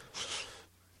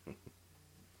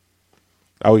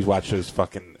 I always watch those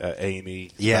fucking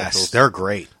A&E. Yes, specials. they're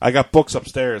great. I got books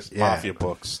upstairs, mafia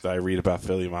books that I read about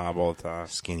Philly mob all the time.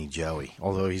 Skinny Joey,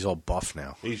 although he's all buff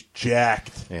now. He's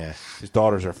jacked. Yeah, his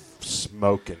daughters are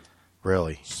smoking.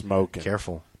 Really smoking.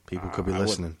 Careful, people could be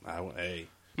listening. Hey,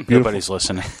 nobody's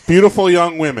listening. Beautiful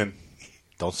young women.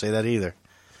 Don't say that either.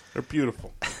 They're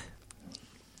beautiful.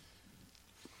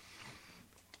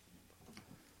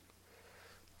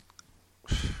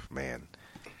 Man.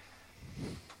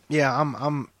 Yeah,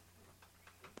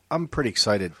 I'm pretty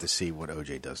excited to see what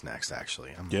OJ does next.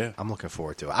 Actually, I'm looking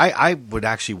forward to it. I would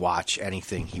actually watch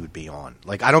anything he would be on.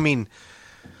 Like, I don't mean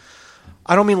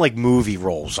like movie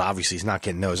roles. Obviously, he's not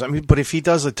getting those. I mean, but if he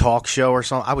does a talk show or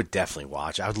something, I would definitely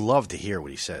watch. I would love to hear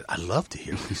what he says. I love to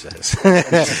hear what he says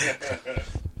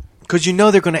because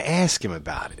they're going to ask him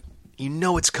about it. You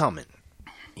know it's coming.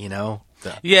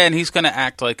 Yeah, and he's going to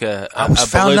act like I was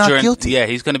found not guilty. Yeah,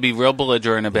 he's going to be real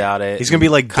belligerent about it. He's going to be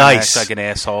like Dice, like an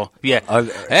asshole. Yeah,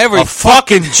 every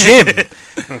fucking gym.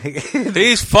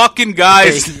 These fucking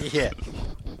guys. Yeah.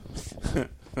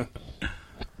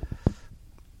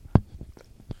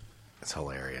 That's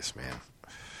hilarious, man.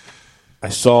 I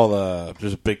saw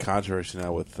there's a big controversy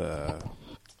now with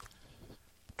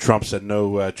Trump said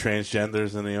no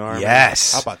transgenders in the army.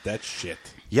 Yes. How about that shit?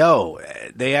 Yo,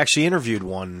 they actually interviewed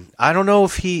one. I don't know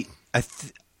if he. I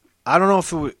don't know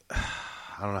if it was,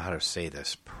 I don't know how to say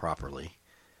this properly.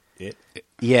 I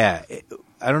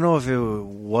don't know if it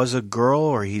was a girl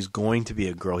or he's going to be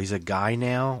a girl. He's a guy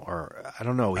now, or I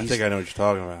don't know. I think I know what you're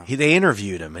talking about. They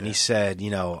interviewed him, and he said,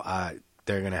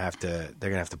 they're gonna have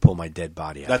to pull my dead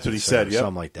body out. That's what he said.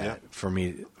 Something like that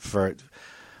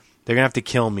they're gonna have to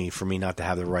kill me for me not to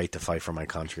have the right to fight for my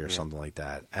country or something like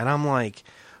that. And I'm like,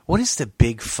 what is the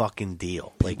big fucking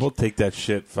deal? Like, we'll take that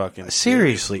shit fucking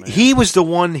seriously. Man. He was the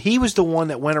one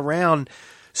that went around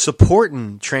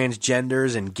supporting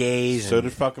transgenders and gays. So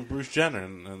did fucking Bruce Jenner.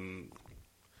 And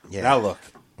now look.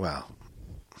 Wow.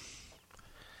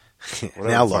 Whatever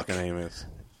now the look. fucking name is.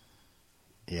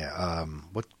 Yeah.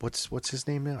 What's his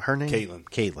name now? Her name?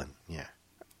 Caitlyn. Yeah.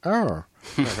 Oh.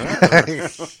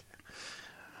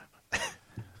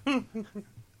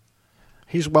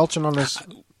 He's welching on this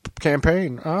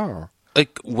campaign. Oh.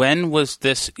 Like, when was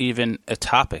this even a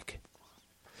topic?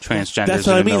 Transgenders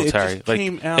in the military.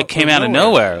 It came out of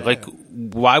nowhere. Yeah. Like,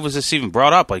 why was this even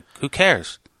brought up? Like, who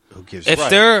cares? Who gives? If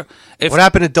what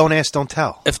happened to Don't Ask, Don't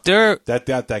Tell? If they're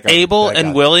able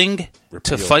and willing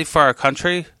to fight for our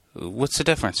country, what's the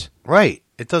difference? Right.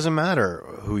 It doesn't matter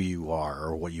who you are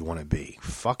or what you want to be.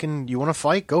 Fucking, you want to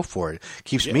fight? Go for it.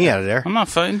 Keeps me out of there. I'm not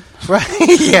fighting. Right?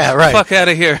 Yeah, right. Fuck out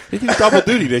of here. They do double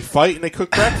duty. They fight and they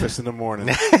cook breakfast in the morning.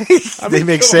 They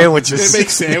make sandwiches. They make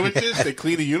sandwiches. They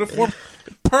clean a uniform.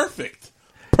 Perfect.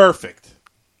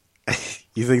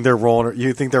 You think they're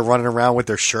running around with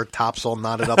their shirt tops all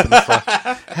knotted up in the front?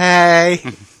 Hey,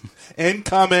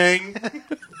 incoming.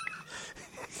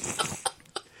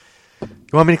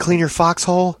 You want me to clean your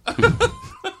foxhole?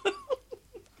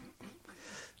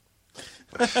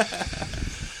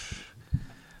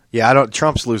 Yeah,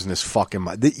 Trump's losing his fucking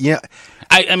mind. Yeah,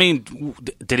 I mean,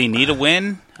 did he need a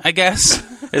win? I guess.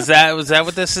 Was that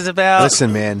what this is about?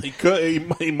 Listen, man.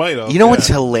 He might have. You know what's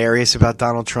hilarious about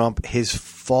Donald Trump? His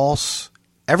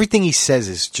everything he says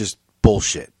is just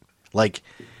bullshit. Like,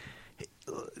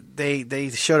 they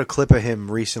showed a clip of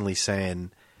him recently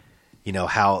saying,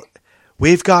 how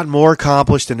we've got more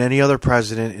accomplished than any other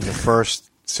president in the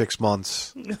first 6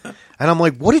 months. And I'm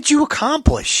like, what did you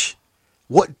accomplish?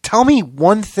 Tell me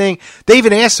one thing. They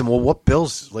even asked him, well, what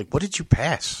bills, what did you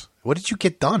pass? What did you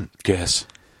get done? Gas.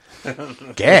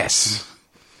 Gas.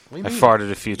 I farted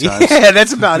a few times. Yeah,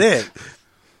 that's about it.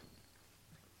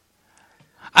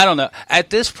 I don't know. At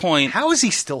this point, how is he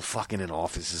still fucking in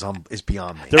office is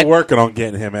beyond me. They're working on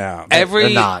getting him out. They're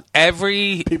not.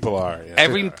 Every people are. Yeah.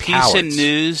 Every piece of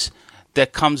news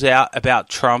that comes out about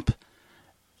Trump,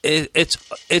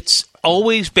 it's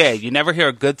always bad. You never hear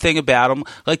a good thing about him.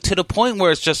 To the point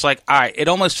where it's just all right, it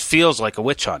almost feels like a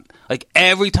witch hunt.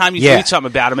 Every time you read something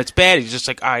about him, it's bad. He's just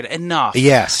all right, enough.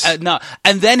 Yes. Enough.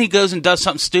 And then he goes and does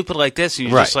something stupid like this, and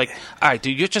you're just all right,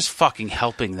 dude, you're just fucking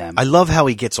helping them. I love how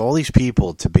he gets all these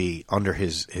people to be under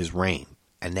his reign,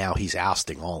 and now he's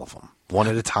ousting all of them, one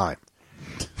at a time.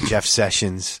 Jeff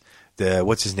Sessions,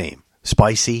 what's his name?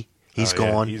 Spicy. He's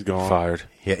gone. He's gone. Fired.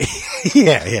 Yeah.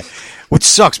 yeah. Which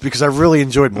sucks because I really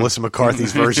enjoyed Melissa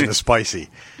McCarthy's version of Spicy.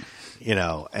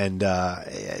 And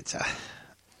it's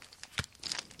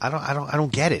I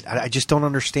don't get it. I just don't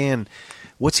understand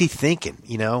what's he thinking,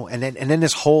 And then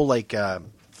this whole this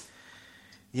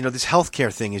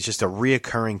healthcare thing is just a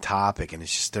reoccurring topic, and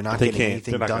it's just they're not getting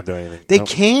anything done. Gonna do anything. They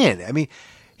can. I mean,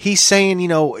 he's saying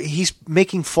he's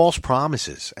making false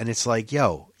promises, and it's like,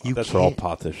 yo, that's what all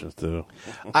politicians do.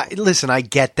 Listen, I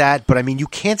get that, but I mean, you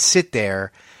can't sit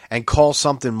there and call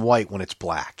something white when it's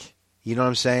black. You know what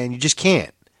I'm saying? You just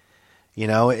can't.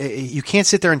 You can't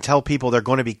sit there and tell people they're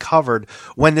going to be covered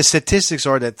when the statistics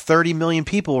are that 30 million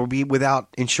people will be without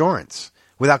insurance,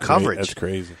 without coverage. That's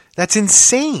crazy. That's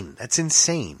insane.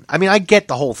 I mean, I get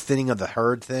the whole thinning of the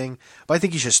herd thing, but I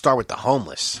think you should start with the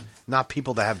homeless, not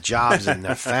people that have jobs and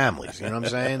their families. You know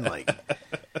what I'm saying?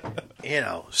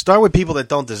 Start with people that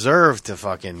don't deserve to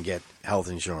fucking get health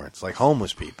insurance, like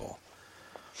homeless people.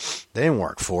 They didn't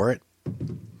work for it.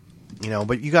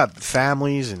 But you got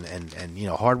families and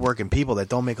hardworking people that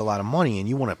don't make a lot of money, and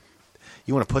you want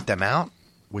to put them out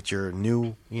with your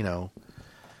new, the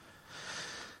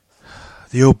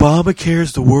Obamacare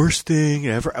is the worst thing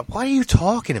ever. What are you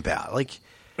talking about?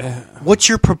 What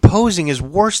you're proposing is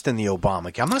worse than the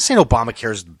Obamacare. I'm not saying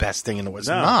Obamacare is the best thing in the world. It's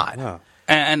not. No.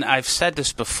 And I've said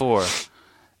this before.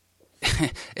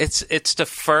 It's the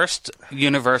first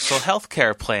universal health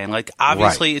care plan.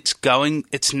 Obviously,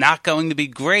 it's not going to be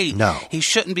great. No. He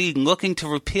shouldn't be looking to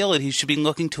repeal it. He should be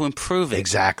looking to improve it.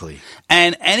 Exactly.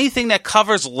 And anything that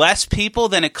covers less people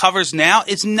than it covers now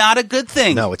is not a good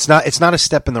thing. No, it's not. It's not a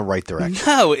step in the right direction.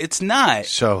 No, it's not.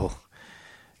 So,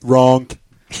 wrong.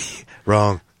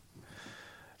 Wrong.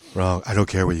 I don't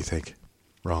care what you think.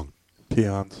 Wrong.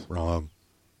 Peons. Wrong.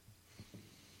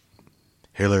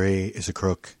 Hillary is a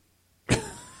crook.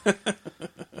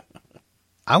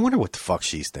 I wonder what the fuck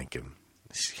she's thinking.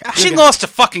 She lost to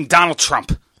fucking Donald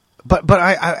Trump. But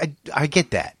I get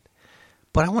that.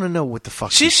 But I want to know what the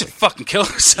fuck she should fucking kill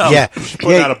herself. Yeah, she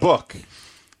put out a book.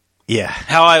 Yeah,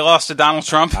 how I lost to Donald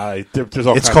Trump.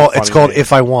 It's called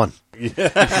If I Won. Yeah.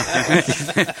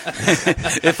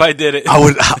 If I did it,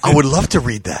 I would love to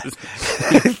read that.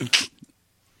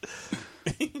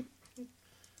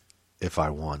 If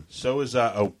I won. So is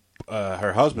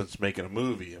her husband's making a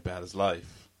movie about his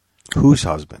life. Whose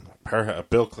husband?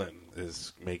 Bill Clinton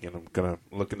is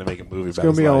looking to make a movie about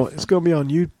his life. It's going to be on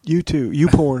YouTube,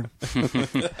 YouPorn.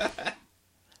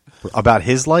 About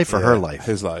his life or her life?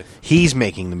 His life. He's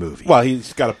making the movie. Well,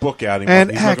 he's got a book out. He's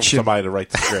looking for somebody to write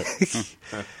the script.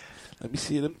 Let me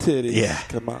see them titties. Yeah.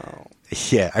 Come on.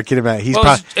 Yeah, I can imagine.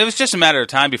 It was just a matter of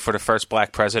time before the first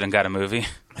black president got a movie.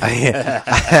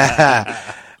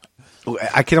 I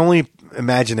can only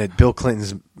imagine that Bill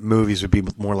Clinton's movies would be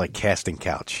more like Casting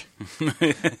Couch. You know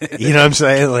what I'm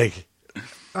saying?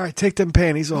 All right, take them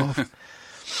panties off.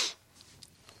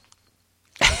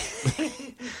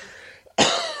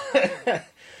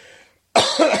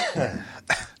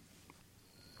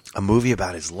 A movie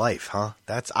about his life, huh?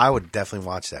 I would definitely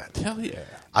watch that. Hell yeah!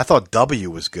 I thought W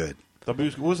was good. What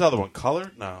was the other one?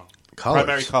 Colored? No. Colors.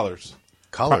 Primary Colors.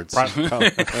 Coloreds.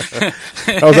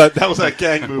 That was that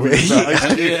gang movie.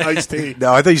 Ice-T.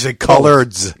 No, I thought you said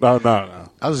Coloreds. No.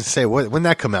 I was going to say, when did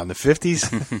that come out? In the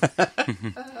 50s?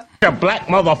 You black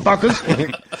motherfuckers.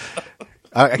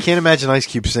 I can't imagine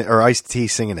Ice-T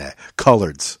singing that.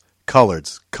 Coloreds.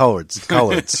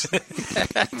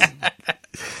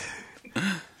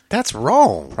 That's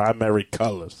wrong. Primary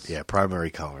Colors. Yeah, Primary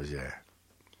Colors, yeah.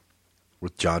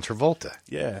 with John Travolta.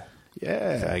 Yeah.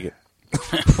 Yeah. Faggot.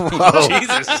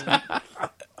 Jesus.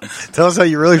 Tell us how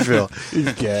you really feel.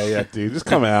 He's gay, yeah, dude. Just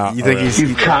come out. You think already.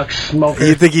 You cock smoker.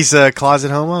 You think he's a closet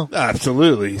homo?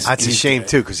 Absolutely. That's a He's shame gay.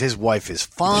 too, because his wife is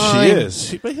fine. She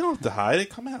is. But you don't have to hide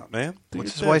it. Come out, man. Do What's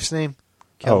your his thing. wife's name?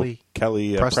 Kelly.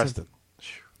 Kelly Preston.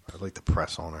 I'd like to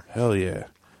press on her. Hell yeah.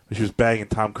 She was banging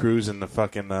Tom Cruise in the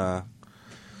fucking the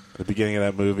beginning of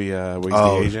that movie where he's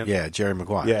the agent. Yeah, Jerry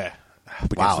Maguire. Yeah.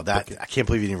 Wow, Against that the- I can't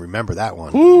believe you didn't remember that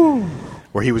one. Woo.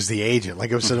 Where he was the agent, like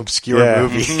it was an obscure Yeah.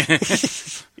 movie.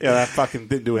 Yeah, that fucking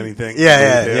didn't do anything.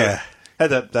 Yeah, Really yeah. Had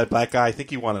that black guy. I think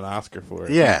he won an Oscar for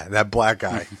it. Yeah, that black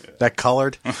guy, that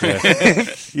colored.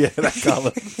 Yeah, that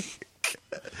color.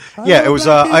 Yeah, it was.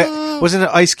 Wasn't it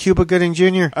Ice Cuba Gooding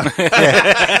Jr.?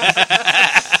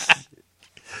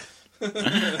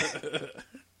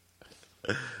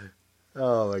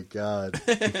 Oh my God.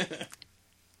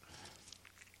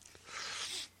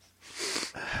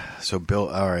 So Bill,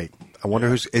 all right. I wonder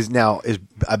who's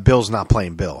Bill's not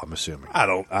playing Bill. I'm assuming. I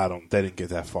don't. They didn't get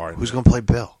that far. Who's going to play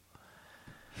Bill?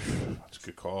 That's a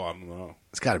good call. I don't know.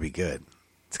 It's got to be good.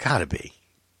 It's got to be.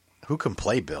 Who can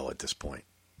play Bill at this point?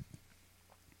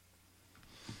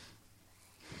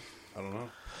 I don't know.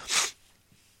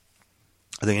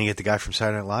 Are they going to get the guy from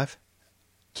Saturday Night Live?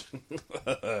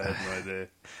 I have no idea.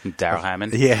 Daryl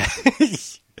Hammond. Yeah.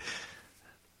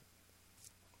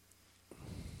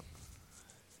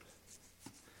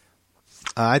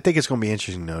 I think it's going to be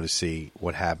interesting, though, to see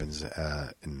what happens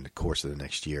in the course of the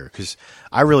next year. Because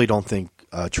I really don't think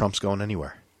Trump's going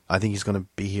anywhere. I think he's going to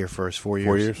be here for his 4 years.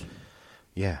 4 years?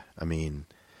 Yeah. I mean,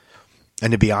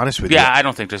 and to be honest with you. Yeah, I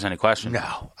don't think there's any question.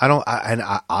 No. I don't.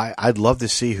 I'd love to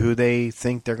see who they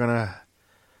think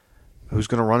who's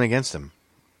going to run against him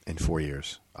in 4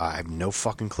 years. I have no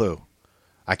fucking clue.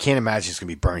 I can't imagine it's going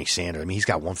to be Bernie Sanders. I mean, he's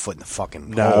got one foot in the fucking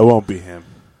No, hole. it won't be him.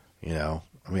 You know,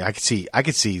 I mean, I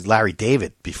could see Larry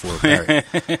David before Barry.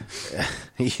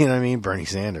 You know what I mean? Bernie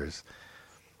Sanders.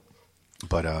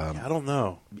 But I don't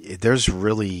know. There's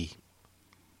really,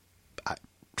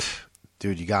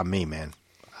 dude, you got me, man.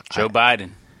 Joe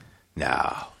Biden.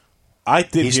 No, I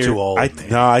did. He's hear, too old, man.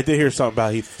 No, I did hear something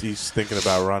about he's thinking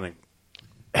about running.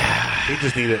 He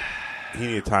just needed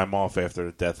time off after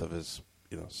the death of his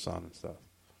son and stuff.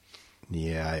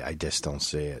 Yeah, I just don't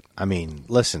see it. I mean,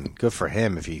 listen, good for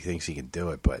him if he thinks he can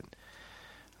do it, but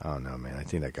I don't know, man. I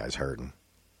think that guy's hurting.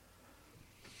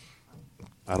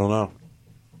 I don't know.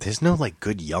 There's no like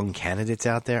good young candidates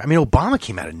out there. I mean, Obama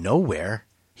came out of nowhere.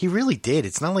 He really did.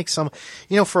 It's not like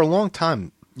for a long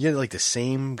time, you had like the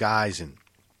same guys and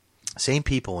same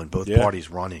people in both parties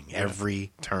running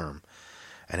every term.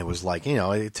 And it was like,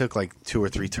 it took like 2 or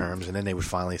 3 terms, and then they would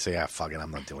finally say, fuck it,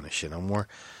 I'm not doing this shit no more.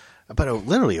 But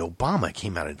literally, Obama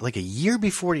came out of, like a year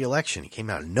before the election, he came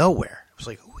out of nowhere. I was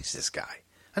like, who is this guy?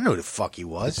 I don't know who the fuck he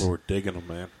was. People were digging him,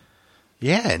 man.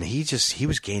 Yeah, and he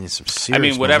was gaining some serious I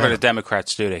mean, whatever momentum. the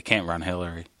Democrats do, they can't run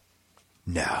Hillary.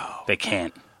 No. They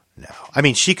can't. No. I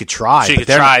mean, she could try. She but could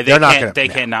they're, try. They They're not can't. gonna, They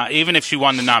no. cannot. Even if she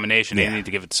won the nomination, Yeah. they need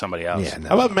to give it to somebody else. Yeah, no.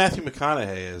 How about Matthew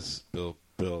McConaughey as Bill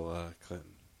Clinton?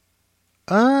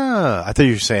 I thought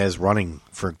you were saying as running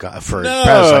for president.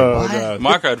 No.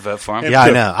 Mark would vote for him. Yeah, I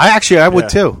too. know. I would Yeah.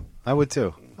 too. I would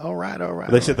too. All right.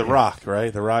 They said The Rock,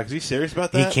 right? The Rock. Is he serious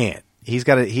about He that? can't. He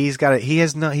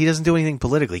doesn't do anything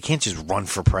politically. He can't just run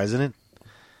for president.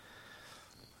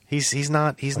 He's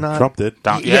not. Trump did.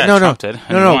 Trump did.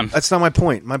 And No. won. That's not my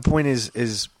point. My point is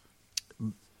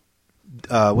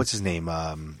what's his name?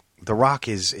 The Rock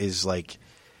is like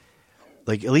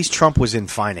at least Trump was in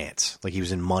finance. Like he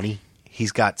was in money.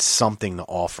 He's got something to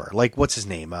offer. Like what's his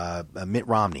name? Mitt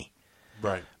Romney.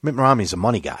 Right. Mitt Romney's a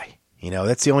money guy.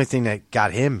 That's the only thing that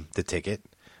got him the ticket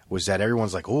was that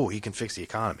everyone's like, oh, he can fix the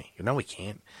economy. No, he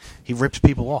can't. He rips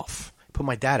people off. Put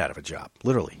my dad out of a job,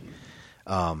 literally.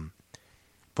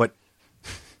 But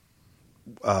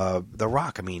The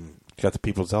Rock, I mean... Got the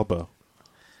people's elbow.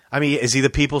 I mean, is he the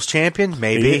people's champion?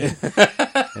 Maybe.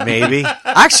 Maybe.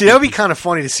 Actually, that would be kind of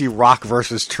funny to see Rock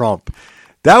versus Trump.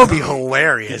 That would be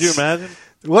hilarious. Could you imagine?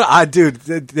 Dude,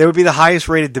 they would be the highest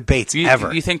rated debates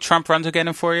ever. You think Trump runs again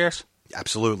in 4 years?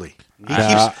 Absolutely.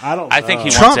 I don't. I think he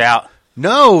Trump- wants out.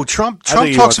 No, Trump think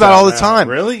he talks wants about it out all the now. time.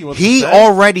 Really? He wants to He stay?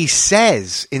 already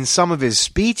says in some of his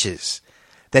speeches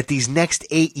that these next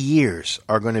 8 years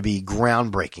are going to be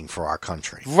groundbreaking for our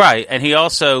country. Right, and he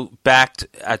also backed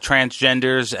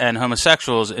transgenders and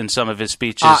homosexuals in some of his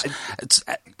speeches.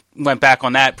 Went back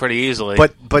on that pretty easily.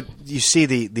 But you see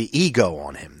the ego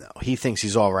on him, though. He thinks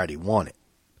he's already won it.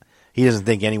 He doesn't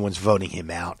think anyone's voting him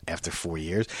out after 4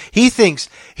 years. He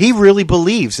really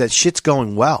believes that shit's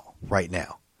going well right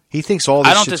now. He thinks all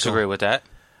this I don't shit's disagree going, with that.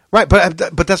 Right,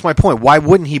 but that's my point. Why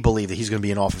wouldn't he believe that he's going to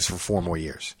be in office for 4 more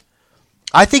years?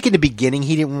 I think in the beginning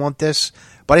he didn't want this,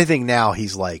 but I think now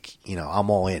he's like, I'm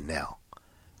all in now.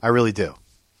 I really do.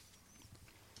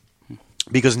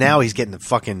 Because now he's getting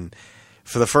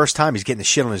for the first time, he's getting the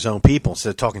shit on his own people instead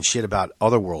of talking shit about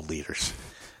other world leaders.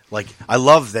 Like, I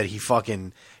love that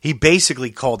he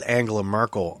basically called Angela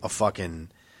Merkel a fucking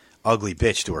ugly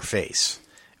bitch to her face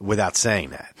without saying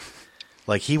that.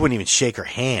 Like, he wouldn't even shake her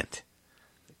hand.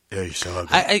 Yeah, you're so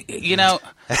ugly. you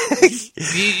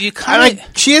kind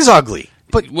of... She is ugly.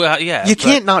 But you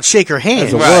can't not shake her hand.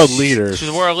 As a world leader. She's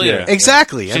a world leader. Yeah.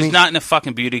 Exactly. She's not in a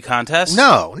fucking beauty contest.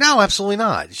 No, absolutely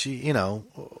not. She, In a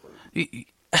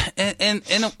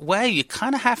way, you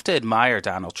kind of have to admire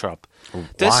Donald Trump. Why?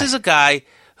 This is a guy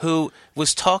who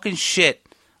was talking shit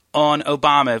on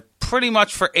Obama pretty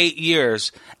much for 8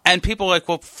 years, and people are like,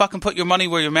 well, fucking put your money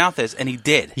where your mouth is, and he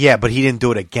did. Yeah, but he didn't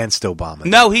do it against Obama.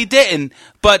 No, he didn't,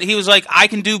 but he was like, I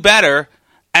can do better.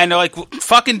 And they're like,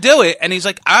 fucking do it. And he's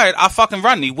like, all right, I'll fucking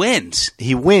run. And he wins.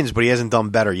 He wins, but he hasn't done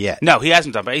better yet. No, he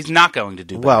hasn't done better. He's not going to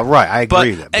do better. Well, right, I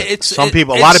agree with that. A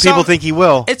lot of people think he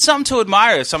will. It's something to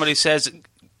admire if somebody says,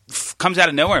 comes out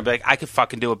of nowhere and be like, I could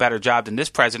fucking do a better job than this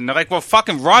president. And they're like, well,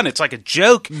 fucking run. It's like a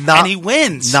joke. And he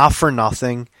wins. Not for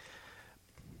nothing.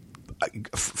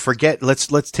 Forget, let's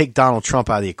take Donald Trump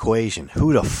out of the equation.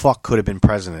 Who the fuck could have been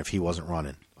president if he wasn't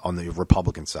running on the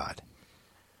Republican side?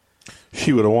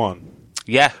 She would have won.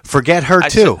 Yeah. Forget her,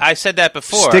 too. I said that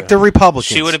before. Stick to Republicans.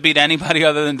 She would have beat anybody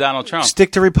other than Donald Trump.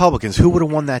 Stick to Republicans. Who would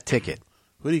have won that ticket?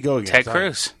 Who did he go against? Ted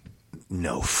Cruz.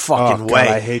 No fucking God, way.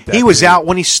 I hate that he was dude. out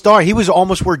when he started. He was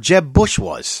almost where Jeb Bush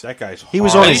was. That guy's He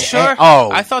was hard. on Are his you sure?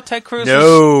 I thought Ted Cruz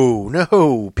was...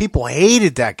 No. People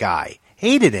hated that guy.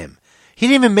 Hated him. He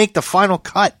didn't even make the final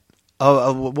cut.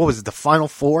 What was it? The final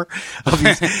 4?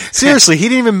 Seriously, he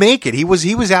didn't even make it. He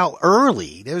was out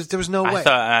early. There was no way.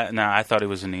 I thought he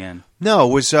was in the end. No,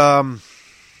 it was not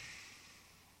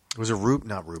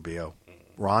Rubio.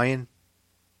 Ryan.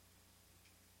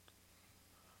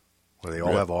 Where they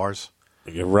all have R's.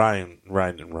 Yeah, Ryan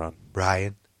didn't run.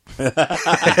 Brian. Brian.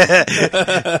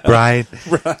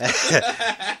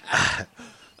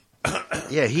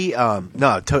 Yeah,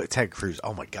 Ted Cruz.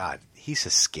 Oh my God. He's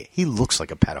a skit. He looks like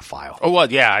a pedophile. Oh,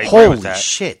 well, yeah, I agree Holy with that.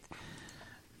 shit.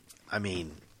 I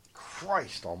mean,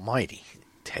 Christ almighty,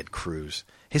 Ted Cruz.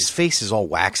 His face is all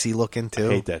waxy looking,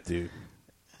 too. I hate that dude.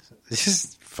 This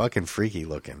is fucking freaky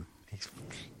looking. He's a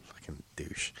fucking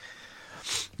douche.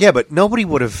 Yeah, but nobody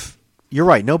would have... You're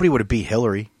right. Nobody would have beat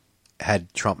Hillary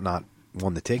had Trump not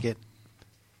won the ticket.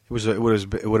 It would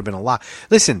have been a lot.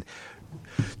 Listen...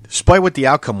 Despite what the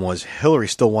outcome was, Hillary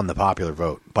still won the popular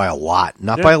vote by a lot,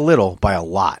 not by a little, by a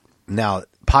lot. Now,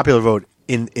 popular vote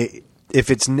if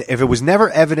it was never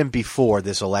evident before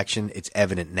this election, it's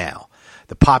evident now.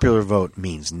 The popular vote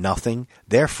means nothing,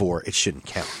 therefore it shouldn't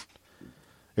count.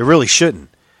 It really shouldn't.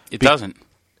 It doesn't.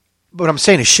 But I'm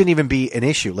saying it shouldn't even be an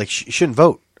issue. Like, you shouldn't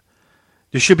vote.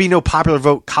 There should be no popular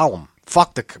vote column.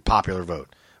 Fuck the popular vote.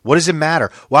 What does it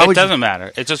matter? It doesn't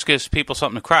matter. It just gives people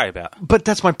something to cry about. But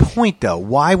that's my point, though.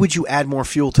 Why would you add more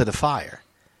fuel to the fire?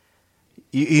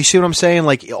 You see what I'm saying?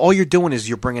 Like, all you're doing is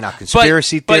you're bringing out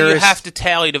conspiracy theorists. But you have to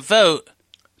tally the vote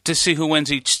to see who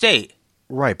wins each state.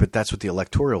 Right, but that's what the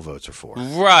electoral votes are for.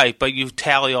 Right, but you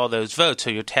tally all those votes,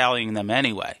 so you're tallying them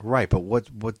anyway. Right, but what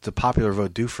the popular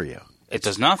vote do for you? It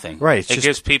does nothing. Right, it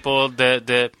gives people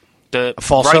the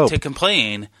false right hope to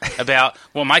complain about,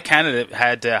 well, my candidate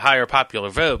had a higher popular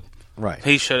vote. Right.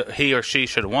 He or she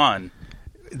should have won.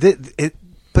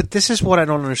 But this is what I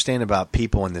don't understand about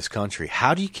people in this country.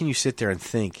 How can you sit there and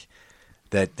think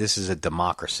that this is a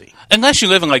democracy? Unless you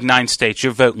live in like 9 states,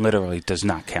 your vote literally does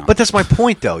not count. But that's my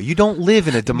point, though. You don't live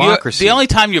in a democracy. The only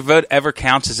time your vote ever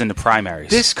counts is in the primaries.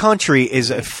 This country is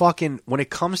a fucking when it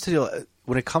comes to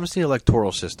the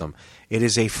electoral system, it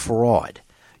is a fraud.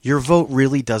 Your vote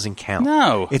really doesn't count.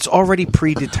 No. It's already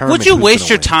predetermined. Would you waste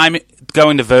your win. time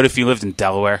going to vote if you lived in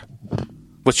Delaware?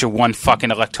 What's your one fucking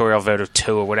electoral vote or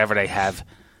 2 or whatever they have?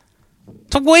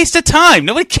 It's a waste of time.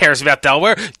 Nobody cares about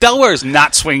Delaware. Delaware is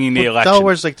not swinging the election.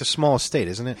 Delaware's like the smallest state,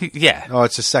 isn't it? Yeah. Oh,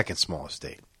 it's the second smallest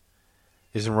state.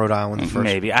 Isn't Rhode Island the first?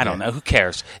 Maybe. I don't know. Who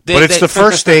cares? But it's the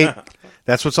first state.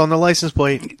 That's what's on the license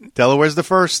plate. Delaware's the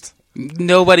first.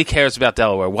 Nobody cares about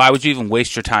Delaware. Why would you even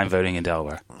waste your time voting in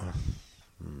Delaware?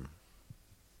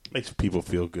 Makes people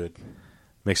feel good.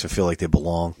 Makes them feel like they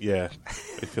belong. Yeah.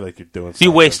 They feel like you're doing something.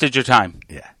 You wasted your time.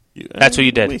 Yeah. That's what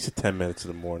you did. Wasted 10 minutes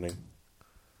in the morning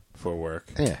before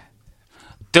work. Yeah.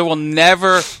 There will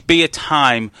never be a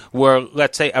time where,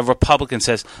 let's say, a Republican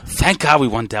says, thank God we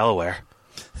won Delaware.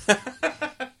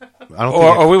 I don't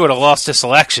or we would have lost this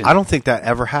election. I don't think that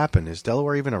ever happened. Is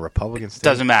Delaware even a Republican state?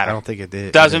 Doesn't matter. I don't think it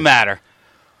did. Doesn't matter.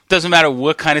 Doesn't matter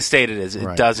what kind of state it is. It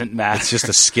Right. doesn't matter. It's just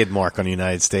a skid mark on the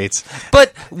United States.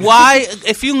 But why,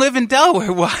 if you live in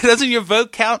Delaware, why doesn't your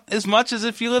vote count as much as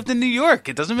if you lived in New York?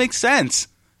 It doesn't make sense.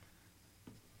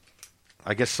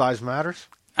 I guess size matters.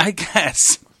 I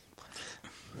guess.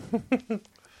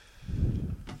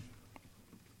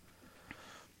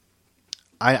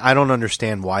 I don't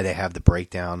understand why they have the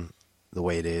breakdown the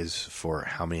way it is for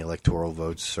how many electoral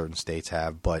votes certain states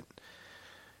have, but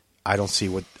I don't see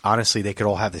what. Honestly, they could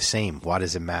all have the same. Why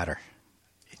does it matter?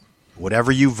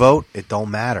 Whatever you vote, it don't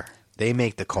matter. They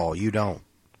make the call. You don't.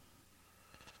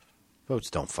 Votes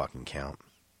don't fucking count.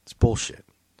 It's bullshit.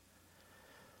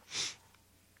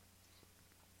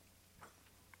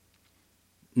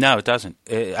 No, it doesn't.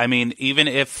 I mean, even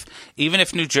if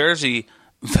New Jersey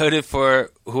voted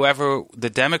for whoever the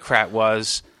Democrat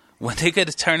was, when they get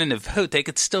to turn in a vote, they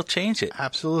could still change it.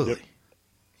 Absolutely.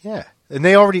 Yeah, and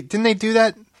they already didn't they do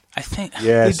that? I think.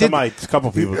 Yeah, They did- a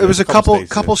couple people. It was a couple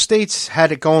states states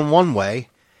had it going one way,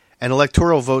 and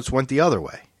electoral votes went the other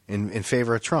way in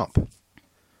favor of Trump. did.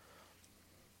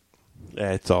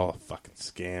 Yeah, it's all a fucking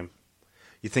scam.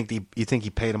 You think he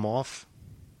paid them off?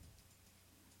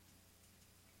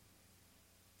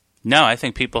 No, I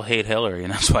think people hate Hillary,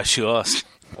 and that's why she lost.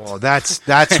 Well, that's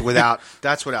without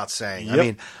saying. I Yep.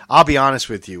 mean, I'll be honest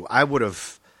with you. I would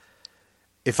have,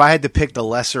 if I had to pick the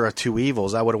lesser of two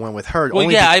evils, I would have went with her.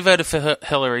 Well, I voted for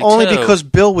Hillary only too. because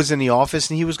Bill was in the office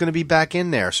and he was going to be back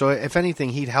in there. So if anything,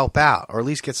 he'd help out or at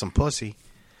least get some pussy.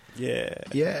 Yeah.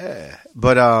 Yeah,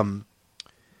 but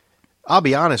I'll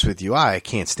be honest with you. I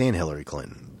can't stand Hillary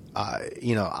Clinton.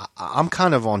 I'm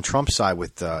kind of on Trump's side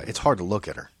with. It's hard to look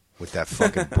at her with that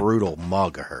fucking brutal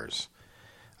mug of hers.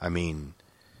 I mean,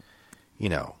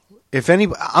 if any,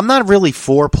 I'm not really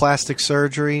for plastic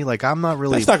surgery. Like, I'm not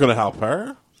really. That's not going to help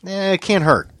her. It can't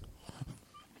hurt.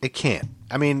 It can't.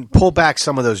 I mean, pull back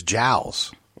some of those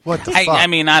jowls. What the fuck? I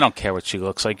mean, I don't care what she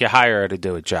looks like. You hire her to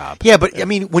do a job. Yeah, but I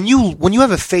mean, when you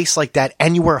have a face like that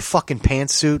and you wear a fucking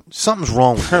pantsuit, something's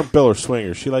wrong with Her you. and Bill are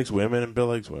swingers. She likes women, and Bill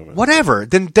likes women. Whatever.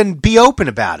 Then be open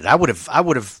about it. I would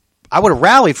have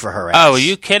rallied for her. Oh, are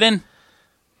you kidding?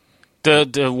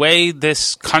 The way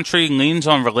this country leans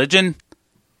on religion,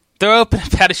 they're open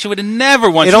about it. She would have never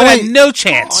won. She would have had no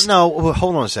chance. Oh, no, well,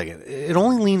 hold on a second. It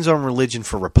only leans on religion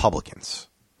for Republicans.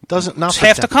 Doesn't not It's for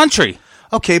half the country.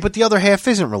 Okay, but the other half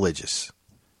isn't religious.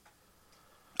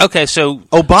 Okay, so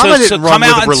Obama didn't run come with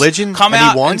out and religion, Come and he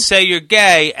out won? and say you're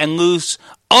gay and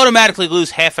automatically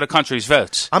lose half of the country's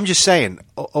votes. I'm just saying,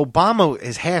 Obama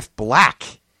is half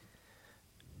black,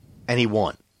 and he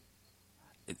won.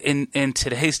 In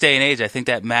today's day and age, I think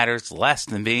that matters less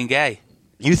than being gay.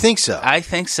 You think so? I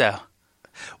think so.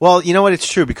 Well, you know what? It's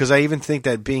true because I even think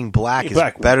that being black Being is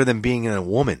black. better than being a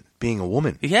woman. Being a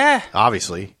woman, Yeah.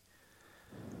 obviously.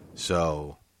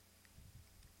 So,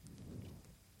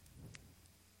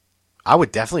 I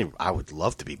would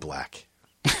love to be black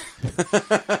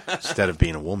instead of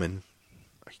being a woman.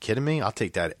 Are you kidding me? I'll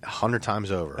take that 100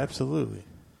 times over. Absolutely.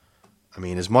 I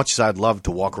mean, as much as I'd love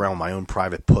to walk around with my own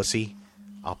private pussy,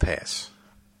 I'll pass.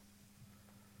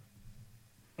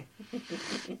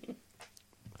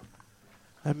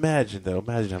 Imagine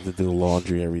having to do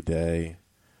laundry every day,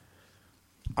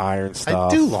 iron I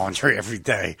stuff. do laundry every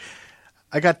day.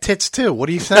 I got tits too. What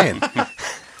are you saying?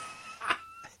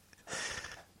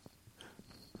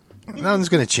 Nothing's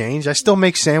going to change. I still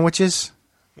make sandwiches.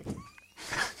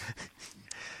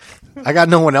 I got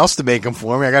no one else to make them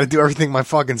for me. I got to do everything my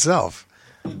fucking self.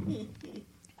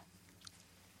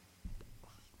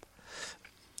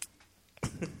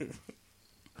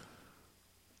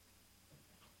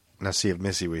 Now, see if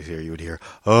Missy was here, you would hear,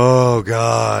 "Oh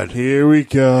God, Here we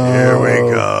go. here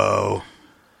we go."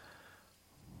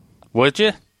 Would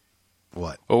you?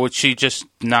 What? Or would she just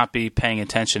not be paying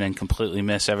attention and completely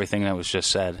miss everything that was just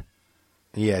said?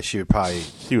 Yeah, she would probably.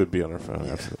 She would be on her phone.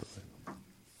 Absolutely.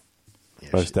 Yeah,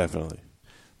 Most definitely.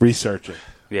 Researching.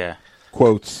 Yeah.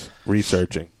 Quotes.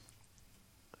 Researching.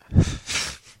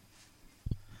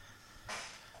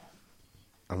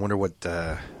 I wonder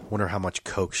wonder how much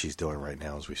coke she's doing right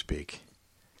now as we speak.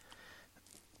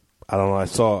 I don't know. I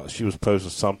saw she was posting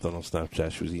something on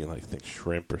Snapchat. She was eating, like, I think,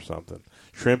 shrimp or something.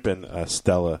 Shrimp and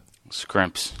Stella.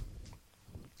 Scrimps.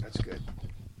 That's good.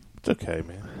 It's okay,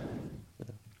 man.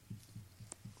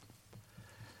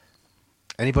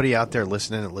 Anybody out there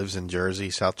listening that lives in Jersey,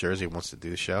 South Jersey, wants to do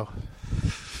the show?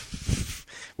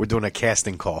 We're doing a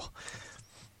casting call.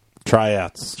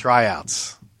 Tryouts.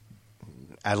 Tryouts.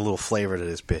 Add a little flavor to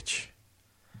this bitch.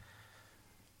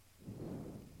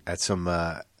 Add some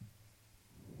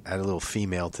Add a little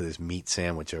female to this meat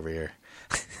sandwich over here.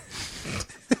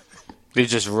 You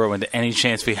just ruined any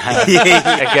chance we had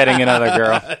at getting another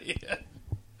girl.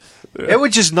 It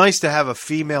was just nice to have a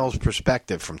female's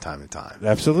perspective from time to time.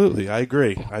 Absolutely. I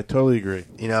agree. I totally agree.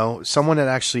 You know, someone that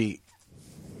actually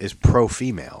is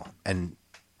pro-female,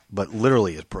 but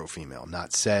literally is pro-female,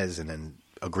 not says and then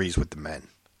agrees with the men.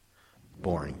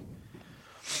 Boring.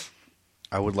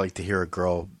 I would like to hear a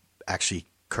girl actually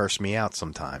curse me out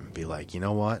sometime. Be like, you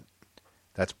know what?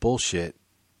 That's bullshit.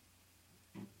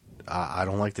 I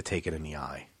don't like to take it in the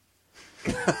eye.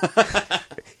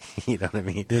 You know what I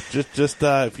mean? Yeah, just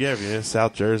if you're in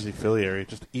South Jersey, Philly area,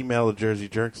 just email the Jersey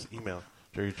Jerks. Email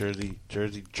Jersey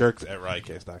Jerks at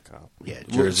riotcast.com. Yeah.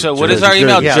 Jersey, so what is our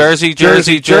email? Yeah. Jersey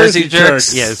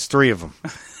Jerks. Yeah, it's 3 of them.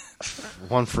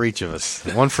 One for each of us.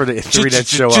 One for the 3 that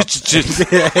show up.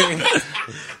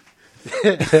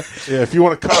 Yeah, if you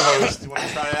want to co-host, you want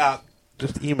to try out,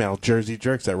 just email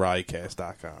jerseyjerks at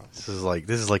riotcast.com. This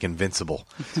is like Invincible.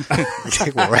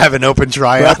 We're having open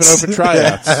tryouts.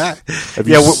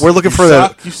 We're looking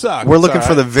for You suck. We're looking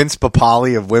for the Vince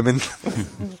Papali of women.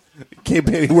 It can't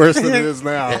be any worse than it is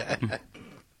now.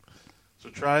 So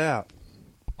try out.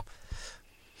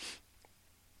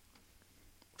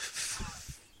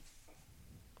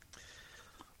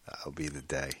 That'll be the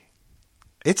day.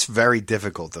 It's very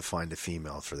difficult to find a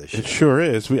female for this show. It sure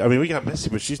is. We got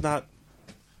Missy, but she's not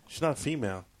a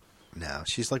female. No,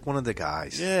 she's like one of the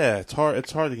guys. Yeah, it's hard.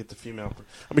 It's hard to get the female.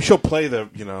 I mean, she'll play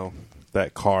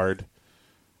that card,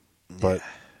 but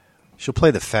she'll play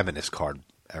the feminist card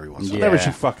every once in a while. Whenever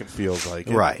she fucking feels like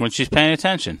it. Right. When she's paying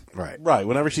attention. Right.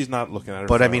 Whenever she's not looking at her.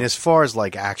 But phone. I mean, as far as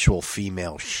like actual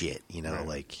female shit,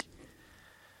 like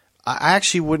I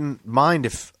actually wouldn't mind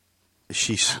if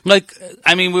she's like.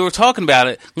 I mean, we were talking about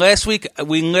it last week.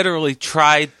 We literally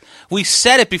tried. We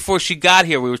said it before she got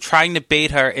here. We were trying to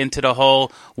bait her into the whole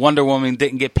Wonder Woman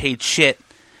didn't get paid shit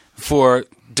for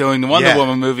doing the Wonder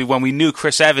Woman movie when we knew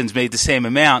Chris Evans made the same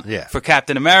amount for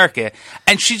Captain America,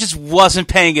 and she just wasn't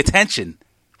paying attention.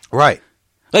 Right.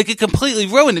 Like, it completely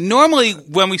ruined it. Normally,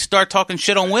 when we start talking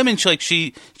shit on women,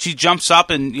 she jumps up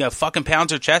and fucking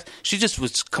pounds her chest. She just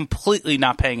was completely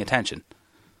not paying attention.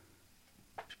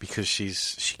 Because she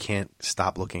can't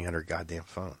stop looking at her goddamn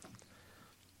phone.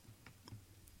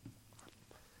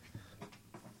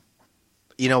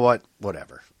 You know what?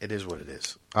 Whatever. It is what it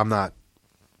is. I'm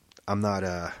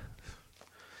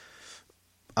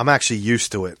actually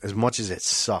used to it. As much as it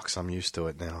sucks, I'm used to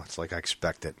it now. It's like I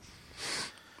expect it.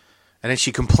 And then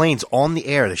she complains on the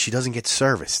air that she doesn't get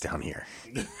service down here.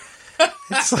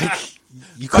 It's like,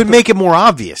 you could make it more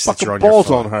obvious that you're on your balls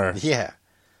phone. on her. Yeah.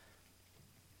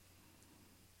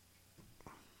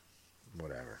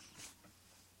 Whatever.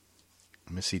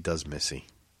 Missy does Missy.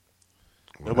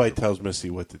 Nobody tells Missy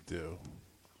what to do.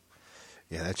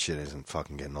 Yeah, that shit isn't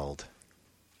fucking getting old.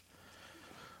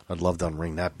 I'd love to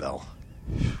unring that bell.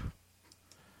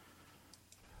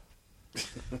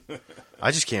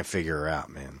 I just can't figure her out,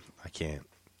 man. I can't.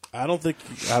 I don't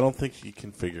think you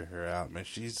can figure her out, man.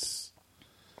 She's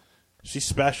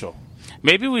special.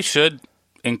 Maybe we should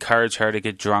encourage her to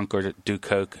get drunk or to do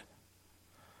coke.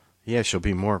 Yeah, she'll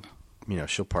be more,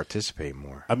 she'll participate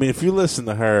more. I mean, if you listen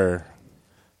to her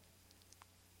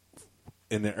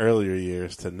in the earlier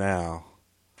years to now,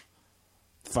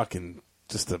 fucking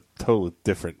just a totally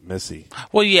different Missy.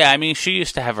 Well, yeah, I mean, she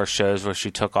used to have her shows where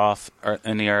she took off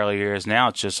in the early years. Now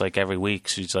it's just like every week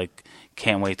she's like,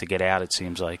 can't wait to get out, it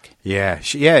seems like. Yeah,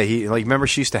 remember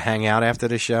she used to hang out after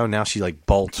the show? Now she like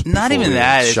bolts. Not even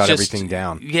that. Shut it's just, everything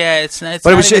down. Yeah, it's not.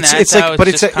 But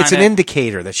It's an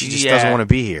indicator that she just doesn't want to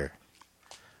be here.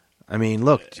 I mean,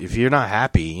 look, if you're not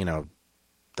happy,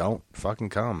 don't fucking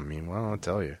come. I mean, what do I want to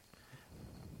tell you?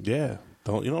 Yeah,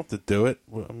 you don't have to do it.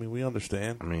 I mean, we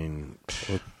understand. I mean,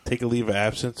 we'll take a leave of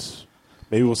absence.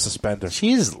 Maybe we'll suspend her.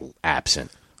 She is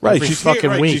absent. Right, every she's fucking here,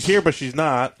 right, week. She's here, but she's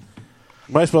not.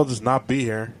 Might as well just not be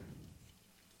here.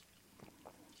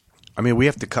 I mean, we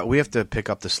have to pick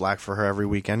up the slack for her every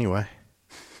week anyway.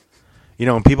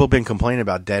 And people have been complaining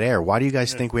about dead air. Why do you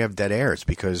guys think we have dead air? It's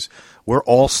because we're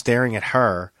all staring at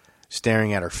her,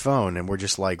 staring at her phone, and we're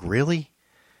just like, really?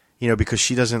 Because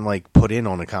she doesn't like put in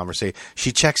on the conversation.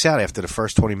 She checks out after the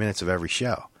first 20 minutes of every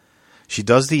show. She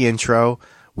does the intro.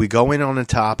 We go in on a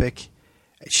topic.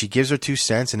 She gives her 2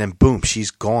 cents, and then boom,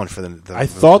 she's gone for the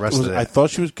rest of the day. I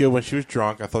thought she was good when she was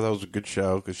drunk. I thought that was a good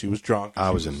show because she was drunk. I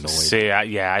was annoyed. See,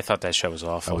 I thought that show was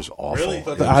awful. That was awful. Really?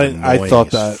 I thought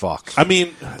that. Fuck. I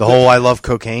mean, the whole "I love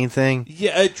cocaine" thing.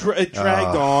 Yeah, it dragged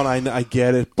on. I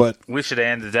get it, but we should have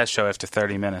ended that show after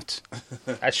 30 minutes.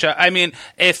 That show. I mean,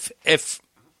 if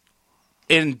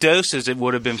in doses, it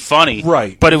would have been funny.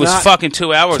 Right. But it was Not fucking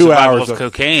 2 hours 2 of I hours love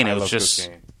cocaine. I It was love just...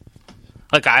 cocaine.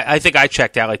 Like, I think I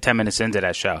checked out like 10 minutes into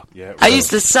that show. Yeah, I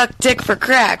used to suck dick for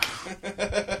crack.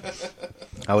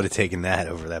 I would have taken that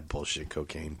over that bullshit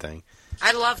cocaine thing.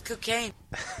 I love cocaine.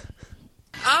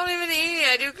 I don't even eat it.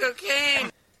 I do cocaine.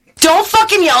 Don't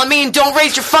fucking yell at me and don't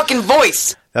raise your fucking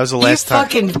voice. That was the last you time.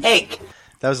 fucking pig.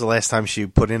 That was the last time she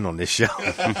put in on this show.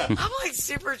 I'm like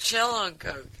super chill on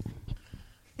coke.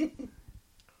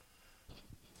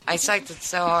 I sucked it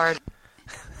so hard.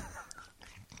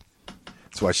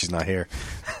 That's why she's not here.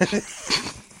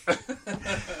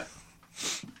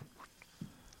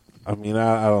 I mean,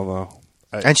 I don't know.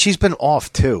 And she's been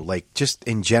off too, like just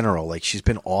in general, like she's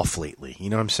been off lately. You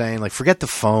know what I'm saying? Like forget the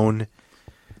phone.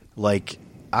 Like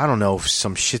I don't know if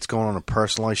some shit's going on in her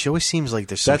personal life. She always seems like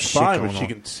there's some That's shit fine, going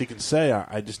but on. she can say,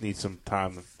 I just need some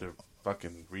time to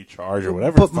fucking recharge or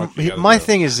whatever. But the fuck you gotta my do.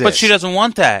 thing is this. But she doesn't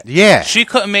want that. Yeah. She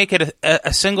couldn't make it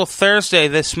a single Thursday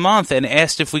this month and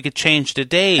asked if we could change the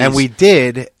days. And we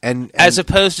did, and as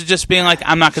opposed to just being like,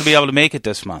 I'm not going to be able to make it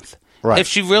this month. Right. If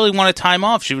she really wanted time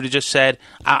off, she would have just said,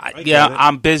 get it.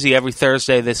 I'm busy every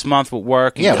Thursday this month with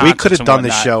work. And yeah, we could concerts have and done the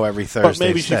whatnot. show every Thursday. But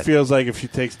maybe instead. she feels like if she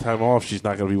takes time off, she's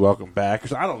not going to be welcome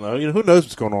back. I don't know. Who knows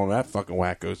what's going on in that fucking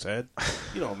wacko's head?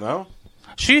 You don't know.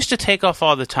 She used to take off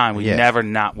all the time. We Yeah. never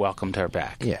not welcomed her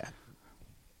back. Yeah.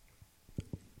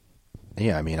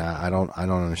 Yeah, I mean, I don't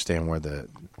understand where the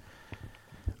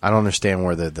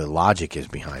logic is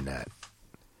behind that.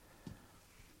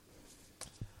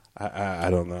 I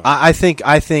don't know.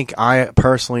 I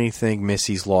personally think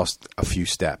Missy's lost a few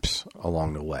steps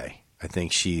along the way. I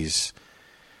think she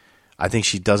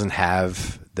doesn't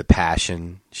have the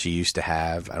passion she used to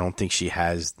have. I don't think she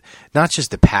has not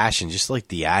just the passion, just like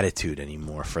the attitude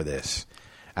anymore for this.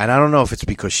 And I don't know if it's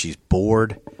because she's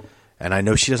bored. And I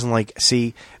know she doesn't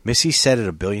see, Missy said it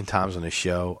a billion times on the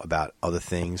show about other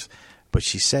things, but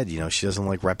she said, she doesn't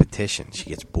like repetition. She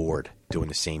gets bored doing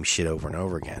the same shit over and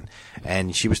over again.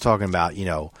 And she was talking about,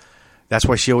 that's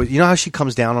why she always, how she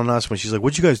comes down on us when she's like,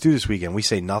 what'd you guys do this weekend? We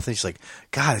say nothing. She's like,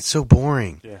 God, it's so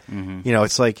boring. Yeah. Mm-hmm.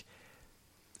 It's like,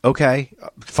 okay,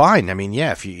 fine. I mean,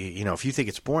 yeah, if you think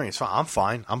it's boring, it's fine. I'm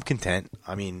fine. I'm content.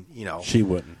 I mean, She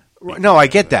wouldn't. No, I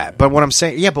get that. But what I'm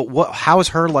saying, yeah, but how is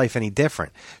her life any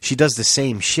different? She does the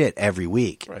same shit every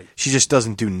week. Right. She just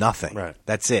doesn't do nothing. Right.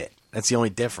 That's it. That's the only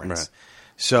difference. Right.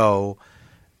 So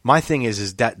my thing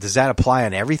is that does that apply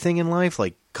on everything in life?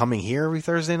 Like coming here every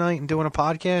Thursday night and doing a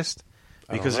podcast?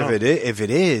 Because if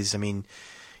it is, I mean,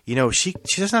 she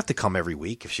doesn't have to come every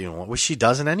week if she don't want. Well, she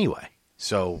doesn't anyway.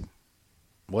 So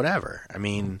whatever. I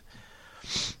mean,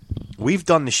 we've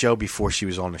done the show before she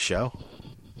was on the show.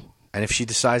 And if she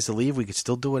decides to leave, we could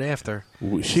still do it after.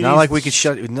 It's not like we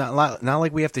could not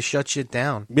like we have to shut shit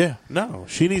down. Yeah, no.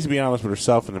 She needs to be honest with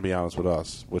herself and to be honest with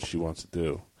us what she wants to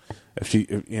do. If she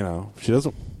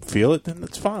doesn't feel it, then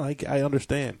it's fine. I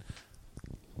understand.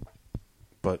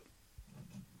 But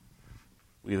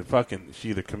you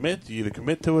either commit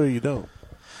to it or you don't.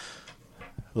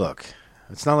 Look,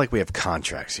 it's not like we have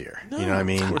contracts here. You know what I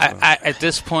mean? At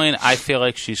this point, I feel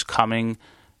like she's coming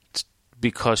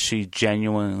because she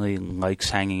genuinely likes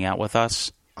hanging out with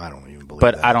us. I don't even believe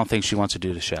but that. I don't think she wants to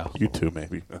do the show. You too,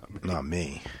 maybe. Not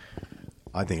me.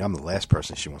 I think I'm the last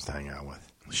person she wants to hang out with.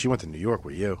 She went to New York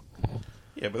with you.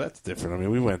 Yeah, but that's different. I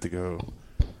mean, we went to go.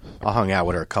 I hung out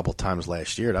with her a couple times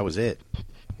last year. That was it.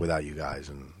 Without you guys.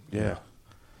 And Yeah.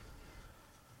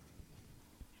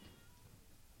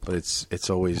 But it's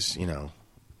always, it's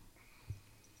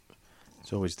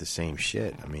always the same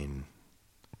shit. I mean,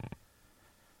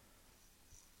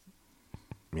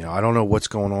 I don't know what's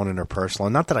going on in her personal.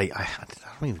 Not that I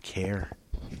don't even care.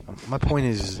 My point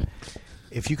is,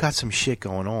 if you got some shit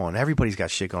going on, everybody's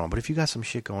got shit going on. But if you got some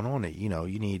shit going on that you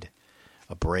need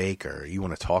a break or you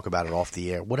want to talk about it off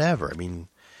the air, whatever. I mean,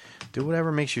 do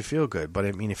whatever makes you feel good. But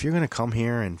I mean, if you're gonna come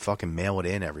here and fucking mail it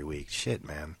in every week, shit,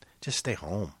 man, just stay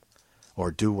home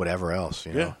or do whatever else.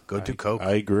 Go do coke.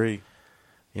 I agree.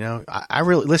 I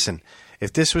really listen.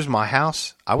 If this was my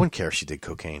house, I wouldn't care if she did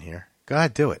cocaine here. Go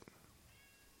ahead, do it.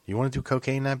 You want to do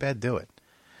cocaine that bad? Do it.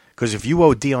 Because if you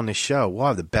OD on this show, we'll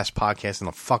have the best podcast on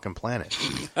the fucking planet.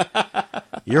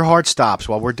 Your heart stops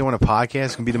while we're doing a podcast.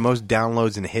 It's going to be the most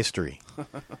downloads in history.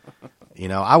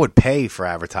 I would pay for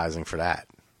advertising for that.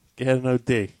 Get an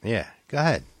OD. Yeah, go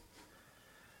ahead.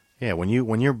 Yeah,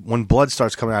 when blood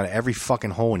starts coming out of every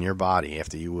fucking hole in your body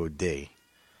after you OD,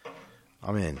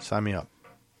 I'm in. Sign me up.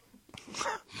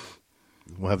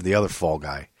 We'll have the other fall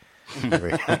guy. I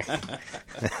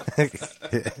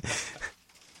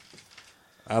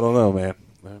don't know, man.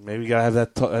 Maybe you gotta have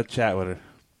that chat with her.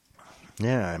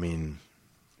 Yeah, I mean,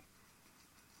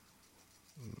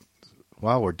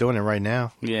 Well, we're doing it right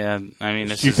now. Yeah, I mean,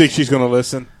 Do you think she's going to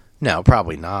listen? No,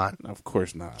 probably not. Of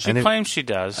course not. She claims she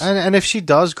does. And if she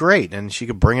does, great. And she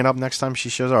could bring it up next time she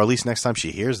shows up, or at least next time she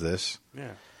hears this.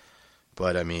 Yeah.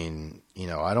 But, I mean,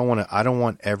 I don't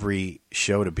want every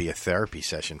show to be a therapy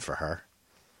session for her.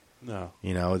 No.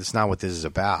 It's not what this is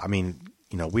about. I mean,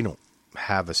 we don't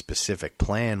have a specific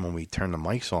plan when we turn the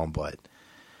mics on, but,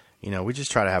 we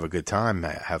just try to have a good time,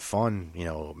 have fun,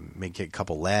 get a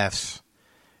couple laughs.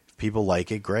 If people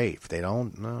like it, great. If they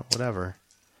don't, no, whatever.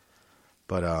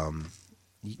 But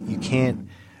you can't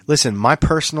listen. My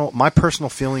personal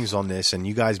feelings on this, and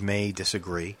you guys may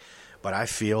disagree, but I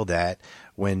feel that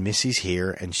when Missy's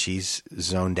here and she's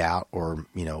zoned out or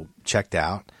checked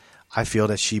out, I feel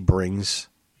that she brings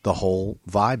the whole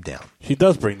vibe down. She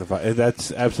does bring the vibe.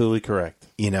 That's absolutely correct.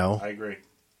 I agree.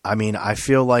 I mean, I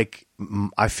feel like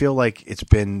it's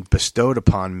been bestowed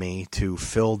upon me to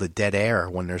fill the dead air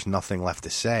when there's nothing left to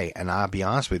say, and I'll be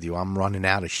honest with you, I'm running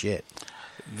out of shit.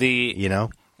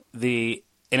 The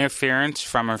interference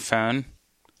from her phone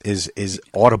is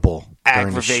audible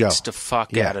during the show. Aggravates the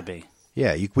fuck out of me.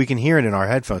 Yeah, we can hear it in our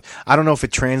headphones. I don't know if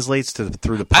it translates through the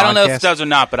podcast. I don't know if it does or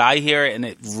not, but I hear it and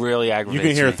it really aggravates me.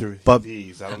 You can hear it through but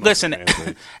these. I don't know listen,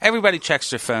 everybody checks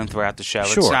their phone throughout the show.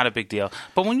 Sure. It's not a big deal.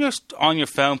 But when you're on your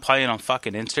phone playing on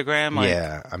fucking Instagram,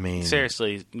 I mean,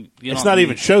 seriously, it's not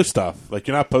even show stuff. Like,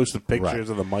 you're not posting pictures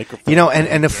of the microphone.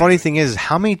 And the funny thing is,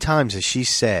 how many times has she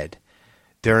said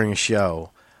during a show,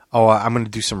 "Oh, I'm going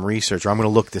to do some research," or "I'm going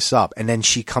to look this up," and then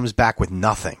she comes back with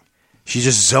nothing. She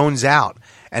just zones out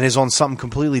and is on something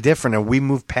completely different, and we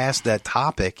move past that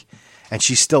topic, and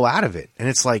she's still out of it. And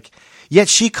it's like, yet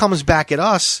she comes back at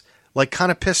us like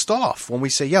kind of pissed off when we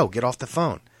say, "Yo, get off the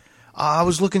phone. I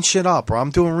was looking shit up," or "I'm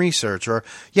doing research," or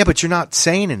 "Yeah, but you're not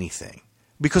saying anything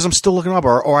because I'm still looking up,"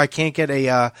 or "I can't get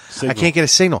a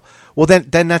signal." Well,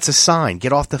 then that's a sign.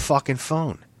 Get off the fucking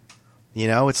phone.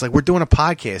 It's like, we're doing a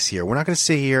podcast here. We're not going to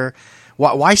sit here.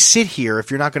 Why sit here if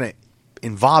you're not going to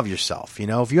involve yourself?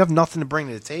 If you have nothing to bring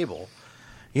to the table,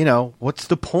 what's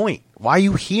the point? Why are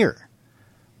you here?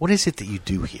 What is it that you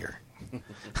do here?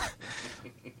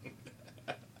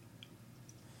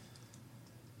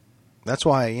 That's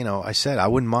why, I said I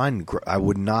would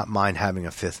not mind having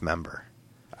a fifth member.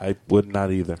 I would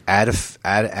not either. Add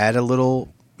a little,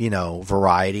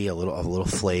 variety, a little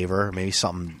flavor, maybe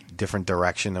something different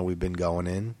direction that we've been going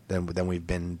in than we've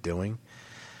been doing.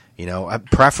 I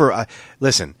prefer.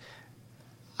 Listen,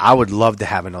 I would love to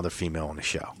have another female on the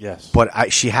show. Yes,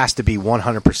 but she has to be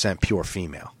 100% pure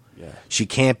female. Yeah, she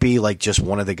can't be like just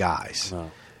one of the guys. No.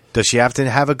 Does she have to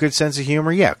have a good sense of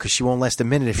humor? Yeah, because she won't last a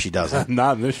minute if she doesn't.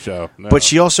 Not in this show. No. But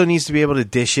she also needs to be able to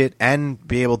dish it and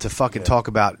be able to fucking talk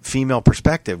about female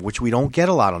perspective, which we don't get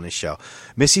a lot on this show.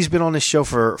 Missy's been on this show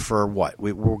for what?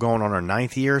 We're going on our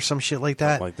 9th year or some shit like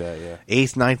that? Something like that, yeah.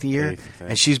 8th, 9th year?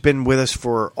 And she's been with us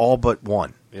for all but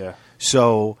one. Yeah.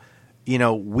 So,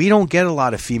 we don't get a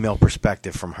lot of female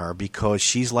perspective from her because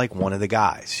she's like one of the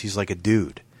guys. She's like a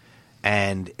dude.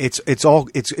 And it's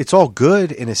all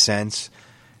good in a sense.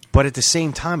 But at the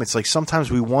same time, it's like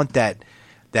sometimes we want that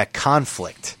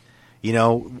conflict.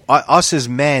 Us as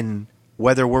men,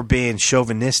 whether we're being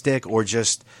chauvinistic or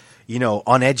just,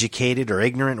 uneducated or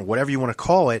ignorant or whatever you want to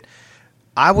call it,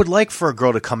 I would like for a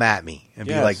girl to come at me and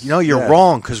be like, you're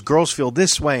wrong because girls feel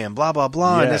this way and blah, blah,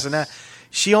 blah, and this and that.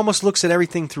 She almost looks at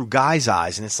everything through guys'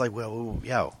 eyes, and it's like,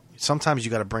 well, sometimes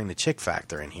you got to bring the chick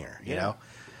factor in here, you know?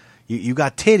 You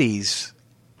got titties...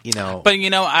 But,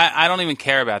 I don't even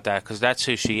care about that because that's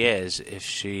who she is if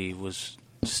she was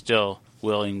still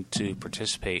willing to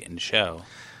participate in the show.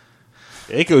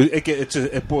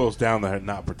 It boils down to her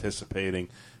not participating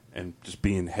and just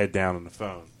being head down on the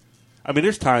phone. I mean,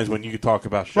 there's times when you can talk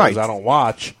about shows I don't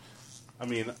watch. I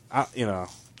mean,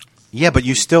 Yeah, but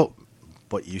you still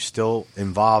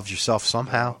involve yourself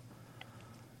somehow.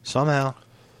 Somehow.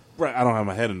 Right, I don't have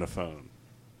my head in the phone.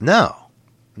 No.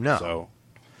 So.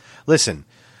 Listen.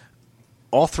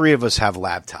 All three of us have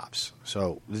laptops.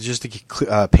 So just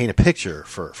to paint a picture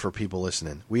for people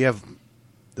listening, we have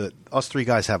us three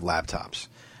guys have laptops.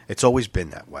 It's always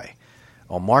been that way.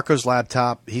 On Marco's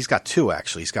laptop, he's got two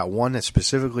actually. He's got one that's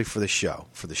specifically for the show,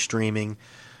 for the streaming,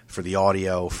 for the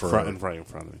audio, right in front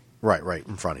of me. Right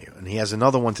in front of you. And he has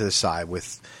another one to the side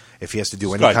with if he has to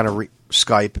do any kind of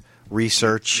Skype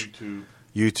research,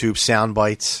 YouTube sound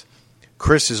bites.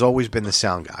 Chris has always been the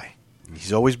sound guy.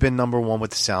 He's always been number one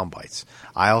with the sound bites.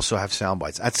 I also have sound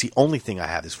bites. That's the only thing I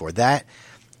have this for. That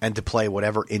and to play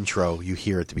whatever intro you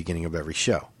hear at the beginning of every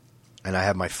show. And I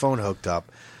have my phone hooked up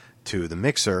to the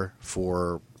mixer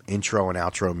for intro and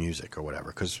outro music or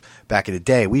whatever. Because back in the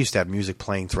day, we used to have music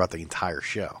playing throughout the entire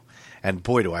show. And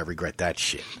boy, do I regret that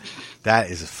shit.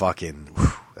 That is a fucking.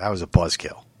 That was a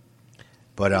buzzkill.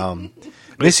 But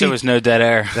Missy, there was no dead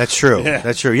air. That's true. Yeah.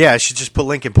 That's true. Yeah, I should just put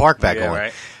Linkin Park back on.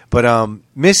 Right. But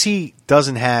Missy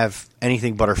doesn't have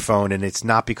anything but her phone, and it's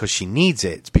not because she needs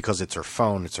it. It's because it's her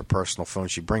phone. It's her personal phone.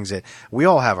 She brings it. We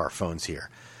all have our phones here.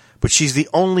 But she's the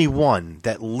only one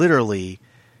that literally,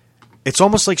 it's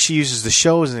almost like she uses the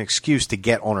show as an excuse to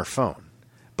get on her phone.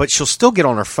 But she'll still get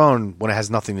on her phone when it has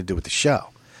nothing to do with the show.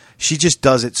 She just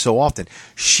does it so often.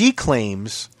 She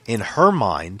claims in her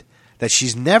mind that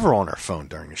she's never on her phone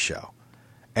during the show.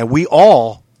 And we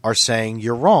all are saying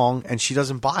you're wrong, and she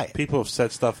doesn't buy it. People have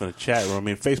said stuff in the chat room. I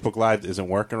mean, Facebook Live isn't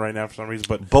working right now for some reason,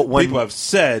 But when- people have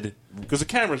said, because the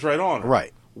camera's right on her.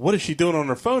 Right. What is she doing on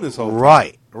her phone this whole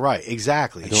time? Right,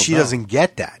 exactly. don't She know. doesn't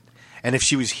get that. And if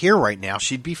she was here right now,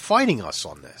 she'd be fighting us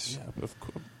on this. Yeah, of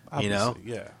course. You know?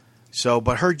 Obviously, yeah. So,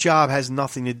 but her job has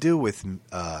nothing to do with,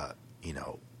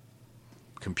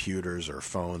 computers or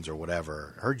phones or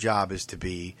whatever. Her job is to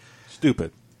be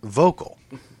Stupid. vocal.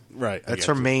 Right. That's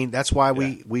her main. That's why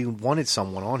we wanted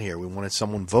someone on here. We wanted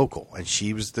someone vocal, and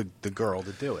she was the girl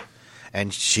to do it.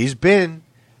 And she's been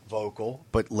vocal,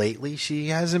 but lately she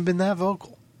hasn't been that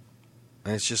vocal.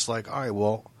 And it's just like, all right,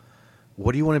 well,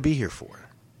 what do you want to be here for?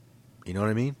 You know what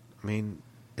I mean? I mean,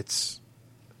 it's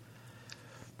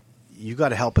you got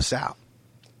to help us out.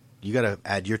 You got to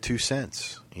add your 2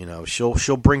 cents. You know,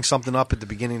 she'll bring something up at the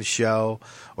beginning of the show,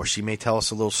 or she may tell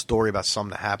us a little story about something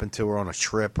that happened to her on a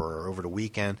trip or over the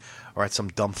weekend or at some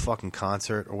dumb fucking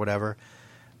concert or whatever.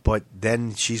 But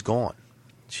then she's gone.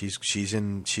 She's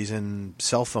in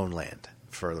cell phone land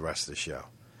for the rest of the show,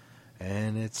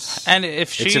 and it's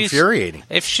infuriating.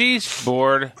 If she's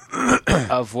bored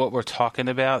of what we're talking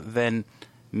about, then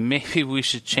maybe we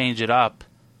should change it up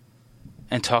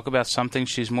and talk about something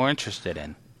she's more interested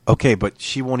in. Okay, but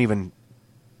she won't even.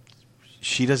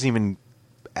 She doesn't even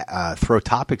throw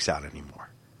topics out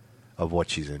anymore of what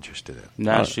she's interested in.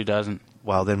 No, she doesn't.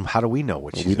 Well, then how do we know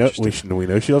what she's We know interested in? we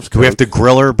know she loves Do we have to Coke.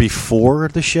 grill her before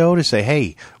the show to say,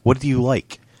 "Hey, what do you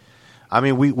like?" I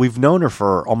mean, we've known her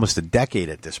for almost a decade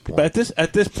at this point. But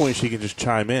at this point, she can just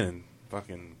chime in and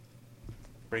fucking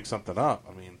bring something up.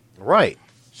 I mean, right?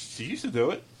 she used to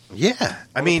do it. Yeah, I All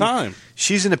the mean, time.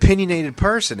 she's an opinionated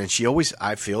person, and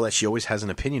I feel that she always has an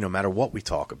opinion no matter what we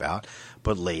talk about.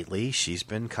 But lately, she's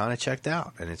been kind of checked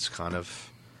out, and it's kind of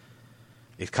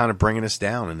bringing us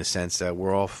down in the sense that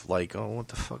we're all like, oh, what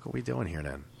the fuck are we doing here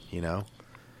then? You know?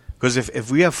 Because if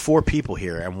we have 4 people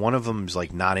here and one of them's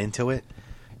like not into it,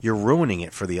 you're ruining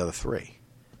it for the other 3.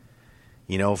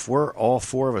 You know, if we're all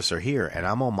 4 of us are here and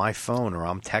I'm on my phone or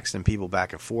I'm texting people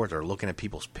back and forth or looking at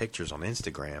people's pictures on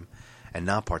Instagram and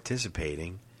not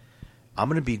participating, I'm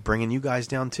going to be bringing you guys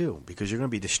down too, because you're going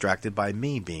to be distracted by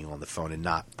me being on the phone and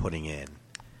not putting in.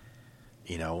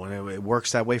 You know, and it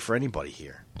works that way for anybody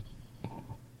here.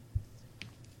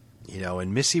 You know,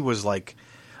 and Missy was like,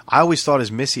 I always thought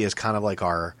as Missy as kind of like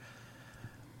our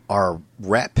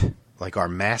rep, like our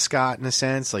mascot in a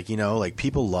sense. Like, you know, like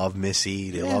people love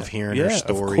Missy. They love hearing her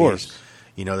stories. Of course.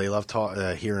 You know, they love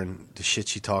hearing the shit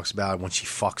she talks about when she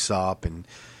fucks up and,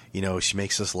 you know, she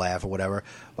makes us laugh or whatever.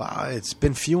 Well, it's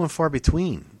been few and far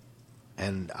between.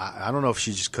 And I don't know if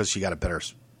she's just because she got a better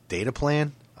data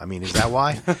plan. I mean, is that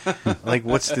why? Like,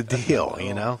 what's the deal,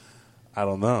 you know? I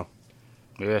don't know.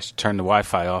 Maybe I should turn the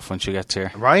Wi-Fi off when she gets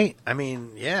here. Right? I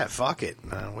mean, yeah, fuck it.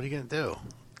 What are you going to do?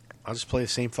 I'll just play the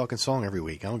same fucking song every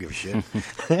week. I don't give a shit.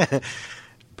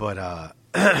 But,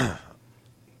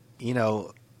 you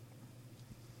know,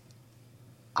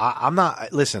 I'm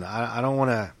not. Listen, I don't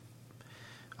want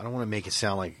to make it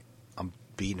sound like I'm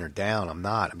beating her down. I'm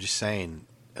not. I'm just saying,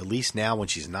 at least now when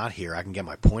she's not here, I can get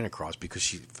my point across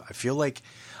because I feel like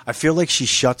she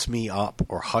shuts me up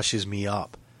or hushes me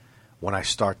up when I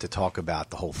start to talk about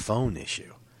the whole phone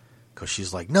issue. Because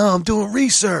she's like, no, I'm doing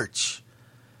research.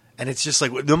 And it's just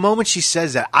like, the moment she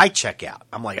says that, I check out.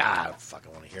 I'm like, I don't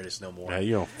fucking want to hear this no more. Yeah,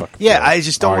 you don't fucking. Yeah, I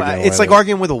just don't. It's like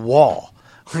arguing with a wall.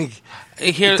 Like,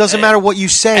 it doesn't matter what you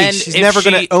say. She's never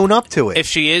going to own up to it. If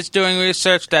she is doing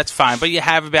research, that's fine. But you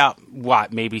have about,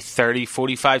 maybe 30,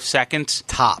 45 seconds?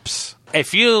 Tops.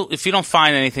 If you don't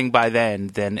find anything by then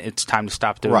it's time to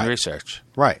stop doing research.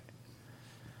 Right.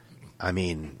 I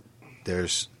mean,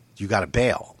 you got to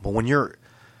bail. But when you're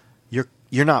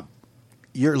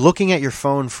looking at your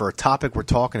phone for a topic we're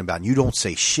talking about and you don't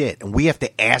say shit and we have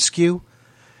to ask you,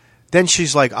 then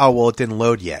she's like, oh, well, it didn't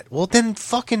load yet. Well, then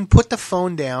fucking put the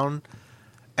phone down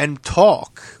and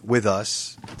talk with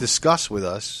us, discuss with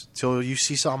us till you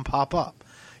see something pop up.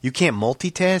 You can't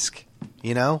multitask,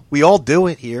 you know? We all do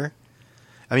it here.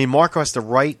 I mean, Marco has to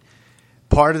write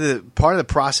part of the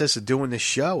process of doing this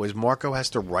show is Marco has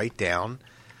to write down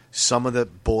some of the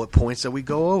bullet points that we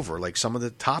go over, like some of the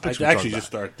topics. I we actually talk just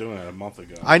started doing it a month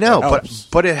ago. I know, It helps.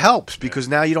 but it helps because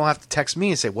now you don't have to text me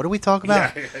and say, "What do we talk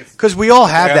about?" Yeah. Because we all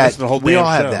have Yeah, that. listen to the whole We damn all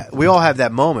have show. that. We all have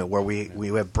that moment where we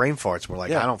have brain farts. We're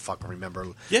like, Yeah. I don't fucking remember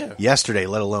Yeah. yesterday,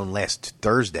 let alone last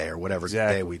Thursday or whatever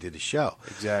Exactly. day we did the show.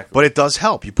 Exactly. But it does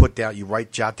help. You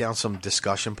jot down some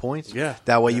discussion points. Yeah.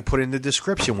 That way you put in the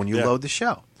description when you Yeah. load the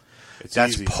show. It's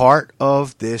That's easy. part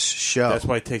of this show. That's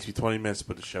why it takes me 20 minutes to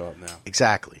put the show up now.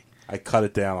 Exactly. I cut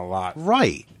it down a lot.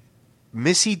 Right.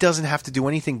 Missy doesn't have to do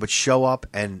anything but show up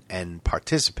and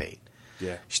participate.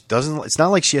 Yeah. She doesn't. It's not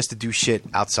like she has to do shit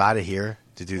outside of here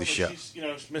to do the show. She's,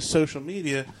 Miss Social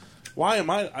Media. Why am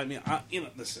I? I mean,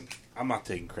 listen. I'm not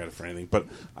taking credit for anything, but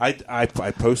I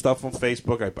post stuff on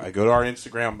Facebook. I go to our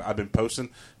Instagram. I've been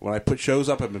posting when I put shows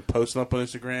up. I've been posting up on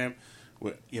Instagram.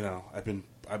 I've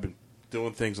been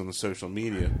doing things on the social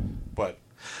media, but.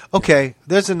 Okay,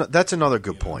 that's another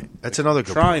good point. That's another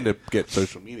good trying point. to get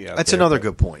social media out That's there, another but,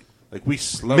 good point. Like we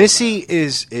slow Missy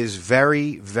is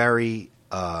very, very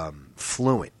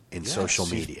fluent in Yes, social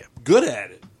she's media. good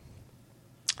at it.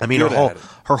 I mean, Good at it.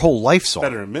 her whole life's on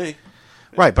Better it. than me.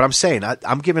 Right, but I'm saying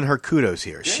I'm giving her kudos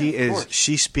here. Yeah, of course.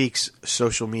 She speaks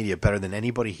social media better than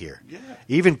anybody here, Yeah.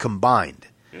 even combined.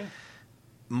 Yeah.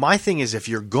 My thing is, if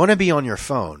you're going to be on your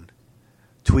phone,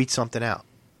 tweet something out.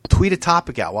 Tweet a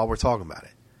topic out while we're talking about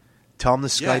it. Tell them to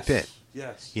Skype in.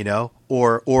 Yes.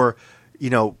 Or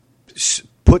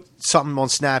put something on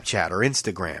Snapchat or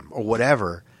Instagram or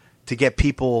whatever to get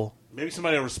people Maybe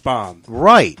somebody will respond.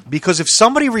 right. Because if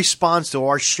somebody responds to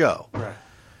our show Right.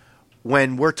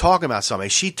 when we're talking about something,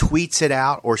 she tweets it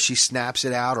out or she snaps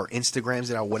it out or Instagrams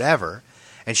it out, whatever,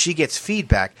 and she gets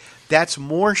feedback, that's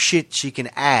more shit she can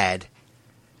add.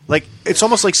 Like, it's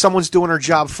almost like someone's doing her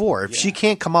job for her. If she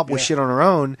can't come up with shit on her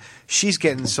own, she's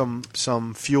getting some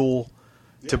fuel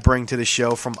to bring to the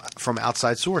show from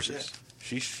outside sources.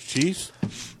 She's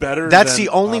better. That's than the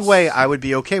only us. way I would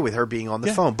be okay with her being on the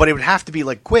Yeah. phone. But it would have to be,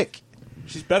 like, quick.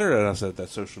 She's better than us at that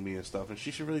social media stuff, and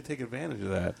she should really take advantage of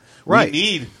that. Right. We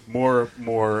need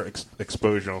more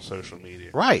exposure on social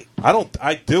media. Right. I do it, but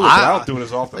I don't do it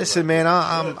as often. Listen, as man,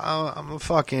 I'm a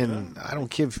fucking. I don't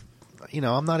give.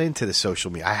 I'm not into the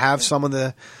social media. I have some of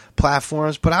the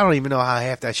platforms, but I don't even know how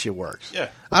half that shit works. Yeah.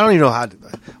 I don't even know how.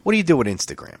 What do you do with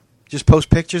Instagram? Just post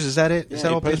pictures? Is that it? Is that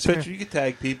you all post Instagram? pictures, you can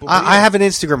tag people. I have an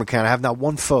Instagram account. I have not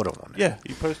one photo on it. Yeah,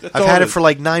 you post. That's I've all had it is. for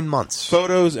like 9 months.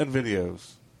 Photos and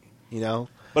videos.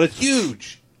 But it's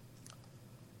huge.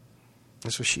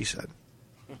 That's what she said.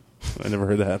 I never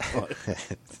heard that.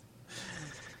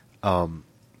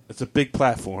 It's a big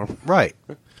platform, Right.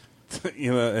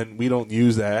 and we don't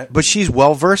use that. But she's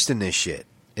well versed in this shit.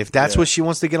 If that's what she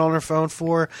wants to get on her phone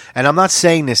for, and I'm not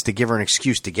saying this to give her an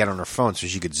excuse to get on her phone so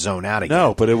she could zone out again.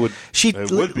 No, but it would. She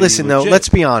it would be listen though. legit. Let's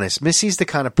be honest. Missy's the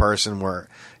kind of person where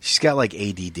she's got like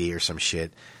ADD or some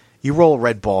shit. You roll a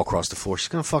red ball across the floor, she's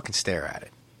gonna fucking stare at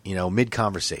it. Mid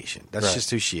conversation. That's Right.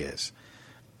 just who she is.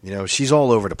 She's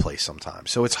all over the place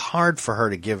sometimes. So it's hard for her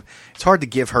to give. It's hard to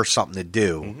give her something to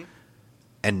do,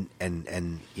 and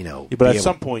Yeah, but be at able-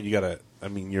 some point you gotta. I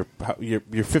mean, you're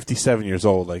 57 years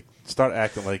old. Like, start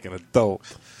acting like an adult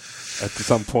at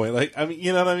some point. Like, I mean,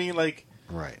 you know what I mean? Like,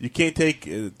 right. You can't take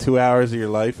 2 hours of your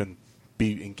life and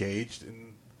be engaged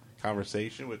in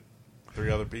conversation with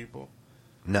 3 other people.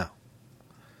 No.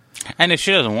 And if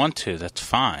she doesn't want to, that's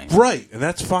fine. Right, and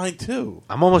that's fine too.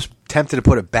 I'm almost tempted to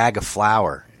put a bag of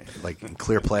flour, like in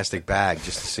clear plastic bag,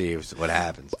 just to see what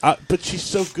happens. But she's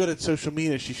so good at social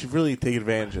media; she should really take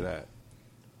advantage of that.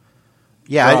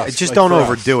 Yeah, For I us, just like don't for us.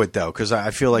 overdo it though, because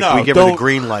I feel like No, we give her the don't-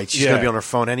 green light. She's going yeah. to be on her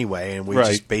phone anyway, and we Right.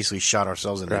 just basically shot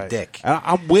ourselves in the dick. And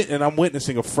I'm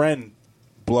witnessing a friend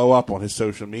blow up on his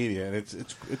social media, and it's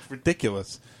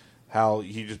ridiculous how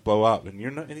he just blow up. And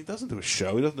and he doesn't do a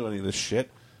show, he doesn't do any of this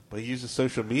shit, but he uses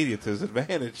social media to his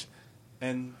advantage.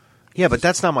 And Yeah, but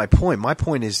that's not my point. My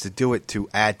point is to do it to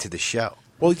add to the show.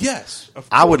 well, yes, of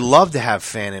I would course. love to have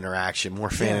fan interaction, more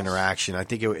fan Yes. interaction. I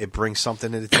think it brings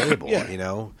something to the table.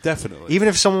 Yeah, definitely. Even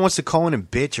if someone wants to call in and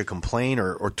bitch or complain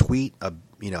or tweet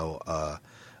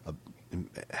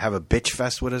have a bitch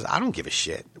fest with us, I don't give a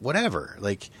shit. Whatever,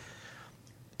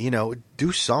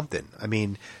 do something. I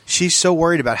mean, she's so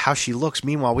worried about how she looks.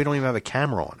 Meanwhile, we don't even have a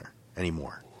camera on her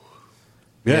anymore.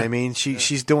 You know what I mean?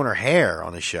 She's doing her hair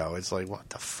on the show. It's like, what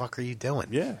the fuck are you doing?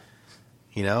 Yeah.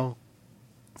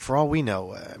 For all we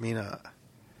know, I mean,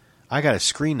 I got a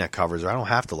screen that covers her. I don't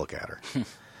have to look at her.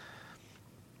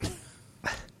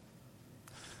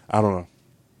 I don't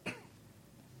know.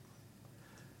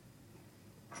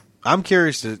 I'm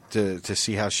curious to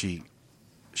see how she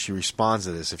she responds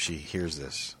to this if she hears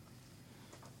this?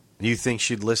 Do you think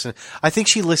she'd listen? I think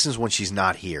she listens when she's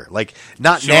not here. Like,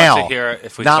 not She now. wants to hear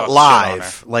if we not talk shit on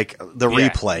live. her. Like, the Yeah.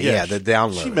 replay. Yeah, the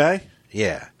download. She may.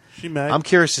 Yeah. She may. I'm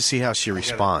curious to see how she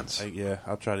responds.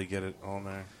 I'll try to get it on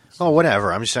there. Oh,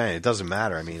 whatever. I'm just saying it doesn't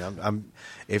matter. I mean, I'm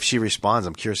if she responds,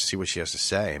 I'm curious to see what she has to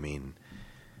say. I mean,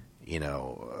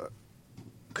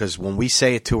 because when we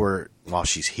say it to her while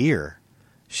she's here,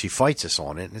 she fights us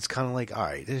on it, and it's kind of like, all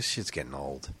right, this shit's getting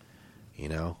old,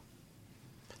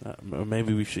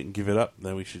 Maybe we shouldn't give it up.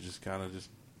 Then we should just kind of just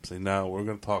say, no, we're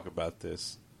going to talk about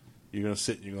this. You're going to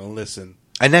sit and you're going to listen.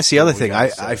 And that's the other thing. I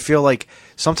say. feel like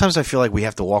sometimes I feel like we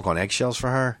have to walk on eggshells for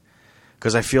her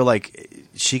because I feel like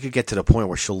she could get to the point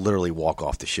where she'll literally walk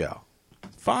off the show.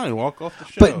 Fine, walk off the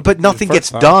show. But nothing The gets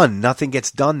first time. done. Nothing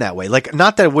gets done that way. Like,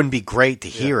 not that it wouldn't be great to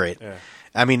hear it. Yeah.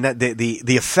 I mean,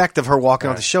 the effect of her walking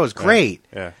off the show is great.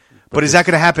 Yeah. But is that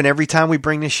going to happen every time we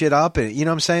bring this shit up? And you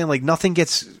know what I'm saying? Like, nothing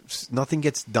gets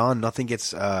done. Nothing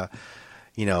gets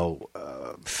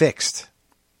fixed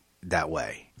that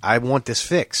way. I want this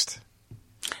fixed.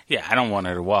 Yeah, I don't want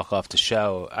her to walk off the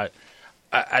show.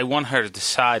 I want her to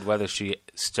decide whether she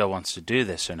still wants to do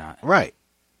this or not. Right.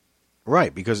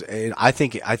 Because I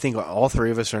think all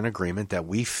three of us are in agreement that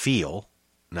we feel.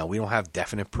 Now, we don't have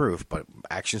definite proof, but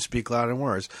actions speak louder than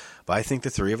words. But I think the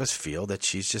three of us feel that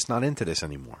she's just not into this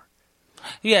anymore.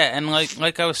 Yeah, and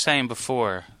like I was saying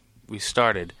before we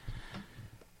started,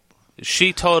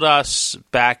 she told us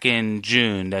back in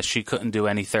June that she couldn't do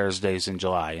any Thursdays in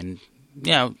July. And,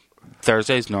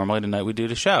 Thursday's normally the night we do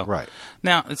the show. Right.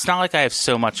 Now, it's not like I have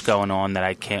so much going on that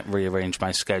I can't rearrange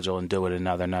my schedule and do it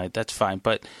another night. That's fine.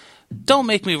 But don't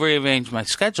make me rearrange my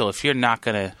schedule if you're not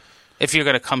going to... If you're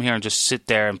going to come here and just sit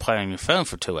there and play on your phone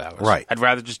for 2 hours. Right. I'd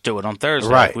rather just do it on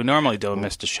Thursday. Right. Like we normally do and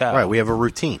miss the show. Right. We have a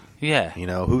routine. Yeah.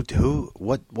 What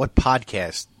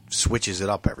podcast switches it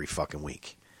up every fucking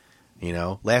week?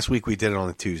 Last week we did it on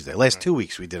a Tuesday. Last 2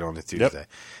 weeks we did it on a Tuesday. Yep.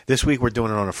 This week we're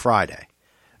doing it on a Friday.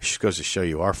 It just goes to show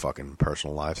you our fucking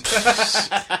personal lives.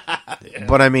 Yeah.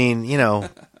 But I mean,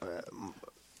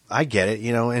 I get it,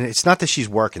 and it's not that she's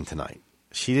working tonight.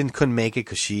 She couldn't make it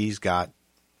because she's got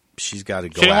to go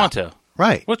out. She didn't want to.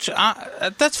 Right. Which,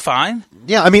 that's fine.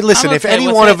 Yeah, I mean, listen, I'm if okay any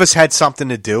with one it. of us had something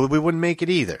to do, we wouldn't make it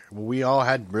either. We all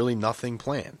had really nothing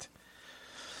planned.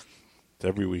 It's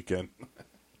every weekend.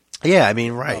 Yeah, I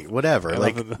mean, right, whatever.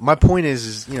 Like, my point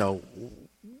is,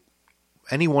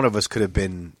 any one of us could have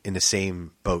been in the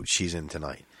same boat she's in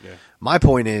tonight. Yeah. My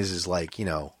point is like,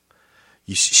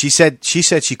 she said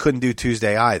she couldn't do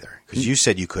Tuesday either because you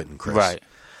said you couldn't, Chris. Right.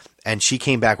 And she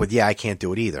came back with, I can't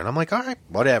do it either. And I'm like, all right,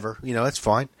 whatever. That's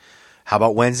fine. How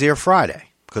about Wednesday or Friday?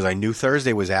 Because I knew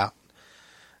Thursday was out.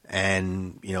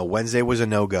 And, Wednesday was a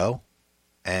no-go.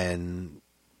 And,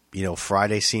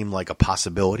 Friday seemed like a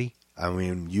possibility. I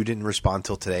mean, you didn't respond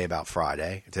till today about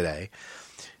today.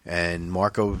 And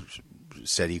Marco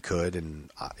said he could. And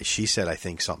she said, I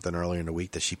think, something earlier in the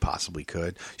week that she possibly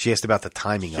could. She asked about the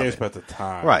timing of it. She asked about the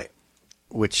time. Right.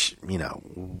 Which,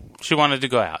 She wanted to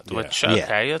go out, Yeah. which,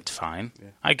 okay, that's fine. Yeah.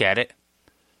 I get it.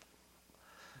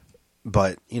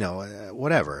 But,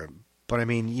 whatever. But, I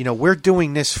mean, we're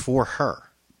doing this for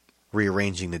her,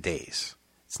 rearranging the days.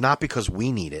 It's not because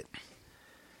we need it.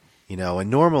 And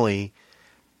normally,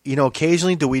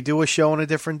 occasionally do we do a show on a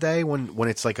different day when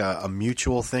it's like a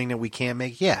mutual thing that we can't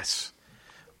make? Yes.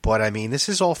 But, I mean, this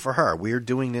is all for her. We're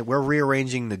doing it. We're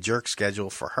rearranging the jerk schedule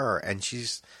for her, and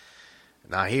she's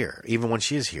not here. Even when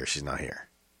she is here, she's not here.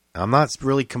 I'm not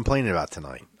really complaining about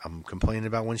tonight. I'm complaining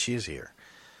about when she is here.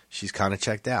 She's kind of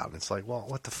checked out. And it's like, well,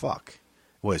 what the fuck?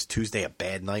 Was Tuesday a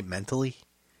bad night mentally?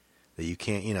 That you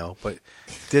can't, but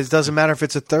it doesn't matter if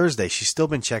it's a Thursday. She's still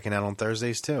been checking out on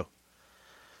Thursdays too.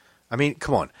 I mean,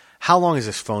 come on. How long has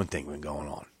this phone thing been going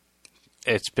on?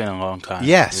 It's been a long time.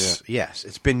 Yes.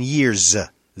 It's been years.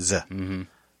 Mm-hmm.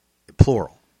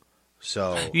 Plural.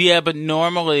 So. Yeah, but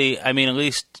normally, I mean, at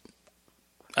least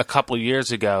a couple of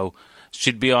years ago,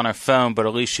 she'd be on her phone, but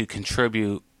at least she'd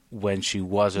contribute when she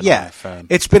wasn't on her phone.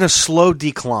 It's been a slow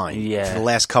decline for the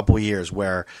last couple of years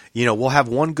where, we'll have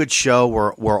one good show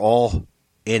where we're all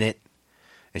in it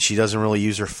and she doesn't really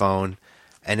use her phone.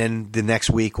 And then the next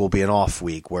week will be an off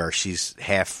week where she's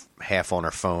half on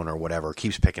her phone or whatever,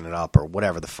 keeps picking it up or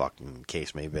whatever the fucking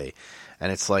case may be.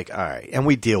 And it's like, all right. And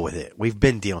we deal with it. We've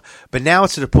been dealing. But now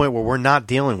it's to the point where we're not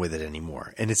dealing with it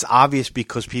anymore. And it's obvious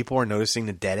because people are noticing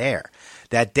the dead air.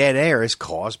 That dead air is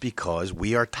caused because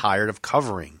we are tired of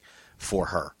covering for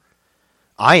her.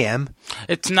 I am.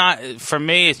 It's not, for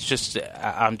me, it's just,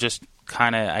 I'm just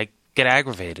kind of, I get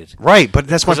aggravated. Right, but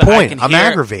that's my point. I'm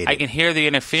aggravated. I can hear the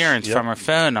interference from her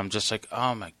phone. I'm just like,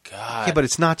 oh my God. Yeah, but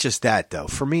it's not just that, though.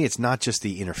 For me, it's not just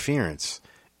the interference.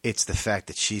 It's the fact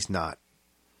that she's not.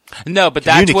 No, but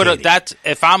that's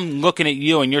if I'm looking at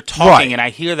you and you're talking and I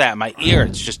hear that in my ear,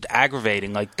 it's just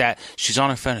aggravating. Like that, she's on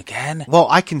her phone again. Well,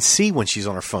 I can see when she's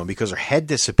on her phone because her head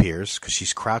disappears because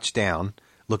she's crouched down,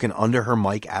 looking under her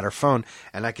mic at her phone,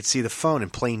 and I could see the phone in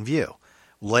plain view,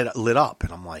 lit up,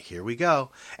 and I'm like, here we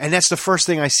go. And that's the first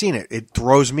thing I seen. It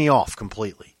throws me off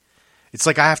completely. It's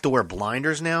like I have to wear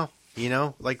blinders now.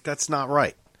 Like that's not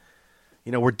right.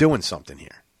 We're doing something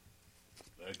here.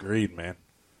 Agreed, man.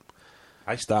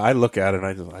 I look at her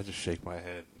and I just shake my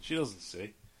head. She doesn't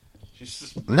see. She's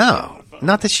just not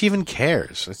that she even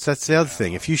cares. That's the other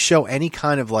thing. If you show any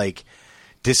kind of like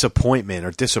disappointment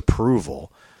or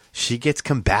disapproval, she gets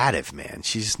combative, man.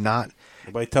 She's not.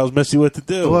 Nobody tells Missy what to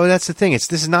do. Well, that's the thing.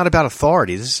 This is not about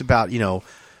authority. This is about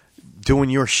doing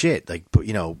your shit. Like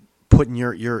putting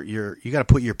your you got to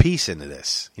put your piece into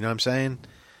this. You know what I'm saying?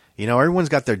 Everyone's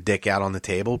got their dick out on the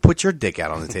table. Put your dick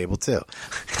out on the table too.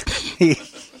 You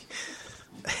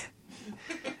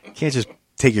can't just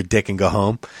take your dick and go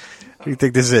home. What do you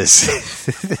think this is?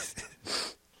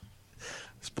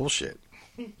 It's bullshit.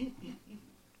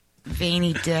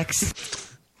 Veiny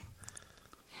dicks.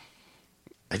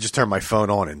 I just turned my phone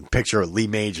on and picture Lee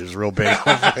Majors real big.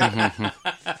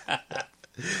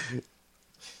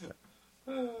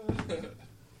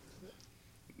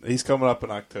 He's coming up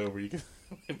in October.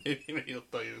 Maybe he'll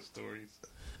tell you the stories.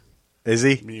 Is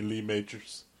he? Me and Lee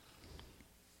Majors.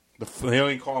 They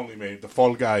only call him Lee Majors. The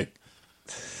fall guy.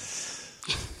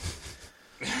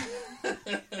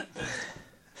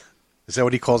 Is that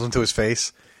what he calls him to his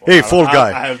face? Well, hey, fall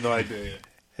guy. I have no idea.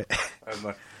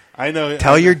 I know.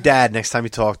 Tell your dad next time you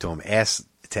talk to him, ask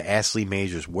Lee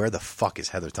Majors, where the fuck is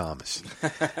Heather Thomas?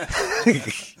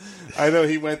 I know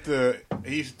he used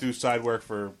to do side work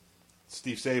for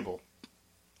Steve Sable.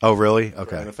 Oh, really?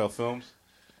 Okay. NFL Films.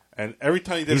 And every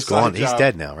time he did He's gone. He's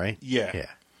dead now, right? Yeah.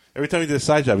 Every time he did a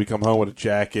side job, he'd come home with a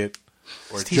jacket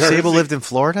or Steve Sable lived in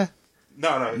Florida?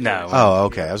 No. Oh,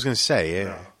 okay. I was going to say,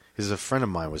 yeah. Because a friend of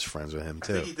mine was friends with him,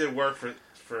 too. I think he did work for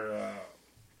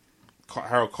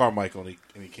Harold Carmichael, and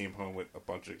he came home with a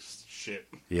bunch of shit.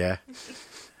 Yeah.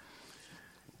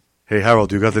 Hey,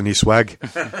 Harold, you got any swag?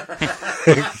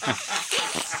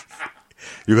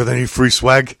 You got any free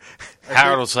swag?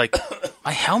 Harold was like,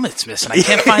 my helmet's missing. I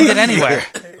can't find it anywhere.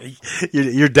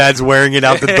 Your dad's wearing it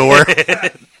out the door.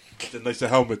 It's a nice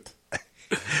helmet.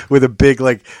 With a big,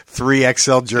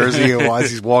 3XL jersey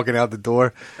as he's walking out the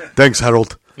door. Thanks,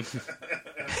 Harold.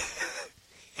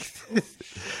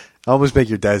 I almost make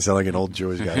your dad sound like an old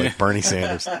Jewish guy, like Bernie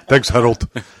Sanders. Thanks, Harold.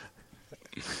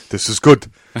 This is good.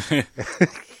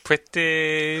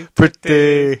 Pretty.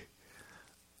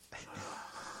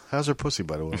 How's her pussy,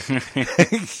 by the way?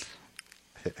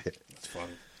 That's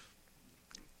funny.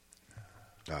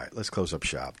 All right, let's close up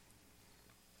shop.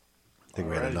 I think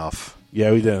we had enough.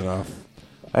 Yeah, we did enough.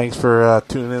 Thanks for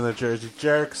tuning in to Jersey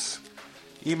Jerks.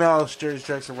 Email us,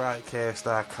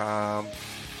 jerseyjerks@riotcast.com.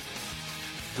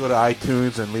 Go to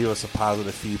iTunes and leave us a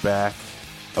positive feedback.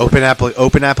 Open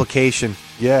application.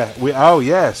 Yeah.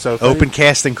 So open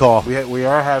casting call. We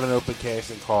are having an open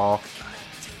casting call.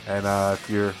 And if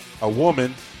you're a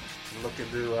woman looking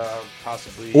to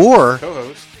possibly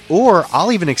co-host. Or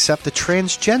I'll even accept the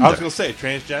transgender. I was going to say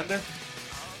transgender.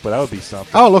 But that would be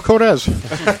something. Oh, look who it is.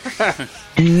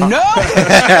 No!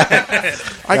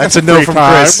 That's a no from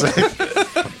Chris.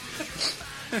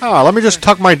 Oh, let me just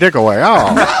tuck my dick away.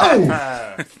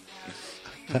 Oh.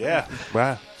 Yeah.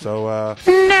 Wow. So,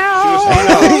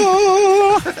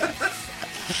 No!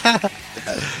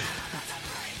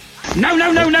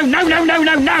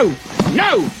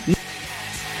 No!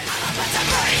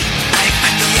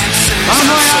 Oh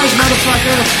my eyes,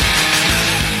 motherfucker!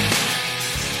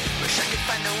 Wish I could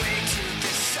find a way to